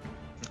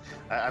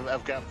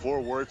I've got 4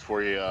 words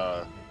for you,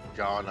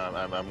 John.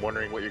 I'm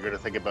wondering what you're going to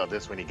think about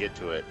this when you get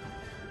to it.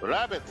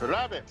 Rabbit,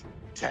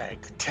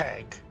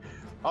 tank.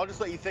 I'll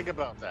just let you think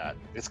about that.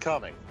 It's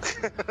coming.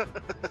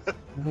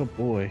 Oh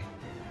boy.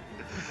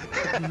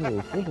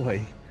 Oh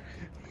boy.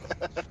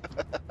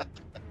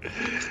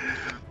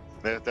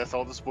 That's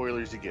all the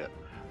spoilers you get.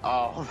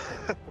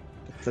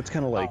 That's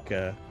kind of like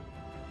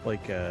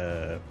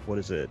what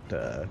is it?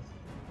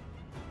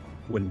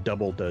 When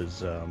Double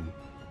does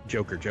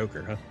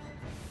Joker, huh?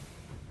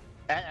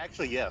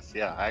 Actually, yes.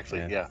 Yeah,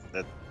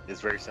 that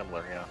is very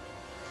similar. Yeah.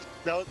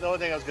 The only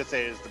thing I was gonna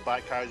say is the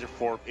Kaiser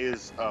form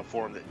is a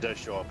form that does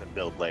show up in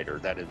build later.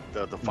 That is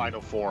the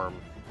final form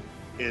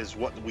is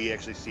what we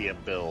actually see him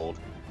build,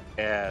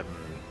 and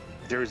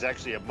there's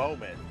actually a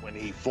moment when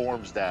he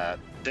forms that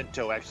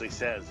Sento actually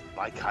says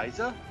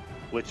Kaiser,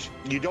 which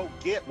you don't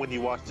get when you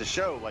watch the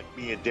show, like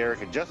me and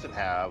Derek and Justin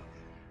have.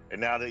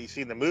 And now that you've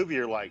seen the movie,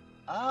 you're like,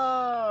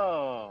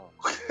 oh.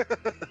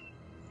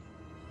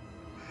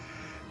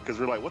 Because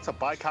we're like, what's a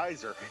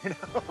Kaiser?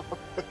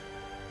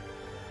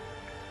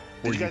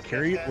 Were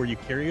you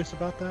curious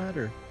about that,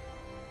 or?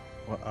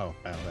 Well, oh,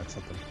 that's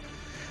something.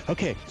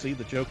 Okay, see,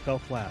 the joke fell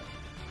flat.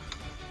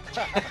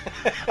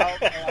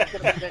 I was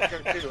gonna make that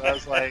joke too. I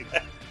was like,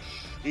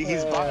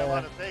 he's buying a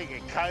lot of things,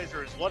 and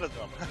Kaiser is one of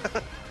them.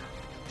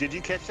 Did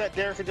you catch that,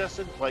 Derek and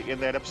Justin? Like in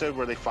that episode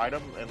where they fight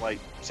him, and like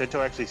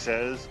Sento actually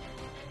says,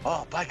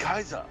 "Oh,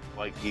 Kaiser!"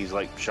 Like he's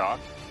like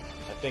shocked.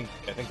 I think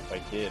if I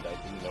did, I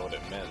didn't know what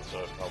it meant, so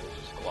I probably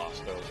just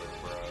glossed over.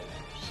 Where I was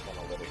just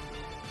gonna let it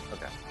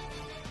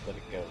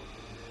go.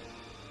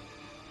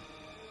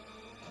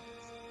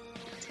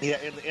 Yeah,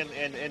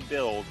 and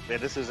build,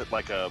 and this isn't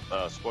like a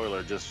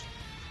spoiler. Just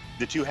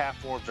the 2 half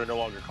forms are no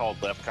longer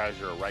called left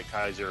Kaiser or right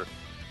Kaiser.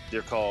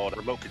 They're called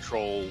remote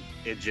control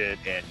engine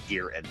and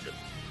gear engine.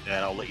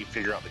 And I'll let you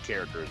figure out the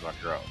characters on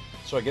your own.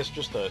 So I guess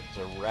just to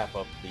wrap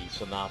up the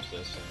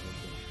synopsis, and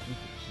we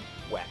can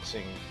keep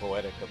waxing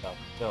poetic about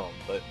the film,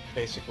 but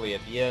basically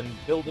at the end,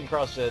 Build and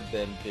Crossed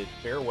then bid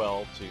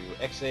farewell to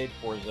X8,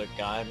 Forza,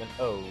 Gaim, and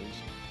O's,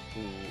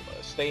 who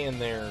stay in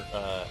their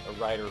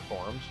rider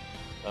forms,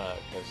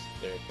 because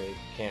they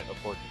can't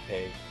afford to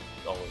pay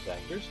all those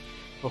actors,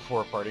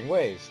 before parting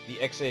ways. The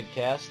X8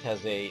 cast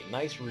has a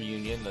nice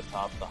reunion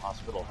atop the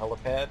hospital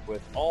helipad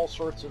with all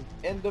sorts of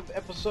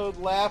end-of-episode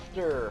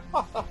laughter.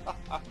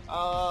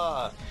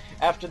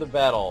 After the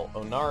battle,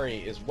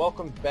 Onari is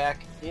welcomed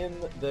back in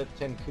the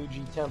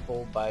Tenkuji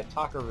Temple by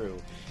Takaru.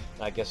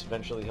 I guess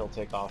eventually he'll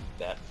take off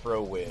that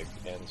fro wig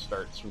and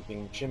start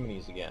sweeping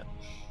chimneys again.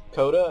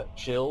 Koda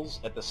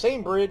chills at the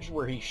same bridge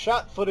where he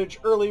shot footage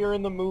earlier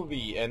in the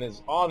movie and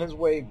is on his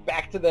way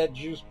back to that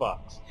juice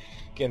box.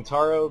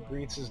 Kentaro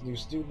greets his new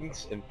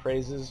students and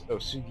praises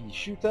Osugi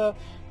Shuta,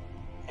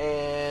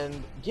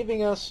 and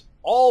giving us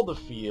all the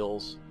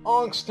feels,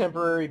 Ank's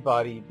temporary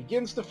body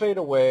begins to fade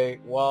away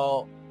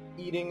while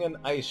eating an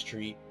ice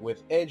treat,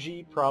 with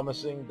Eiji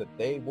promising that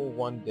they will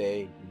one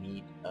day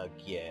meet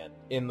again.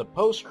 In the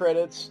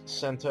post-credits,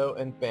 Sento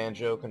and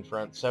Banjo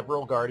confront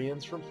several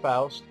guardians from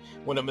Faust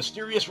when a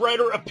mysterious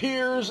rider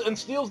appears and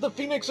steals the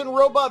Phoenix and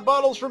robot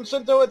bottles from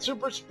Sento at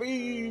super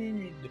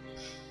speed,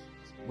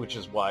 which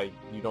is why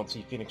you don't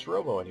see Phoenix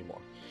Robo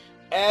anymore.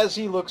 As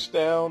he looks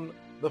down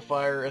the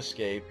fire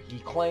escape, he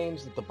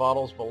claims that the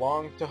bottles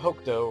belonged to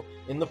Hokuto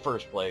in the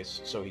first place,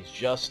 so he's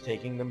just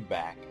taking them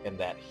back, and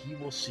that he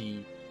will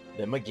see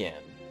them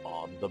again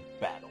on the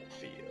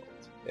battlefield.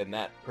 And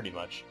that pretty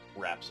much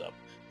wraps up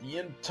the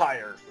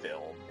entire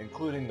film,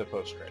 including the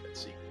post-credit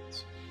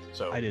sequence.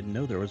 So I didn't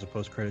know there was a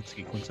post-credit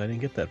sequence. I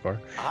didn't get that far.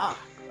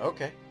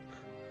 Okay.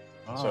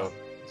 Oh.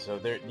 So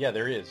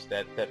there is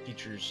that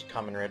features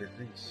Kamen Rider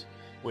Grease,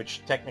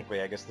 which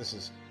technically I guess this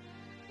is,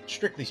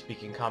 strictly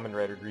speaking, Kamen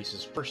Rider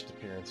Grease's first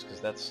appearance, because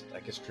that's, I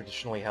guess,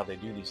 traditionally how they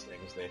do these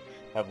things. They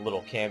have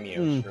little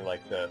cameos for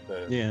like the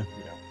Yeah.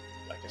 you know,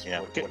 I guess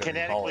Yeah, whatever you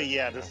call it. kinetically,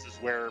 yeah, this is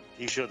where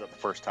he showed up the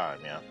first time,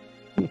 yeah.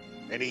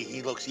 And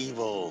he looks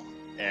evil,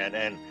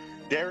 and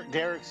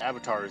Derek's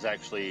avatar is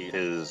actually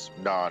his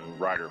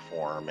non-rider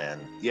form,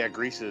 and yeah,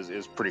 Grease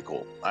is pretty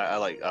cool. I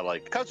like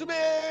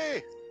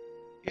Katsumi.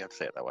 You have to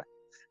say it that way.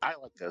 I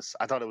like this.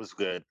 I thought it was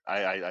good.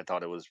 I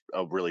thought it was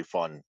a really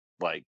fun,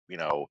 like, you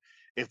know,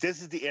 if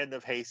this is the end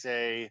of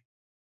Heisei,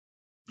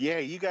 yeah,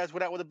 you guys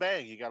went out with a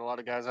bang. You got a lot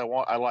of guys I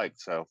liked.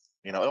 So,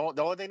 you know,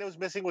 the only thing that was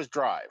missing was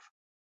drive.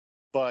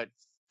 But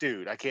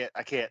dude, I can't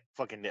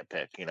fucking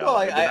nitpick. You know,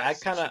 Well, the I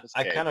nice kind of shit was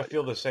okay, but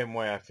feel the same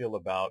way I feel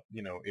about,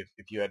 you know,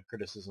 if you had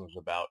criticisms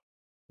about,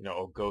 you know,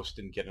 oh, Ghost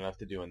didn't get enough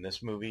to do in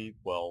this movie.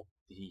 Well,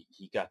 he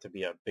got to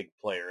be a big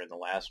player in the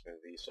last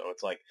movie, so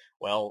it's like,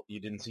 well, you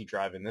didn't see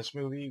Drive in this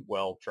movie.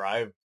 Well,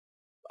 Drive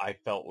I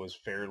felt was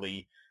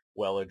fairly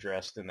well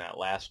addressed in that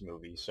last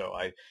movie. So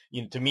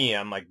to me,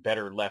 I'm like,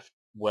 better left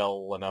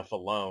well enough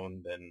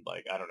alone than,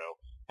 like, I don't know,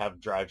 have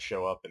Drive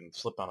show up and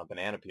slip on a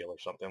banana peel or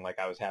something. Like,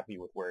 I was happy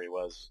with where he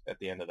was at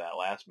the end of that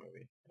last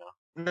movie. You know?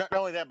 not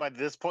only that, by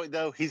this point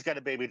though, he's got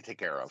a baby to take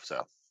care of.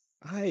 So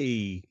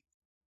I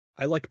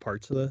liked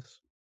parts of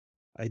this.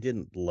 I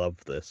didn't love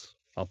this.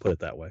 I'll put it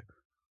that way.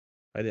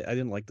 I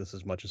didn't like this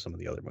as much as some of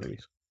the other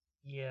movies.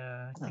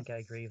 Yeah, I think I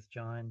agree with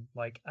John.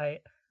 Like I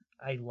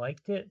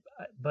liked it,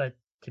 but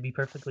to be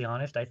perfectly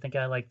honest, I think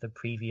I like the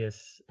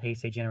previous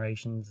Heisei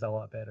generations a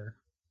lot better.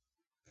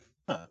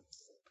 Huh.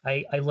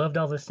 I loved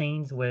all the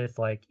scenes with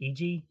like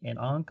Iji and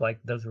Ankh, like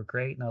those were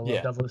great, and I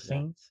loved all those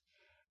scenes.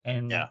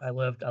 And Yeah. I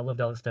loved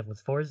all the stuff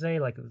with Forzay,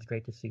 like it was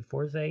great to see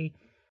Forzay.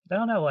 I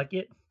don't know, like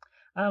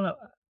I don't know.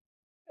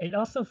 It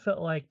also felt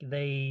like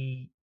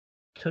they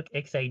took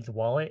Ixade's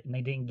wallet and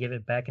they didn't give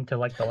it back until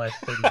like the last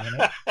 30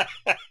 minutes.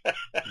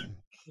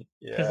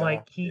 Because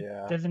like he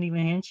doesn't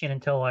even mention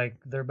until like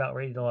they're about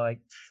ready to like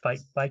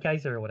fight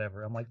Kaiser or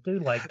whatever. I'm like,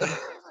 dude, like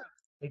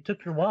they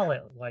took your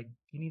wallet. Like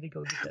you need to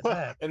go get that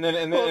back. And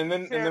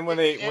then when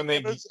they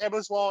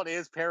Emma's wallet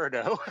is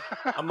Peridot.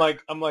 I'm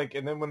like,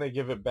 and then when they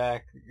give it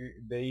back,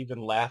 they even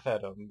laugh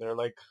at him. They're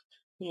like,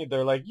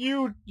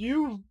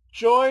 you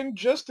joined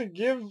just to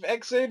give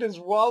Exade his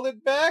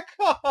wallet back?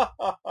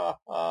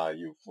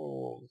 You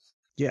fools.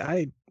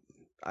 Yeah,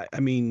 I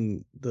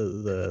mean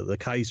the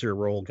Kaiser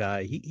role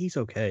guy, he's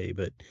okay,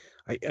 but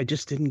I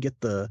just didn't get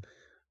the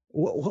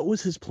what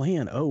was his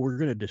plan? Oh, we're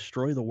gonna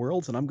destroy the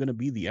worlds and I'm gonna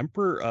be the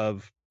emperor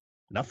of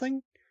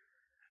nothing?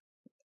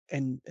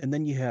 And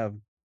then you have,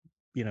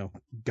 you know,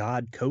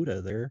 God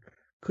Coda there.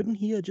 Couldn't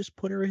he have just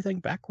put everything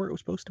back where it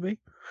was supposed to be?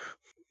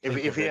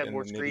 If he had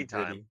more screen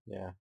time.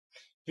 Yeah.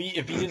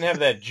 If he didn't have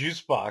that juice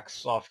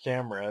box off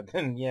camera,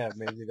 then yeah,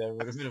 maybe that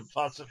would have been a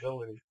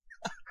possibility.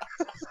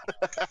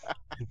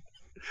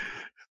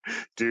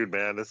 Dude,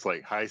 man, that's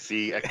like high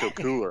C ecto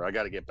cooler. I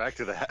got to get back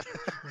to that.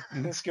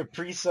 This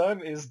Capri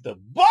Sun is the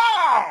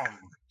bomb.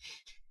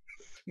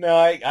 No,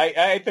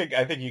 I think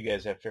you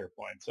guys have fair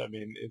points. I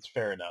mean, it's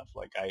fair enough.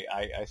 Like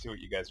I see what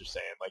you guys are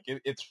saying.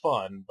 Like it's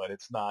fun, but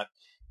it's not.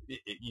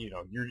 You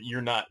know,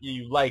 you're not,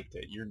 you liked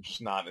it, you're just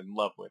not in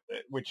love with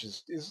it, which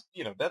is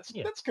you know,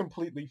 that's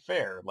completely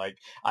fair. Like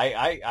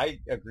I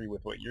agree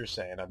with what you're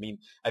saying. I mean,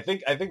 I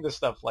think the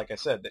stuff, like I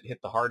said, that hit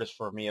the hardest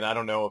for me, and I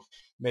don't know if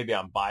maybe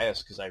I'm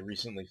biased because I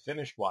recently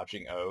finished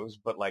watching O's,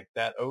 but like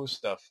that O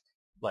stuff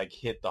like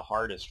hit the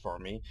hardest for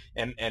me,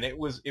 and it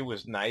was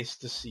nice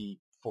to see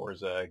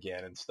Forza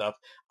again and stuff.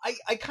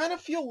 I kind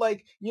of feel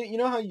like, you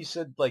know how you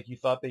said like you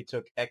thought they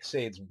took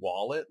Exade's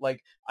wallet,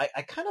 like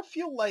I kind of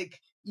feel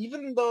like,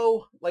 even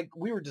though, like,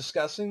 we were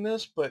discussing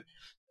this, but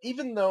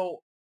even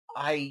though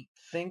I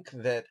think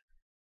that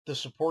the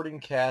supporting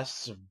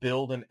casts of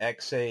Build and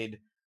Exade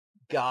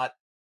got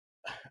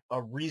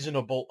a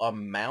reasonable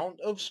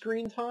amount of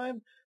screen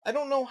time, I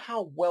don't know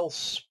how well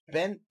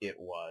spent it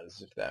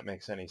was, if that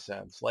makes any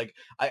sense. Like,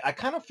 I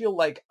kind of feel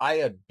like I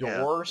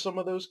adore some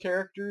of those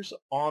characters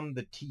on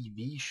the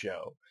TV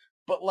show,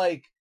 but,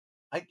 like,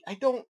 I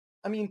don't,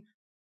 I mean,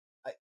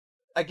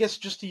 I guess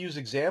just to use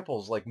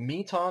examples, like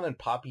Miton and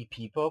Poppy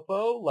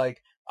Pipopo,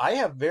 like, I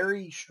have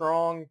very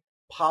strong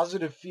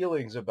positive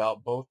feelings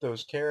about both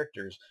those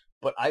characters,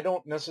 but I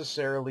don't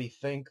necessarily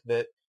think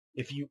that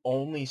if you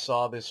only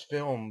saw this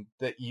film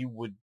that you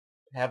would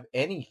have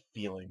any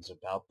feelings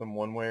about them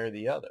one way or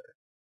the other.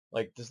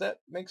 Like, does that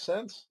make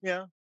sense?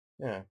 Yeah.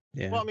 Yeah.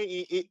 Well, I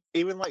mean,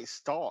 even like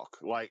Stalk,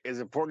 like as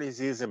important as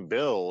he is in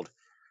Build,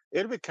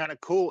 it'd be kind of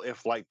cool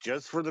if, like,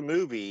 just for the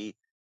movie,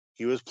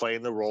 he was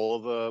playing the role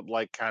of a,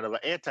 like, kind of an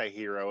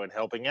anti-hero and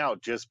helping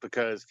out, just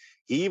because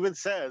he even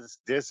says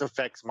this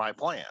affects my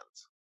plans.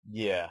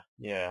 Yeah.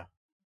 You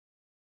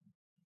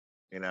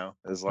know,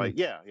 it's like,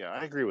 yeah,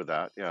 I agree with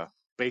that. Yeah,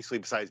 basically,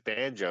 besides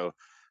Banjo,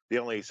 the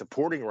only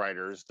supporting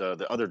writers,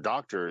 the other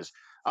doctors,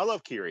 I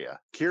love Kiria.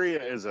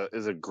 Kiria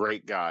is a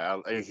great guy.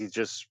 He's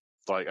just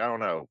like, I don't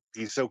know,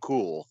 he's so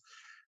cool,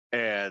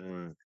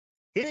 and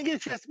he didn't get a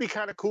chance to be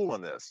kind of cool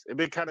in this. It'd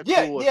be kind of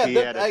Yeah, cool if yeah, he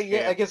had a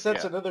chance. I guess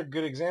that's another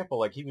good example.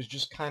 Like he was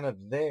just kind of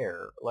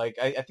there. Like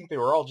I think they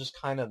were all just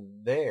kind of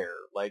there.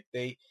 Like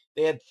they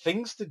had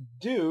things to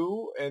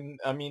do, and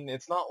I mean,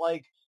 it's not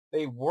like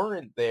they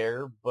weren't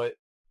there, but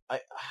I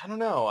don't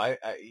know.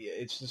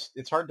 It's just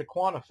it's hard to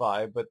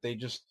quantify, but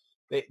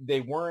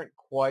they weren't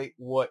quite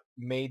what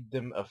made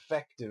them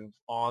effective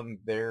on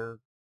their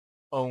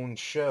own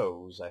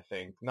shows, I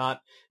think.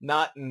 Not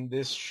in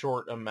this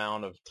short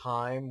amount of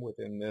time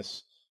within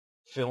this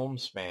film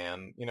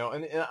span,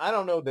 and I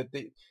don't know that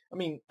I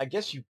mean, I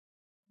guess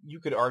you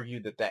could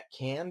argue that that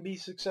can be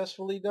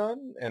successfully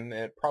done, and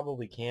it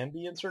probably can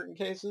be in certain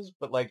cases,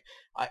 but like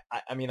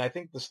I mean, I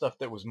think the stuff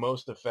that was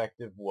most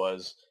effective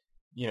was,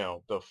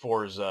 the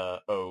Forza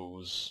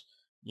O's,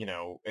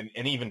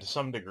 and even to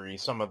some degree,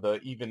 some of the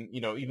even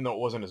though it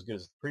wasn't as good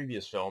as the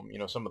previous film,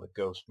 some of the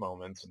ghost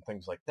moments and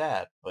things like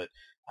that. But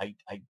I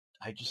I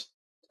I just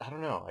I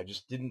don't know. I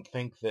just didn't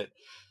think that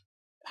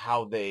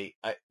how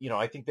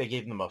I think they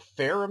gave them a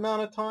fair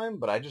amount of time,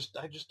 but I just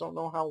don't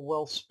know how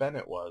well spent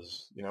it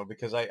was,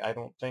 because I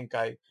don't think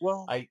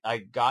Well, I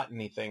got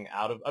anything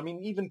out of. I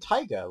mean, even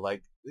Taiga,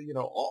 like,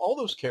 all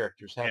those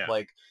characters have yeah,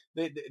 like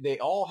they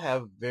all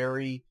have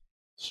very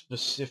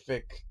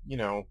specific,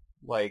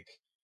 like,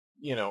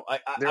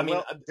 I mean,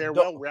 they're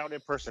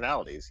well-rounded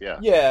personalities. Yeah,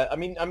 yeah, I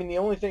mean, the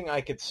only thing I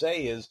could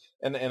say is,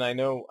 and I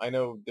know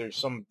there's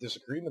some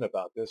disagreement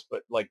about this,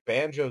 but like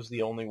Banjo's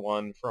the only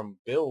one from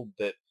Build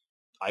that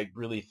I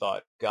really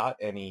thought got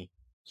any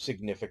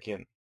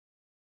significant,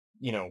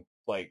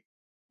 like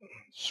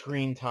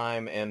screen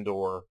time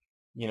and/or,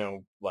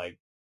 like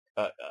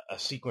a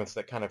sequence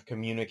that kind of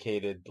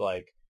communicated,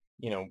 like,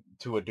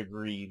 to a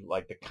degree,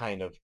 like the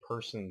kind of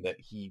person that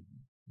he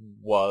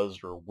was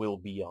or will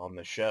be on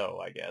the show,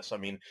 I guess. I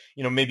mean,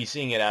 maybe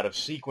seeing it out of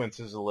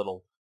sequence is a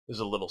little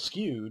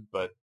skewed,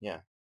 but yeah.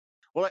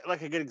 well,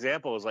 like a good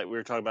example is like we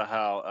were talking about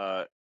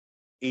how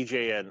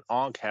EJ and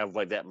Onk have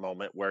like that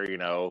moment where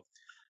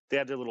they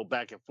have their little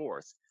back and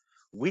forth.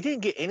 We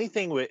didn't get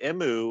anything with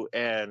Emu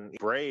and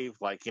Brave,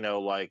 like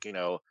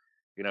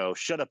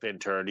shut up,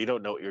 intern. You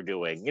don't know what you're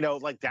doing.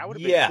 Like that would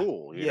have been Yeah,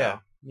 cool. yeah,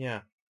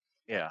 yeah,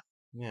 Yeah.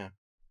 yeah.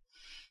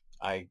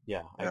 I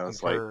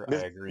It's like concur. I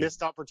agree.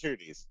 missed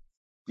opportunities.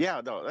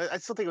 Yeah, no, I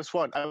still think it was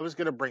fun. I was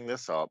going to bring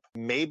this up,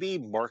 maybe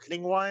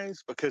marketing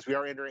wise, because we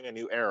are entering a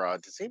new era.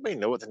 Does anybody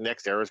know what the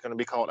next era is going to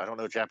be called? I don't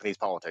know Japanese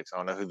politics. I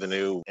don't know who the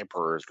new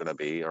emperor is going to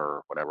be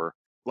or whatever.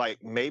 Like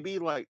maybe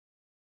like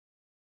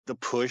the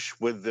push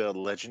with the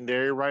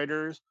legendary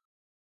writers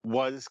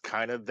was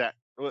kind of that.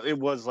 It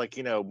was like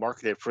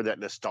marketed for that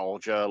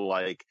nostalgia.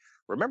 Like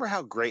remember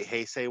how great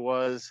Heisei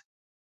was?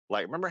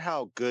 Like remember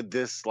how good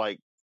this like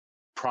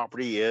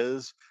property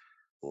is?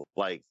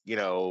 Like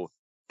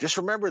just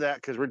remember that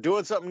because we're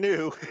doing something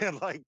new in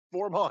like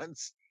 4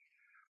 months.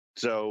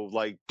 So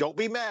like don't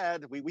be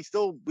mad. We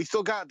still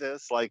got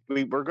this. Like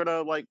we're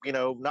gonna like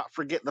not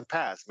forget the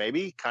past.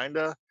 Maybe kind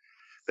of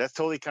that's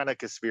totally kind of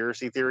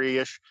conspiracy theory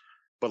ish.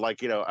 But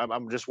like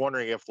I'm just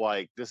wondering if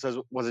like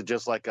was it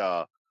just like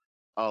a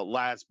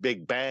last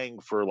big bang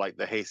for like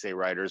the Heisei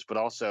writers, but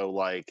also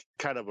like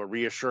kind of a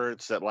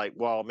reassurance that like,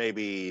 well,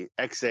 maybe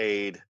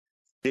Xaid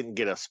didn't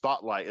get a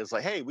spotlight. It's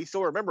like, hey, we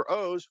still remember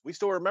O's. We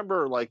still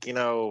remember like,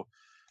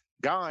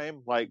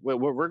 Gaim. Like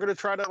we're going to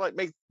try to like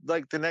make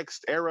like the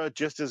next era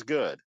just as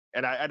good.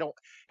 And I don't,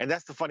 and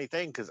that's the funny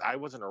thing because I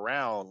wasn't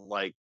around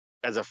like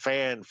as a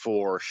fan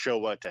for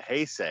Showa to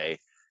Heisei.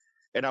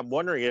 And I'm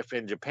wondering if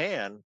in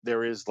Japan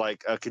there is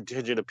like a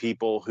contingent of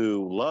people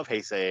who love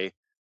Heisei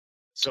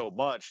so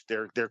much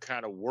they're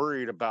kind of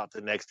worried about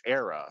the next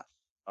era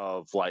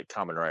of like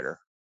Kamen Rider.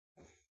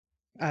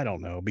 I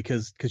don't know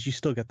because you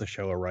still got the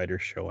Showa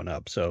writers showing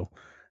up, so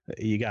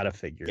you got to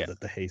figure that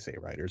the Heisei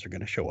writers are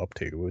going to show up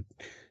too,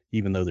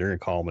 even though they're going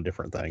to call them a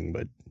different thing,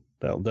 but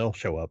they'll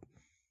show up.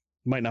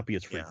 Might not be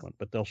as frequent,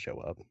 but they'll show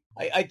up.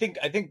 I think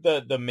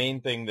the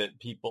main thing that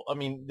people, I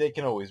mean, they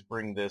can always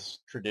bring this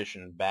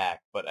tradition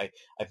back, but I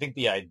think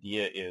the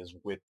idea is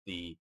with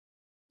the,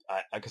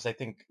 because I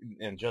think,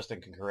 and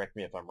Justin can correct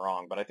me if I'm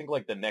wrong, but I think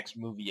like the next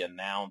movie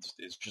announced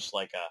is just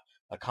like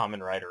a Kamen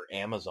Rider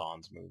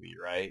Amazons movie,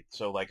 right?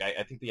 So like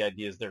I think the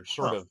idea is they're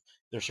sort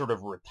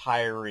of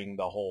retiring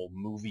the whole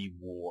movie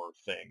war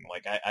thing.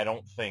 Like I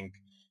don't think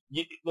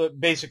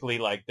basically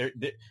like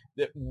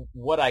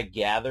what I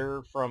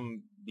gather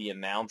from the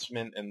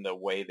announcement and the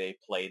way they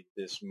played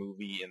this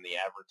movie in the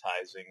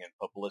advertising and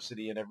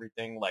publicity and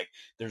everything, like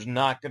there's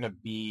not going to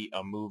be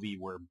a movie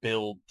where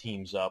Build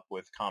teams up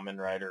with Kamen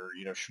Rider,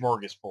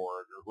 Smorgasbord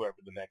or whoever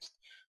the next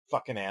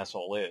fucking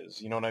asshole is.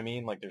 You know what I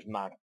mean? Like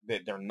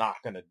they're not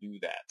going to do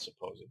that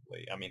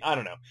supposedly. I mean, I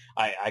don't know.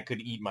 I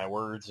could eat my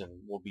words and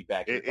we'll be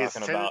back here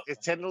talking about.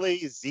 It's technically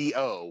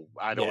ZO.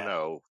 I don't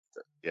know.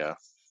 Yeah.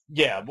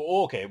 Yeah,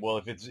 well, okay.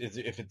 Well, if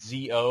it's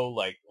ZO,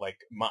 like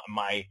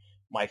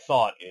my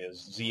thought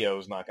is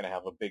ZO's not going to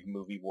have a big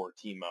movie war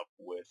team up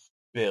with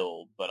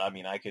Build, but I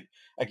mean, I could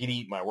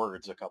eat my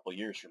words a couple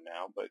years from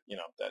now, but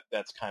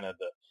that's kind of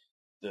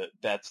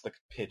that's the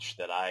pitch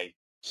that I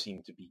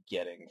seem to be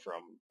getting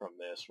from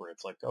this, where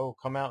it's like, oh,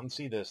 come out and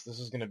see this. This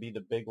is going to be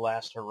the big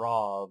last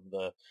hurrah of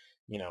the,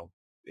 you know,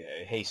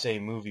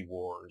 Heisei movie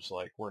wars.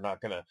 Like we're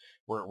not gonna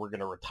we're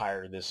gonna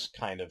retire this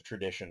kind of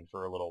tradition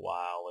for a little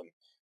while and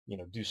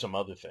do some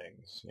other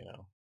things.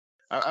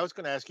 I was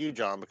going to ask you,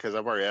 John, because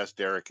I've already asked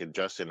Derek and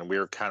Justin, and we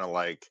were kind of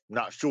like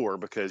not sure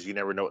because you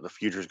never know what the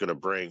future is going to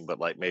bring, but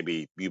like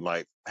maybe you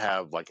might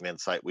have like an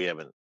insight we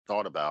haven't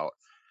thought about.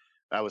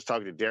 I was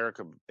talking to Derek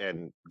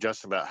and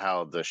Justin about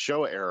how the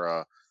show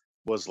era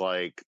was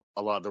like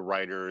a lot of the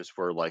writers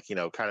were like,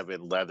 kind of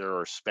in leather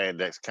or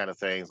spandex kind of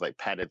things, like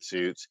padded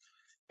suits.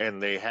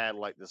 And they had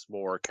like this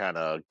more kind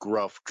of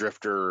gruff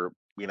drifter,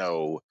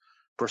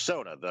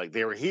 persona. Like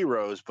they were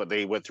heroes, but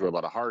they went through a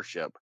lot of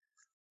hardship.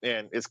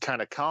 And it's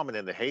kind of common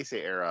in the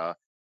Heisei era,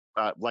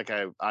 like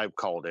I've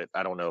called it.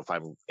 I don't know if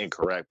I'm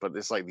incorrect, but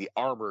it's like the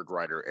armored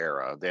rider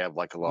era. They have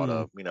like a lot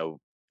of,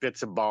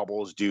 bits and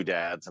baubles,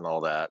 doodads, and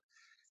all that.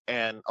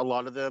 And a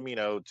lot of them,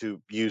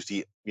 to use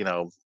the,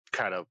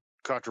 kind of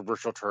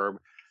controversial term,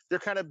 they're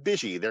kind of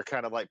bitchy. They're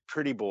kind of like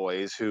pretty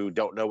boys who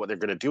don't know what they're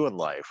going to do in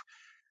life.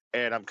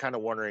 And I'm kind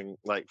of wondering,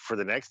 like, for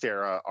the next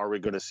era, are we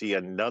going to see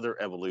another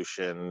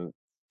evolution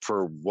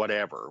for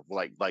whatever,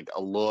 like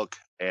a look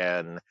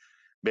and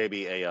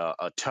maybe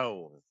a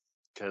tone?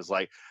 Because,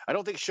 like, I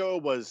don't think show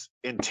was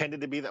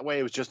intended to be that way.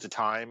 It was just a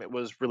time it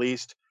was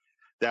released.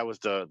 That was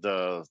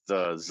the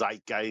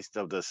zeitgeist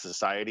of the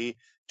society,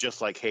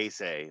 just like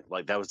Heisei.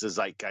 Like that was the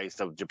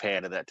zeitgeist of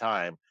Japan at that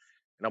time.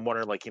 And I'm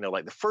wondering, like,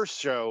 like the first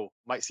show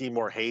might seem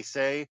more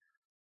Heisei,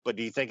 but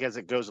do you think as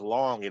it goes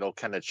along, it'll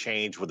kind of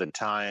change with the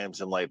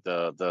times and like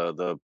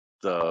the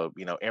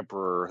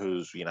emperor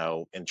who's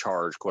in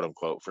charge, quote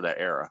unquote, for that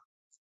era?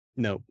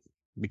 No,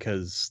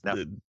 because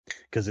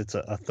it's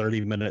a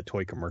 30-minute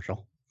toy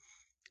commercial,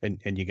 and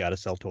you got to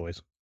sell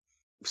toys.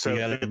 So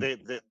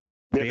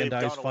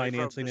Bandai's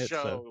financing it.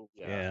 So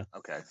yeah.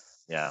 Okay.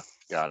 Yeah.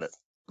 Got it.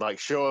 Like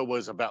Showa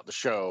was about the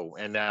show,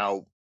 and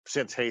now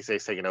since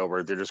Heisei's taken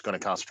over, they're just going to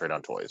concentrate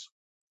on toys.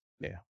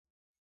 Yeah.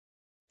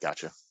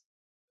 Gotcha.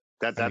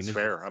 That's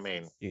fair. I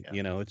mean,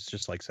 it's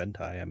just like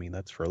Sentai. I mean,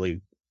 that's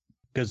really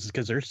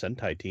because there's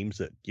Sentai teams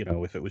that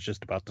if it was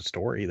just about the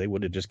story, they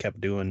would have just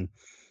kept doing,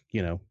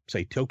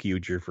 say Tokyo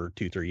for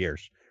 2-3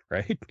 years,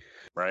 right?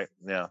 Right.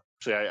 Yeah.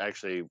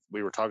 See,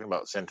 we were talking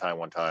about Sentai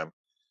one time,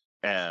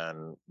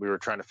 and we were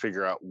trying to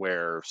figure out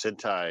where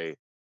Sentai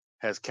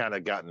has kind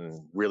of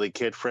gotten really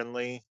kid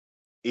friendly,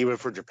 even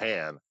for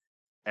Japan.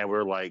 And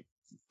we're like,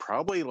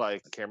 probably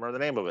like, I can't remember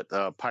the name of it,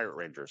 Pirate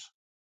Rangers.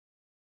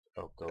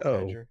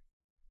 Gokaiger.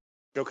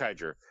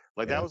 Gokaiger.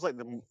 Like that was like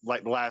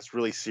the last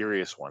really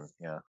serious one.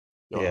 Yeah.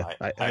 Yeah.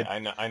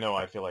 I know.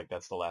 I feel like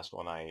that's the last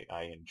one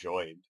I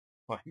enjoyed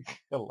like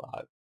a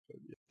lot.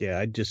 Yeah,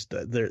 I just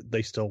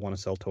they still want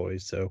to sell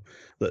toys, so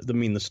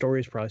the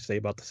stories probably stay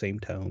about the same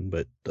tone,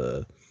 but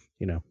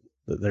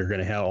they're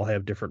going to all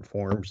have different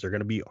forms. They're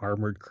going to be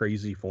armored,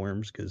 crazy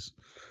forms because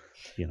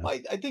I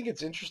think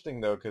it's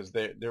interesting though because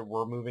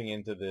we're moving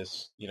into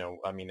this.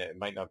 I mean, it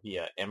might not be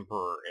an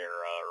emperor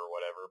era or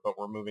whatever, but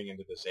we're moving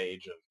into this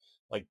age of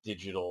like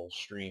digital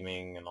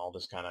streaming and all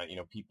this kind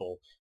of people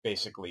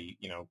basically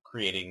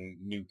creating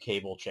new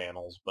cable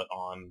channels, but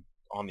on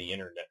the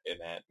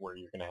internet where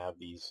you're going to have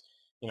these.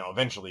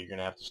 Eventually you're going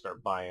to have to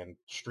start buying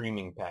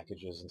streaming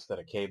packages instead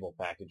of cable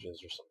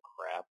packages or some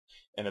crap.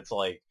 And it's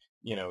like,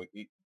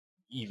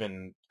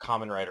 even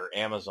Kamen Rider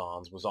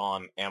Amazons was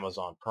on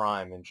Amazon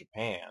Prime in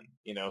Japan,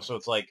 so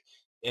it's like,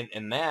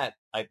 and that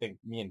I think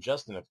me and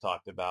Justin have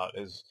talked about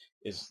is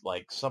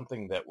like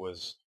something that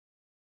was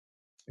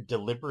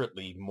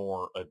deliberately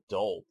more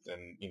adult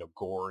and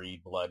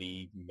gory,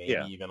 bloody,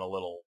 maybe even a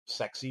little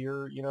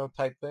sexier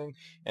type thing,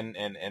 and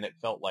it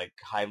felt like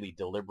highly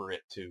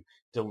deliberate to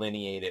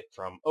delineate it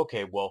from,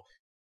 okay, well,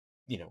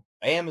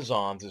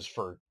 Amazon's is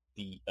for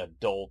the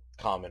adult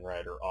Kamen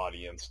Rider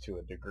audience to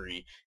a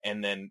degree,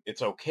 and then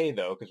it's okay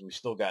though because we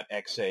still got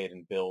X8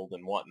 and Build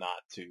and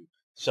whatnot to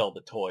sell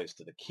the toys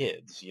to the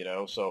kids,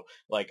 so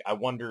like I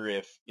wonder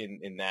if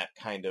in that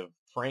kind of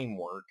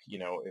framework,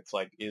 it's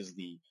like, is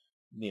the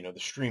the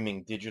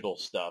streaming digital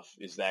stuff,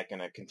 is that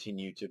going to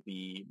continue to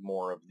be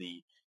more of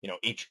the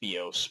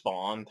HBO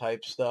Spawn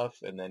type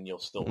stuff, and then you'll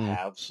still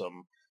have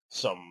some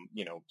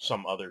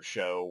some other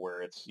show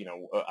where it's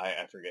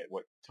I forget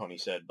what Tony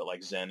said, but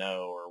like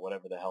Zeno or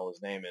whatever the hell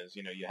his name is,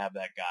 you have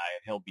that guy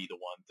and he'll be the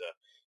one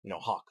to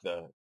hawk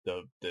the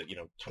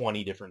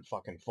 20 different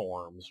fucking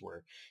forms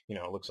where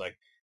it looks like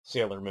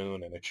Sailor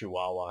Moon and a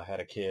Chihuahua had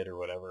a kid or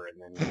whatever, and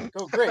then you're like,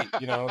 oh great,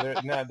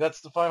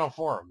 that's the final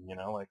form,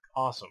 like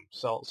awesome,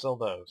 sell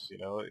those,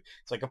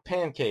 it's like a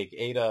pancake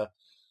ate a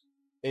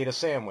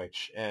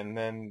sandwich, and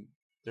then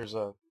there's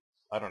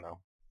I don't know,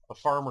 a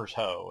farmer's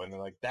hoe, and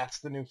they're like, that's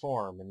the new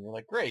form, and you're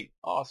like, great,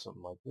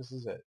 awesome, like this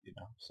is it,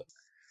 so.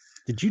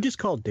 Did you just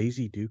call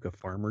Daisy Duke a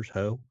farmer's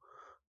hoe?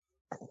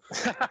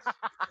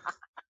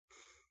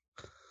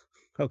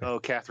 Okay. Oh,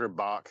 Catherine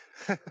Bach.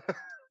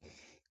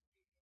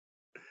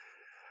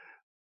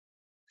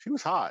 She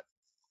was hot.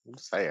 I'm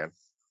just saying.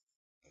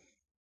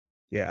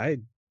 Yeah,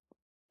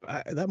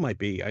 That might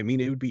be. I mean,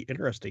 it would be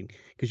interesting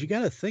because you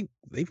got to think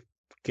they've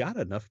got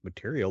enough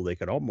material. They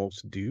could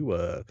almost do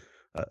a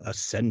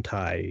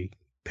Sentai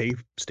pay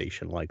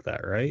station like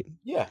that, right?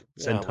 Yeah,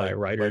 Sentai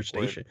Rider where,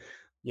 station.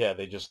 yeah,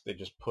 they just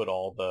put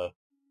all the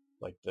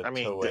the I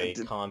mean,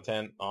 Toei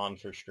content on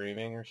for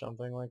streaming or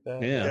something like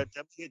that. Yeah.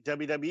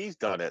 WWE's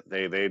done it.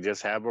 They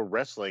just have a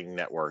wrestling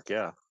network.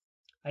 Yeah.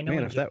 I know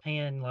Man, in if that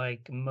Japan,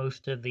 like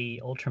most of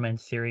the Ultraman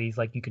series,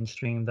 like you can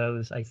stream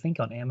those, I think,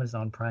 on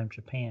Amazon Prime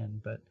Japan,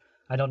 but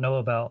I don't know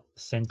about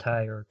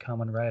Sentai or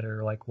Kamen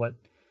Rider, like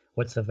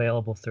what's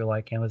available through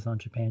like Amazon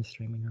Japan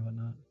streaming or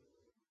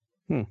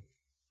whatnot.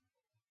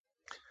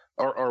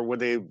 Or would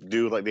they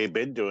do like they've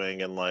been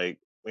doing and like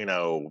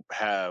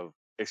have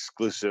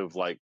exclusive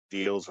like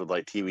deals with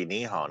like TV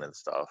Nihon and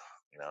stuff,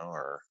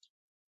 or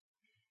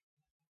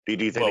do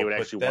you think they Well, would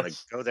but actually want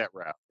to go that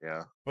route?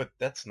 Yeah. but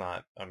that's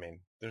not. I mean,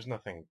 there's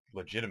nothing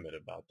legitimate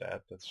about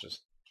that. That's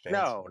just fan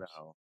No, service.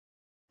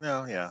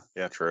 no,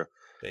 yeah, true.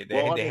 They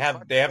Well, I they mean,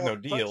 have they have no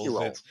Crunchyroll, deals.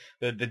 Crunchyroll. It's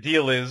the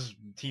deal is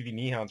TV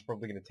Nihon's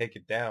probably going to take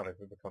it down if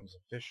it becomes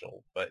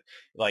official. But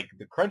like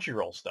the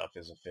Crunchyroll stuff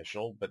is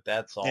official, but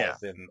that's all Yeah.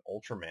 been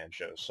Ultraman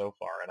shows so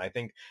far. And I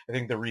think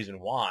the reason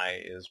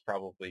why is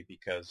probably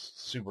because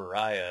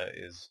Subaraya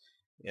is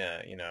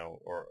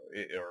or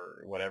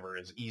whatever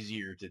is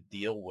easier to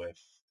deal with.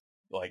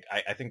 Like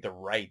I think the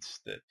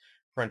rights that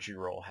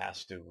Crunchyroll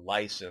has to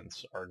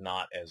license are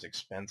not as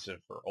expensive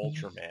for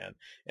Ultraman,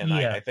 and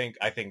Yeah. I think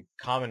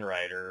Kamen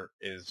Rider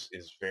is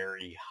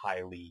very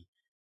highly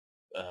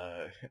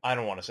I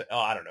don't want to say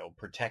I don't know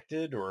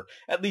protected, or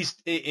at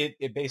least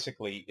it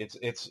basically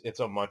it's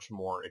a much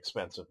more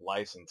expensive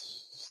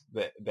license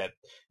that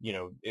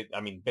I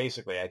mean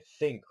basically I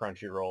think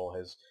Crunchyroll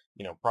has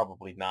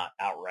probably not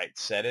outright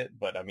said it,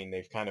 but I mean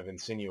they've kind of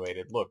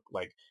insinuated, look,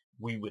 like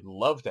we would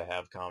love to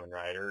have Kamen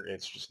Rider,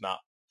 it's just not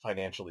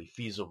financially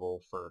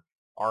feasible for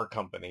our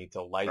company to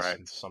Right.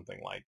 license something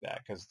like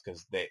that because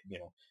they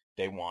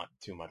they want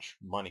too much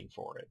money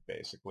for it,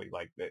 basically.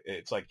 Like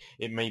it's like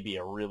it may be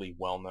a really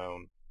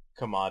well-known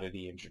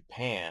commodity in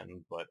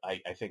Japan, but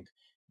I think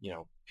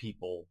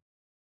people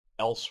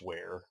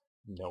elsewhere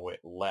know it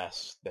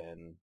less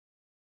than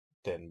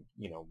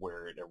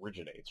where it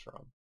originates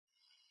from.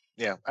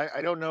 Yeah,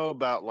 I don't know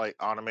about like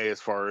anime as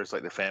far as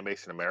like the fan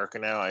base in America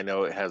now. I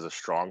know it has a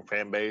strong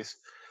fan base,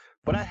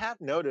 but I have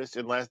noticed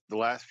in the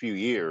last few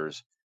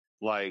years,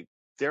 like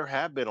there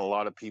have been a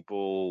lot of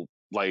people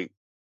like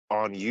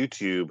on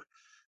YouTube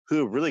who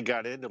have really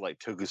got into like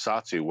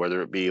tokusatsu,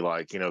 whether it be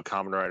like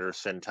Kamen Rider,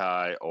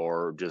 Sentai,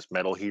 or just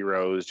Metal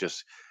Heroes,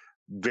 just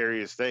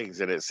various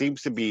things, and it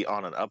seems to be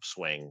on an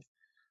upswing.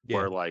 Yeah.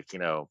 Where like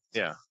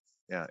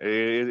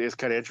it's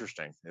kind of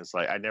interesting. It's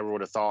like I never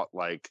would have thought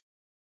like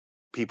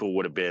people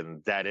would have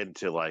been that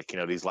into like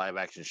these live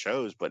action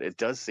shows, but it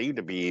does seem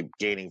to be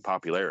gaining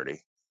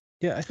popularity.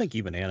 Yeah, I think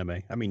even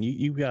anime. I mean,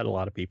 you've got a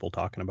lot of people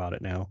talking about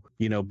it now.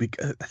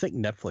 Because I think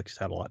Netflix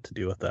had a lot to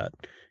do with that.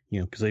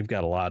 Because they've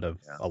got a lot of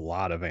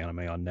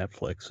anime on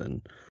Netflix,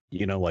 and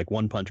like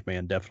One Punch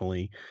Man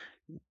definitely.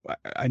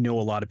 I know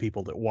a lot of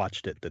people that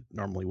watched it that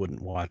normally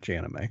wouldn't watch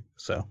anime.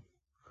 So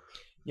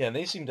Yeah, and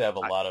they seem to have a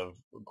lot of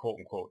quote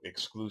unquote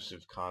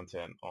exclusive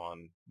content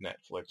on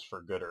Netflix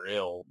for good or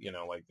ill.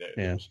 Like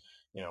there's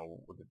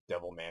with the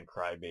Devilman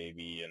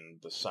Crybaby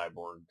and the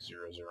Cyborg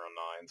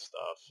 009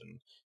 stuff, and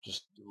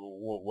just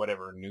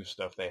whatever new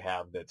stuff they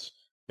have that's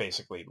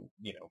basically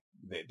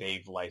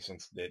they've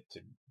licensed it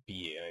to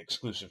be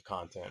exclusive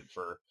content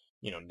for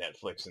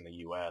Netflix in the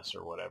U.S.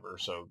 or whatever.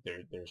 So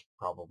there's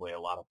probably a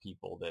lot of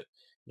people that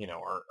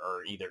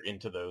are either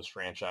into those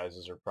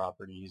franchises or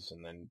properties,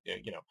 and then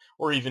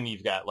or even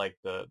you've got like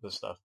the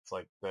stuff it's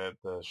like the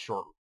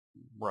short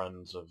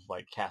runs of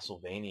like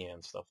Castlevania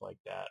and stuff like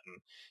that, and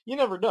you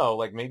never know,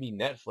 like maybe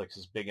Netflix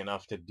is big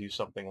enough to do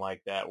something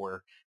like that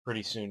where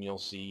pretty soon you'll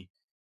see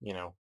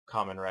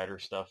Kamen Rider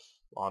stuff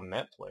on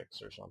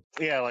Netflix or something.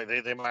 Yeah, like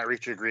they might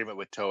reach an agreement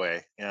with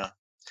Toei. Yeah.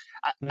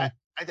 I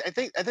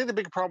think the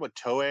big problem with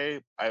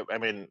Toei, I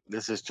mean,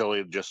 this is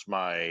totally just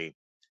my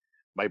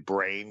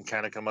brain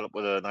kind of coming up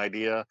with an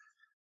idea.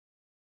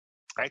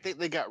 I think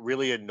they got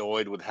really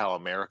annoyed with how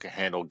America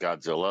handled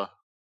Godzilla.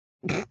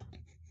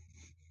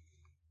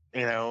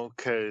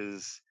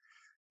 Because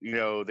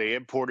they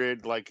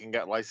imported like and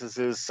got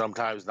licenses,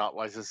 sometimes not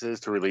licenses,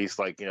 to release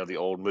like the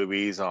old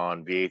movies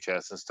on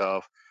VHS and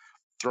stuff.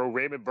 Throw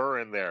Raymond Burr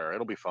in there,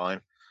 it'll be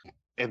fine.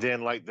 And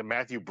then like the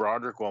Matthew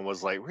Broderick one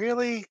was like,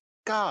 really,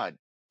 God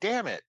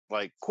damn it,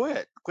 like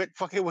quit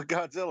fucking with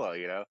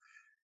Godzilla.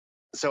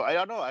 So I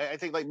don't know. I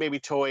think like maybe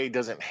Toei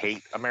doesn't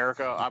hate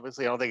America.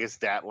 Obviously, I don't think it's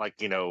that like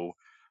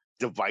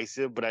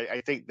divisive, but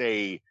I think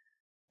they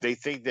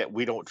think that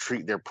we don't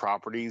treat their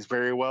properties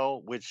very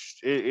well, which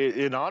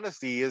in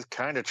honesty is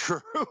kind of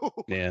true.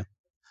 yeah,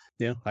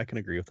 I can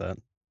agree with that.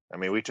 I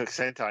mean, we took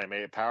Sentai and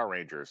made it Power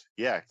Rangers.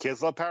 Yeah,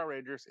 kids love Power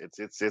Rangers.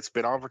 It's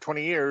been on for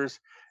 20 years.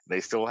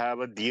 They still have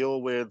a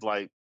deal with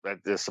like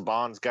that. The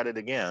Saban's got it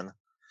again.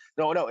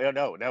 No.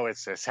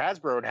 It's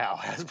Hasbro now.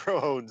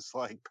 Hasbro owns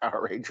like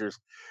Power Rangers.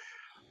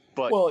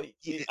 But well,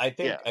 I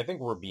think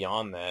we're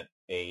beyond that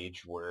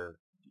age where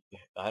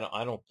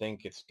I don't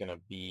think it's gonna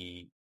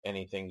be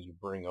anything you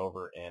bring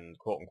over and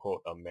quote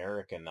unquote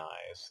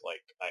Americanize.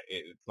 Like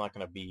it's not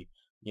gonna be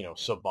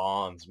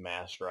Saban's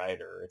Masked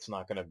Rider. It's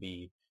not gonna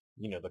be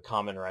the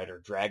Kamen Rider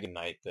Dragon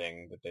Knight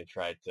thing that they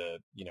tried to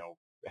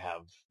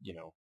have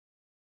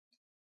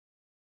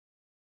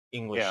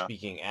English Yeah.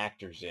 speaking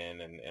actors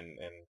in and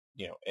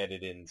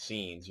edit in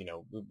scenes,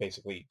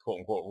 basically quote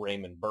unquote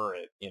Raymond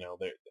Burritt,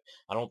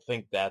 I don't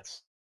think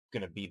that's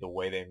going to be the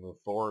way they move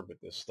forward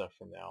with this stuff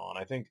from now on.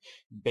 I think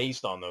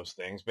based on those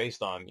things,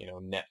 based on,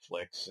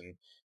 Netflix and,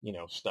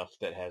 stuff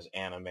that has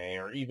anime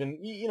or even,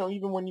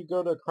 even when you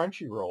go to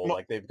Crunchyroll, Mo-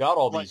 like they've got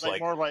all Like these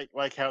like more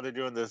like how they're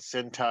doing the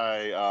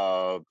Sentai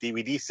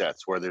DVD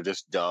sets where they're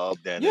just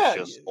dubbed and it's yeah,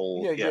 just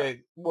old. yeah, Yeah. yeah.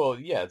 Well,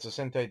 yeah, it's a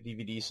Sentai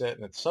DVD set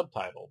and it's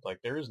subtitled. Like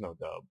there is no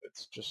dub.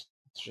 It's just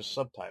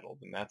subtitled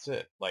and that's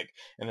it. Like,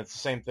 and it's the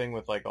same thing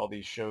with like all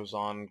these shows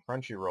on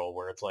Crunchyroll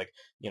where it's like,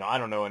 I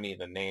don't know any of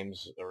the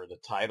names or the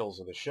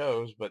titles of the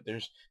shows, but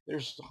there's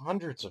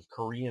hundreds of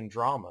Korean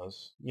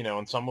dramas,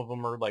 and some of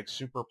them are like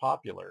super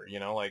popular,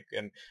 like,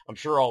 and I'm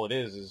sure all it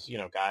is,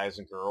 guys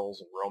and girls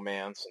and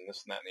romance and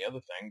this and that and the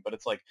other thing, but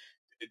it's like,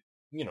 it,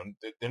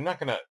 they're not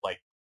gonna like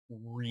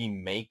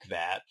remake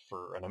that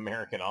for an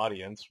American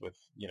audience with,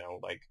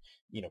 like,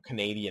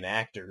 Canadian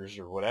actors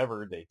or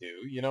whatever they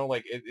do,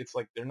 like it's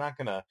like they're not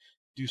going to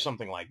do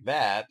something like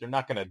that. They're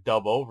not going to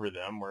dub over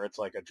them where it's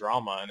like a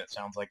drama and it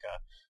sounds like a,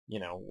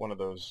 one of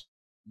those,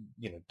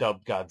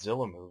 dubbed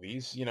Godzilla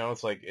movies,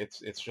 it's like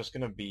it's just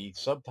going to be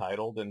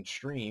subtitled and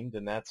streamed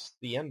and that's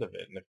the end of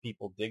it. And if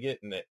people dig it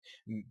and it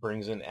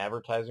brings in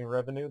advertising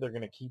revenue, they're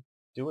going to keep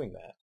doing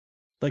that.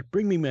 Like,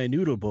 bring me my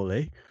noodle bowl,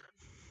 eh?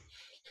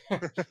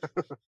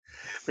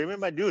 Remember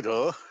my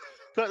doodle.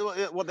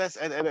 But well, that's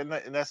and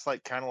that's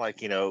like kind of like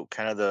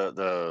kind of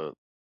the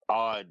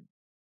odd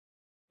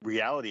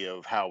reality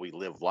of how we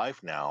live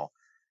life now.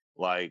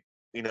 Like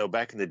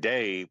back in the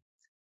day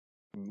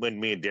when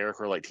me and Derek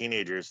were like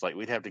teenagers, like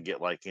we'd have to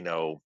get like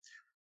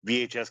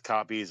VHS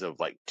copies of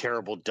like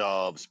terrible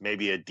dubs,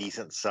 maybe a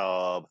decent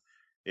sub,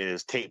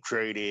 is tape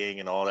trading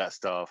and all that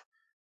stuff.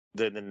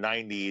 Then in the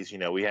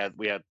 90s,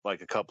 we had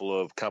like a couple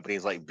of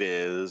companies like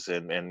Viz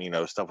and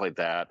stuff like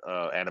that,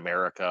 and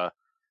America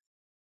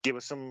give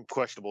us some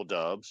questionable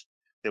dubs.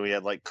 Then we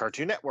had like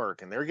Cartoon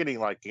Network, and they're getting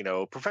like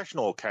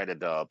professional kind of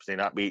dubs. They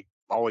not be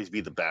always be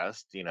the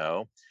best,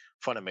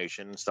 Funimation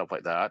and stuff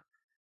like that.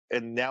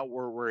 And now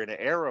we're in an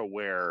era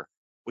where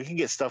we can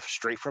get stuff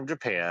straight from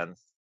Japan,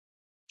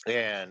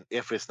 and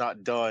if it's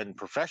not done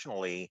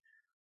professionally,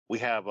 we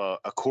have a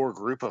core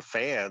group of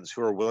fans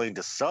who are willing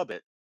to sub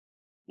it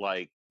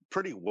like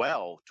pretty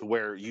well to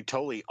where you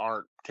totally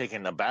aren't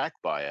taken aback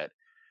by it.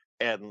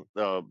 And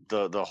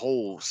the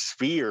whole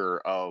sphere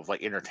of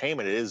like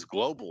entertainment is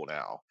global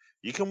now.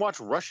 You can watch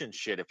Russian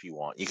shit if you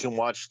want. You can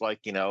watch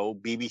like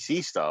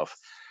BBC stuff,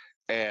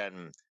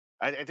 and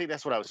I think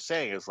that's what I was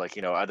saying is like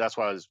that's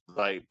why I was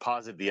like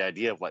posited the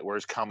idea of like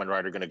where's Kamen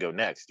Rider going to go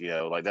next?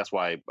 Like that's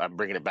why I'm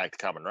bringing it back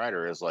to Kamen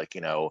Rider is like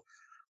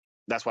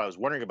that's why I was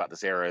wondering about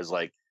this era is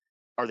like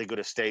are they going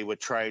to stay with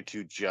try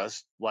to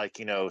just like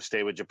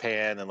stay with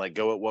Japan and like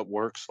go at what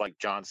works like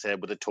John said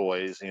with the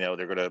toys they're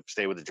going to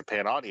stay with the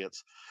Japan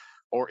audience,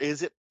 or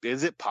is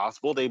it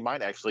possible they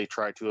might actually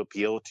try to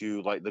appeal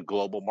to like the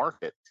global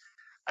market?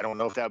 I don't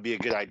know if that would be a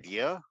good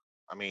idea.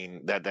 I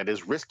mean that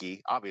is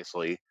risky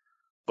obviously,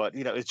 but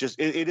it's just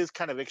it is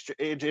kind of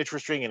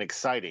interesting and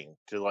exciting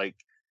to like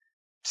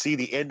see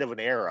the end of an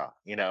era.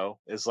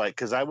 It's like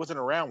because I wasn't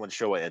around when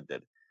Showa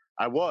ended.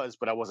 I was,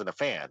 but I wasn't a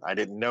fan. I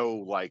didn't know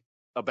like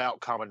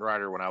about Kamen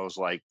Rider when I was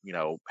like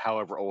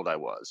however old I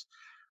was,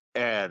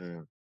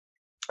 and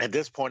at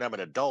this point I'm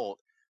an adult.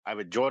 I've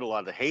enjoyed a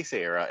lot of the Heisei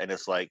era, and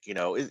it's like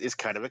it's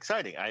kind of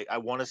exciting. I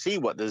want to see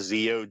what the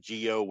Zio,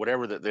 Geo,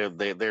 whatever that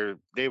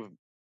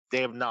they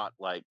have not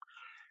like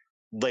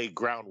laid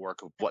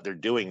groundwork of what they're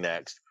doing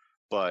next.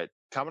 But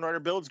Kamen Rider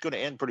Build is going to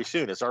end pretty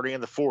soon. It's already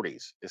in the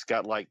 40s. It's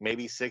got like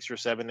maybe 6 or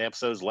 7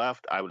 episodes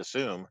left, I would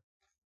assume,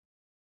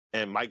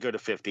 and it might go to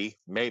 50,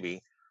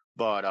 maybe.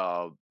 But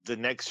the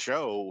next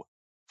show,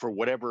 for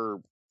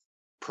whatever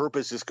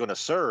purpose it's going to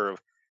serve,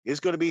 is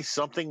going to be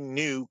something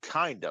new,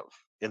 kind of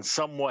in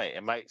some way.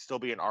 It might still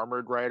be an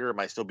armored rider. It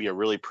might still be a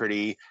really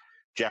pretty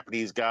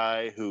Japanese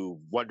guy who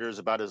wonders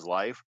about his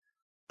life.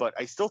 But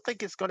I still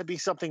think it's going to be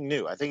something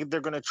new. I think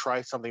they're going to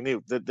try something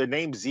new. The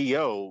name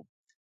ZO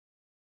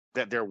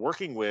that they're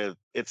working with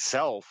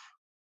itself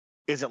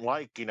isn't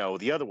like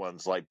the other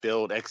ones like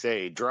Build,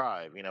 XA,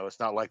 Drive. It's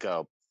not like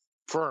a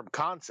firm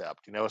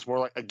concept. It's more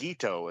like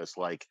Agito. It's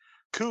like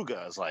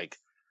Kuga. It's like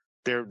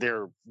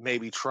they're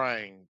maybe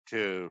trying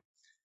to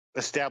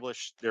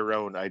establish their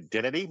own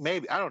identity.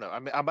 Maybe I don't know. I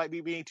mean, I might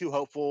be being too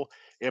hopeful.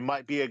 It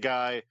might be a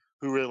guy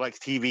who really likes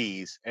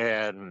TVs,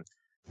 and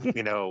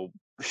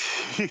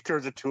he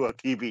turns into a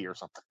TV or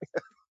something.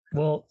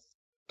 Well,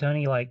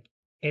 Tony, like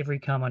every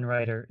Kamen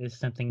Rider is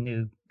something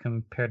new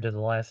compared to the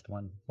last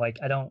one. Like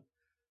I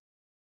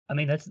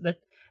mean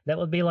that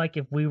would be like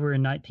if we were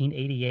in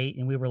 1988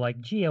 and we were like,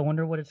 gee, I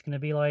wonder what it's going to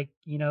be like,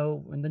 in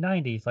the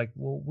 90s. Like,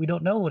 well, we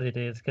don't know what it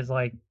is because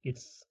like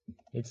it's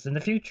in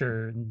the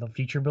future, and the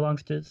future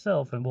belongs to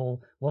itself, and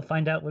we'll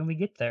find out when we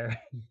get there.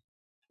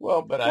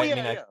 Well, but Well, I mean,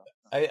 yeah,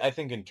 yeah. I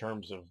think in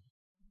terms of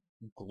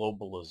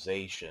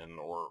globalization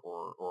or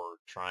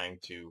trying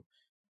to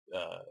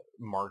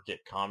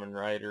market Kamen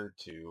Rider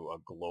to a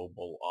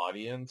global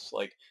audience,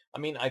 like, I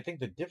mean, I think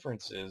the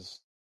difference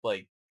is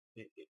like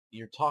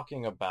you're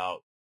talking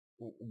about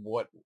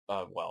what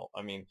well,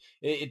 I mean,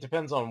 it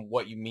depends on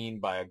what you mean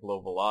by a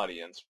global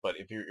audience, but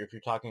if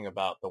you're talking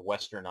about the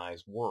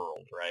westernized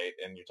world, right,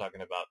 and you're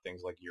talking about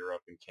things like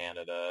Europe and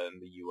Canada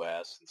and the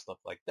US and stuff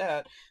like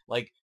that,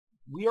 like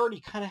we already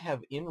kind of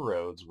have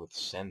inroads with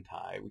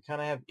Sentai. We kind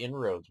of have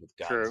inroads with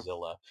True.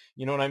 Godzilla.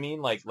 You know what I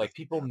mean? Like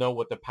people know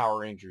what the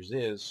Power Rangers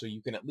is, so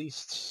you can at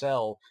least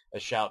sell a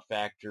Shout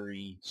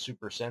Factory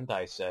Super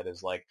Sentai set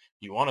as like,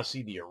 do you want to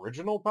see the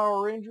original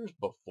Power Rangers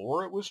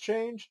before it was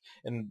changed?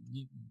 And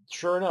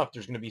sure enough,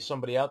 there's going to be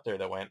somebody out there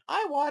that went,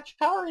 I watched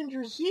Power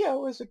Rangers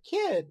Zeo as a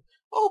kid.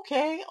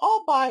 Okay,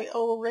 I'll buy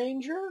O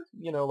Ranger.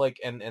 Like,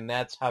 and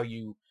that's how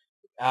you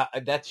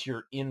that's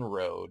your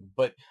inroad.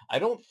 But I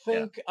don't Yeah.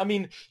 think. I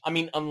mean,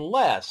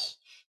 unless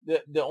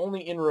the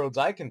only inroads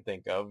I can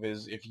think of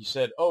is if you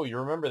said, "Oh, you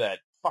remember that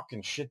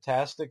fucking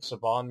shitastic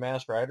Saban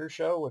Masked Rider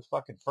show with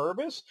fucking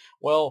Furbus?"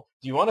 Well,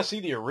 do you want to see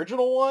the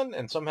original one?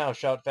 And somehow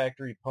Shout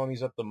Factory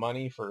ponies up the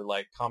money for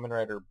like Kamen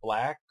Rider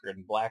Black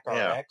and Black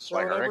Yeah. RX or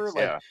Like whatever. RX,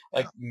 Like, yeah.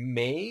 like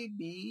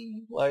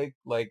maybe like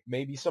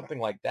maybe something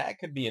like that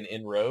could be an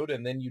inroad,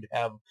 and then you'd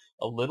have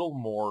a little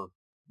more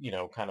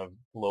kind of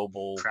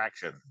global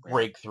Traction. Yeah.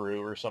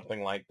 breakthrough or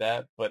something like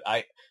that. But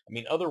I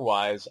mean,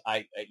 otherwise,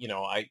 I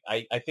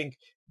think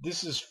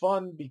this is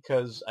fun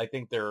because I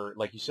think they're,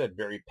 like you said,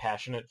 very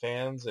passionate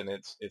fans, and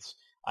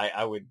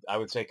I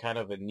would say kind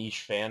of a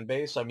niche fan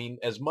base. I mean,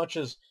 as much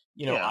as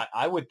Yeah.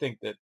 I would think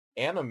that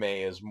anime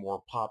is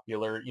more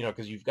popular,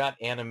 because you've got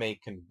anime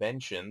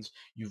conventions,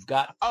 you've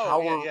got Oh,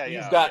 power, yeah.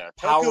 you've got Toku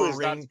Power is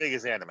not as Ring. big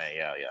as anime.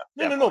 Yeah.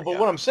 No, Definitely. but Yeah.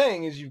 what I'm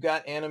saying is you've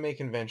got anime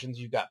conventions,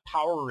 you've got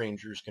Power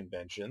Rangers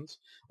conventions,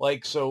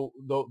 like, so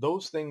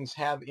those things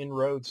have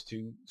inroads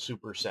to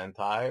Super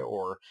Sentai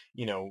or,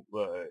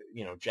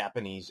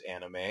 Japanese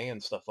anime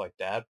and stuff like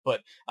that.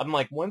 But I'm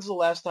like, when's the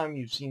last time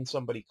you've seen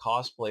somebody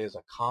cosplay as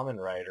a Kamen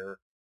Rider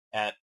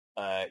at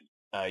a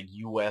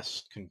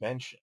U.S.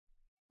 convention?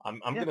 I'm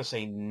Yeah. gonna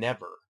say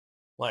never.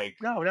 Like,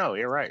 No,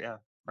 you're right. Yeah.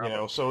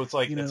 Probably. so it's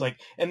like You know,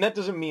 and that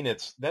doesn't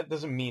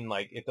mean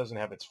like it doesn't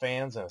have its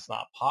fans and it's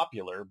not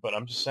popular, but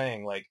I'm just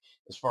saying, like,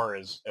 as far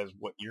as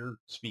what you're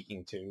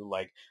speaking to,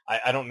 like,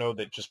 I don't know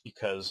that just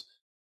because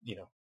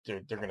they're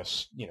gonna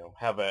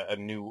have a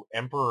new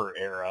emperor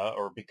era,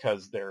 or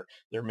because they're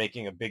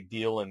making a big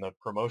deal in the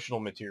promotional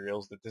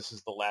materials that this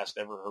is the last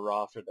ever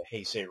hurrah for the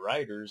Heisei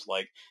riders,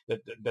 like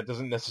that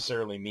doesn't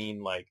necessarily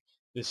mean like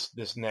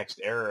this next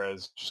era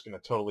is just going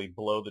to totally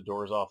blow the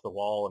doors off the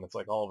wall, and it's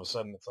like all of a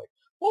sudden it's like,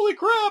 holy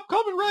crap,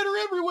 Kamen Rider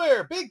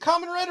everywhere! Big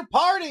Kamen Rider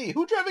party!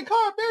 Who driving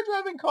car? Bear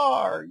driving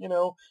car!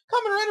 Kamen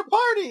Rider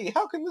party!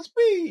 How can this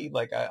be?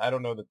 Like, I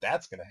don't know that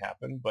that's going to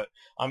happen, but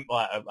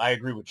I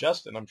agree with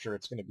Justin. I'm sure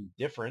it's going to be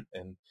different,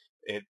 and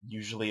it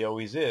usually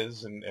always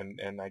is,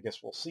 and I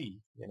guess we'll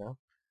see.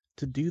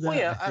 to do Well, that,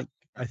 yeah.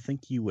 I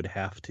think you would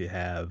have to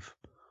have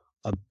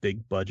a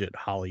big budget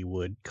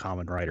Hollywood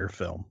Kamen Rider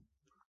film,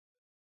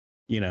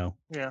 Yeah.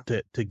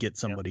 to get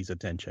somebody's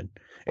attention,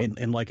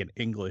 and like an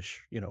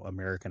English,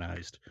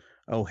 Americanized.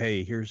 Oh,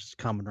 hey, here's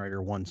Kamen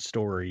Rider one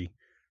story,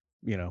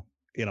 in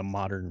a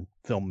modern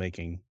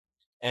filmmaking.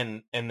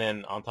 And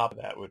then on top of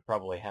that, would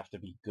probably have to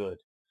be good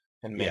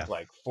and make Yeah.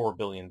 like $4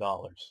 billion,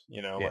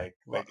 Yeah. and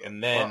Well,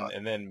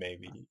 then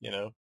maybe.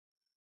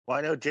 Well,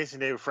 I know Jason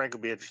David Frank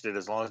would be interested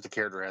as long as the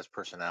character has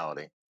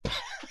personality.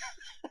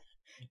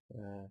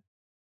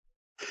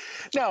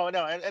 No,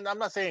 and I'm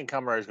not saying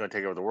Kamen Rider is going to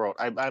take over the world.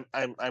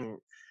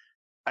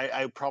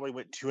 I probably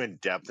went too in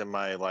depth in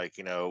my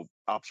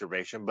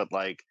observation, but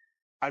like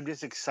I'm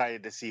just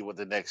excited to see what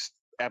the next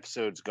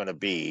episode's going to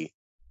be.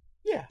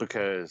 Yeah.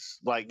 Because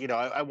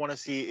I want to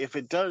see if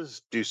it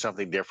does do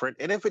something different,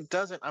 and if it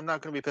doesn't, I'm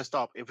not going to be pissed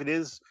off. If it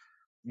is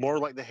more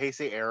like the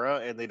Heisei era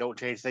and they don't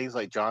change things,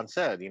 like John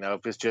said,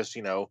 if it's just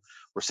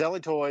we're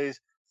selling toys,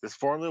 this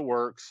formula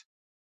works.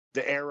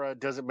 The era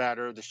doesn't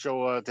matter. The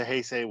Showa, the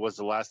Heisei was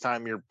the last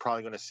time you're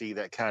probably going to see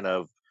that kind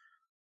of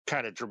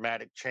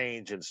dramatic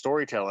change in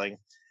storytelling.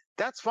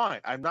 That's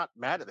fine. I'm not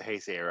mad at the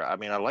Heisei era. I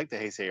mean, I like the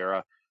Heisei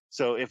era.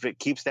 So if it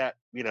keeps that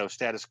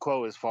status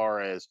quo, as far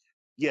as,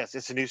 yes,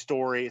 it's a new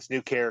story, it's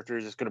new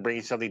characters, it's going to bring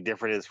you something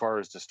different as far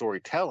as the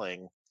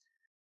storytelling,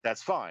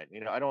 that's fine.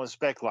 I don't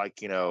expect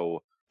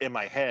in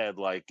my head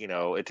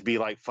it to be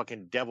like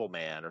fucking Devil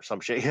Man or some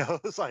shit.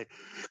 It's like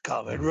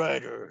Kamen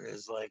Rider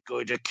is like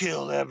going to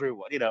kill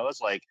everyone. It's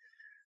like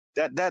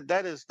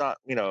that is not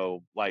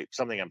like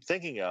something I'm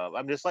thinking of.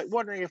 I'm just like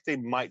wondering if they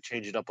might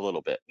change it up a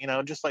little bit.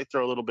 Just like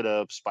throw a little bit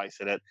of spice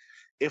in it.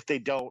 If they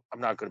don't, I'm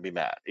not going to be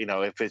mad.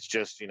 If it's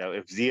just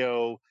if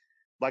Zio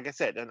like I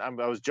said, and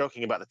I was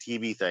joking about the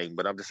TV thing,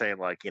 but I'm just saying,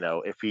 like,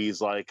 if he's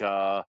like,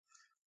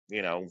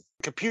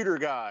 computer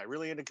guy,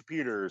 really into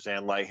computers,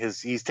 and like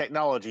he's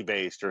technology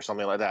based or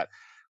something like that,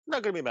 I'm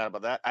not going to be mad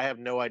about that. I have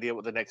no idea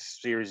what the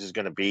next series is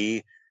going to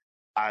be.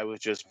 I was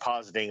just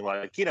positing,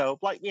 like,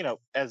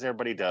 as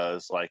everybody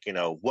does, like,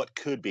 what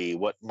could be,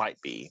 what might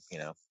be,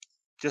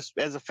 just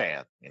as a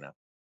fan.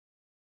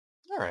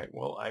 All right.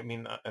 Well, I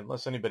mean,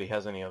 unless anybody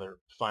has any other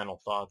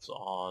final thoughts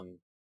on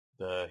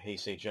the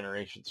Heisei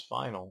Generations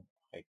final,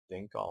 I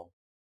think I'll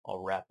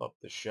wrap up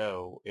the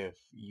show. If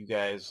you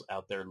guys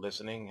out there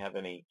listening have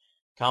any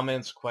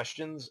comments,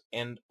 questions,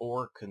 and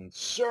or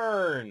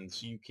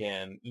concerns, you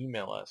can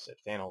email us at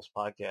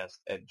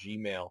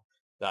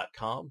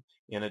fanholespodcast@gmail.com.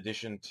 In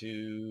addition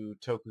to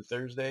Toku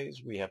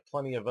Thursdays, we have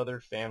plenty of other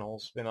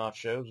Fanhole spin-off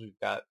shows. We've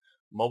got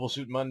Mobile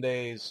Suit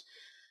Mondays,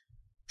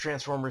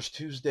 Transformers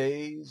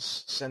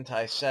Tuesdays,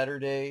 Sentai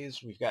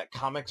Saturdays. We've got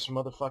Comics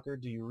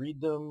Motherfucker, Do You Read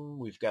Them?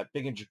 We've got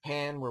Big in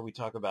Japan, where we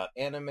talk about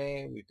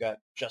anime. We've got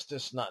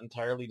Justice Not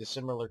Entirely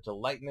Dissimilar to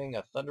Lightning,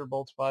 a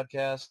Thunderbolts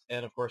podcast.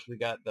 And, of course, we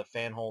got the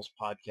Fanholes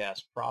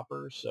podcast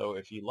proper. So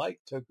if you like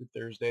Toku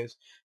Thursdays,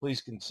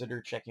 please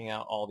consider checking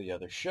out all the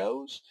other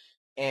shows.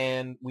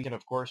 And we can,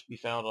 of course, be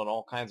found on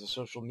all kinds of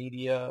social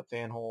media.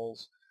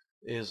 Fanholes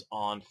is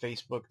on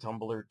Facebook,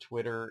 Tumblr,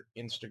 Twitter,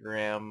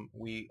 Instagram.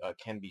 We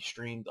can be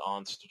streamed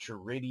on Stitcher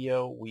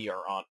Radio. We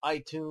are on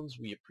iTunes.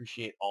 We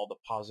appreciate all the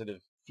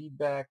positive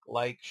feedback,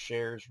 likes,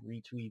 shares,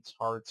 retweets,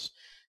 hearts,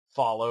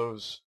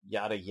 follows,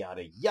 yada,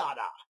 yada,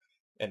 yada.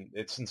 And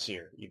it's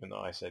sincere, even though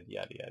I said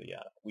yada, yada,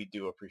 yada. We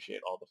do appreciate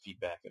all the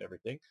feedback and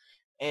everything.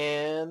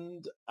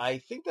 And I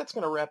think that's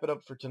going to wrap it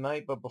up for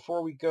tonight. But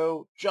before we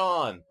go,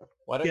 John,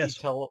 why don't you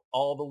tell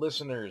all the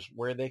listeners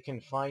where they can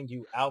find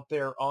you out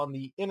there on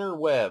the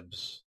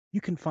interwebs?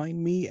 You can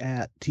find me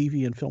at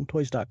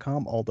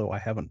tvandfilmtoys.com, although I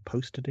haven't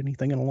posted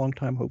anything in a long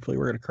time. Hopefully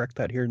we're going to correct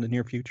that here in the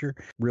near future.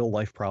 Real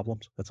life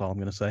problems, that's all I'm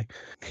going to say.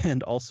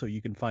 And also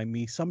you can find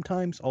me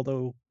sometimes,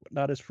 although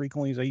not as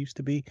frequently as I used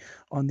to be,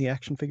 on the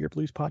Action Figure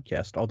Blues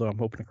podcast, although I'm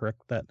hoping to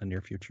correct that in the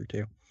near future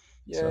too.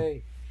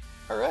 Yay.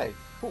 So. All right,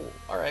 cool.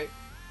 All right.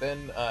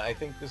 Then I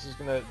think this is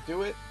going to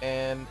do it,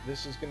 and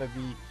this is going to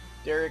be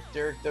Derek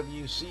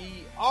WC.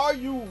 Are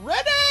you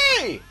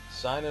ready?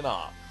 Signing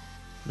off.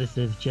 This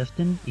is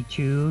Justin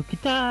Ichu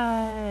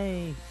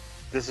Kitai.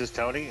 This is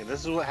Tony, and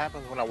this is what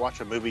happens when I watch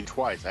a movie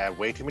twice. I have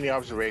way too many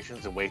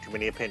observations and way too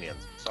many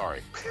opinions.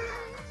 Sorry.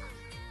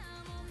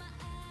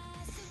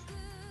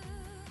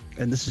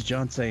 And this is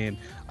John saying,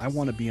 I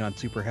want to be on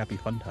Super Happy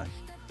Fun Time.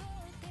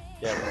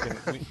 Yeah,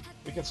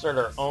 we can start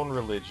our own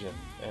religion,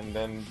 and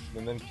then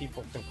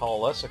people can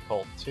call us a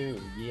cult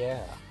too.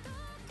 Yeah.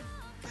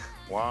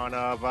 One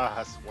of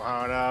us.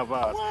 One of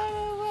us. One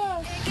of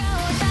us.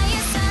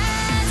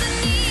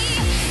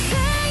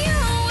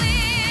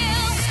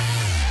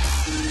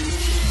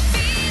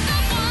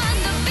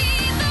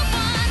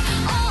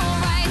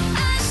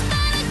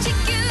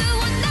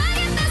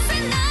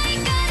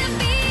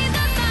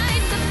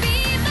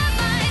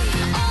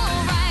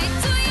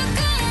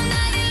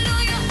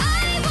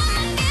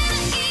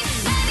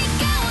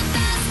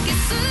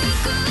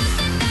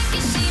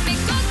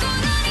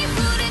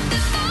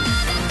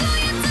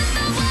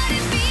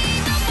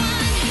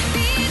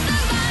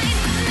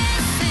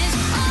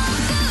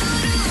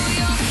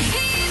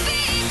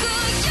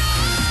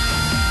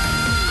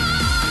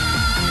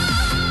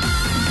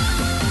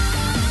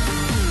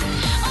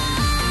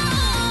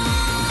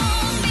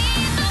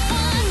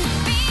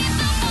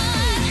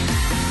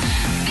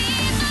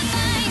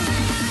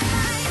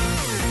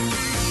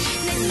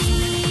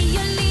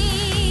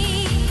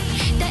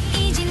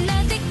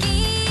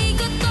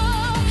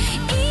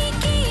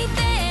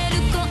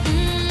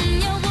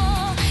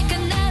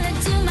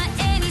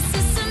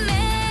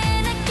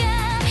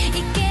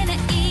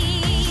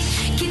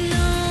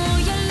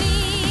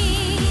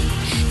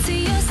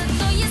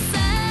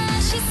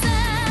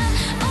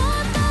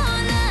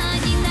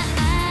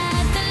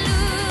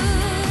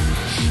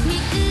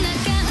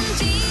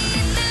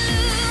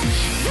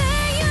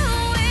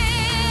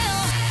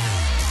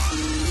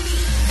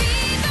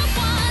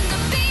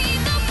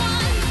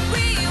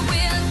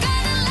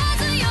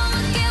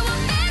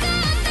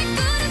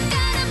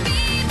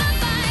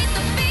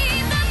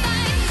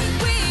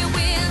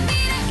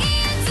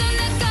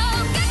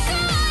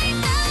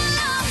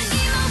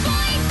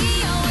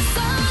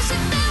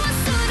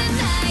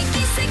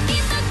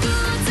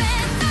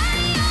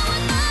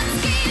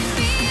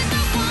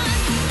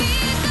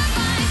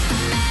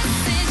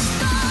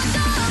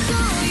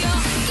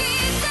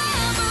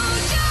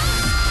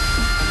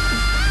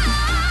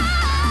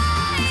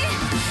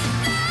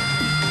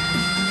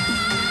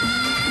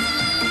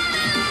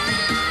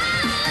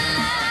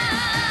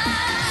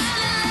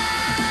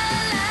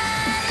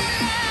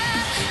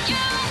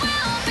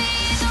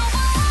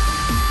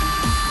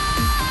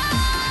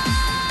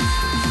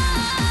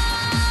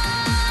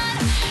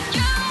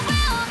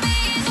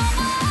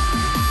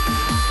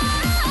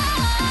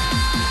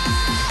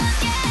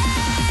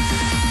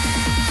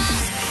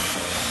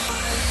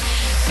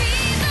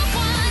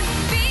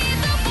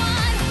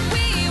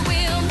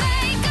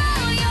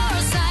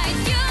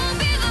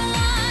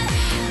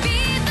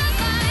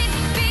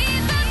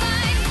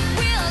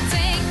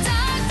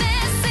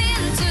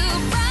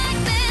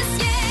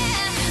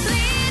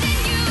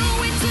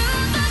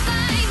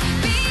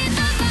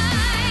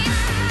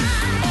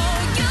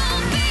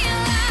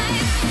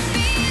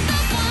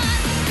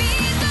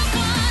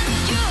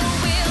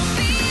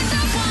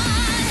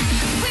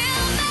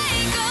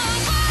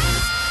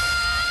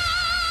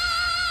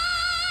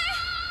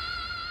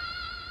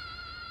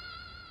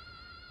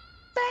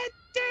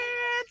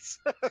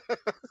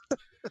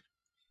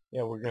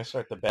 we're gonna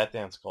start the Bat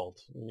Dance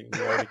cult. We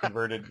already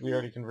converted. We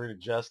already converted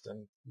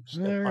Justin. We're just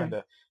gonna find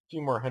a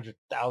few more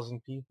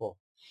 100,000 people.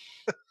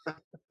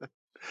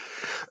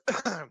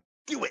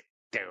 Do it.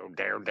 Down,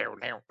 down, down,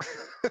 down.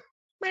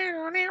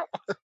 Meow, meow.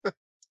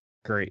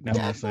 Great. Now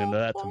I'm listening to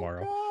that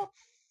tomorrow.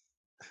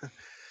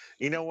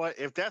 You know what?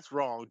 If that's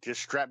wrong,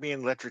 just strap me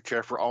in an electric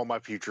chair for all my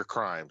future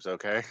crimes,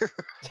 okay?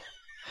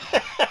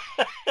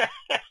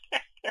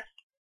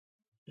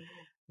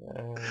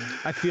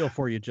 I feel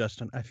for you,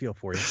 Justin. I feel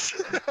for you.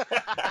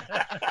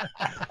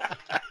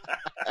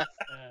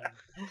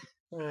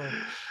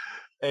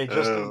 Hey,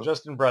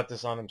 Justin brought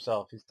this on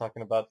himself. He's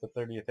talking about the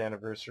 30th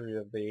anniversary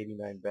of the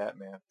 '89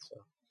 Batman. So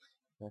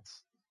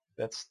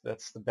that's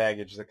the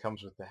baggage that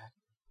comes with that.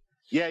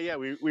 Yeah.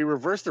 We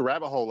reversed the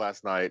rabbit hole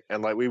last night,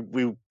 and like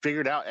we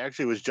figured out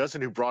actually it was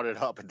Justin who brought it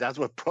up, and that's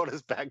what brought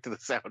us back to the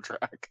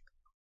soundtrack.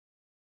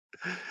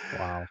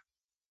 Wow.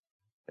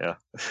 Yeah.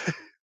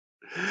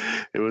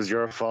 It was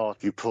your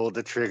fault. You pulled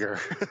the trigger.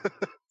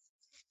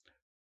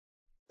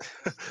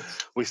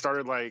 We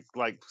started like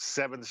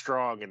 7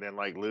 strong, and then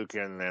like Luke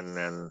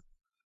and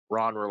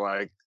Ron were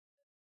like,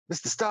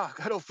 Mr.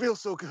 Stock, I don't feel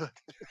so good.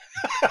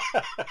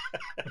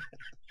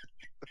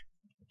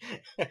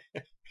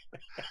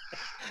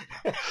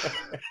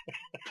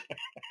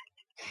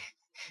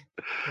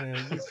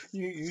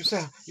 You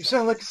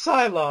sound like a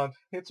Cylon.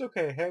 It's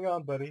okay. Hang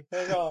on, buddy.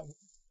 Hang on.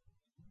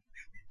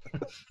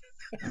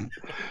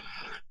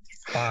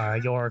 By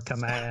your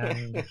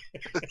command.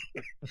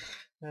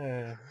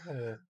 All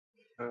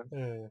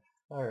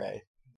right.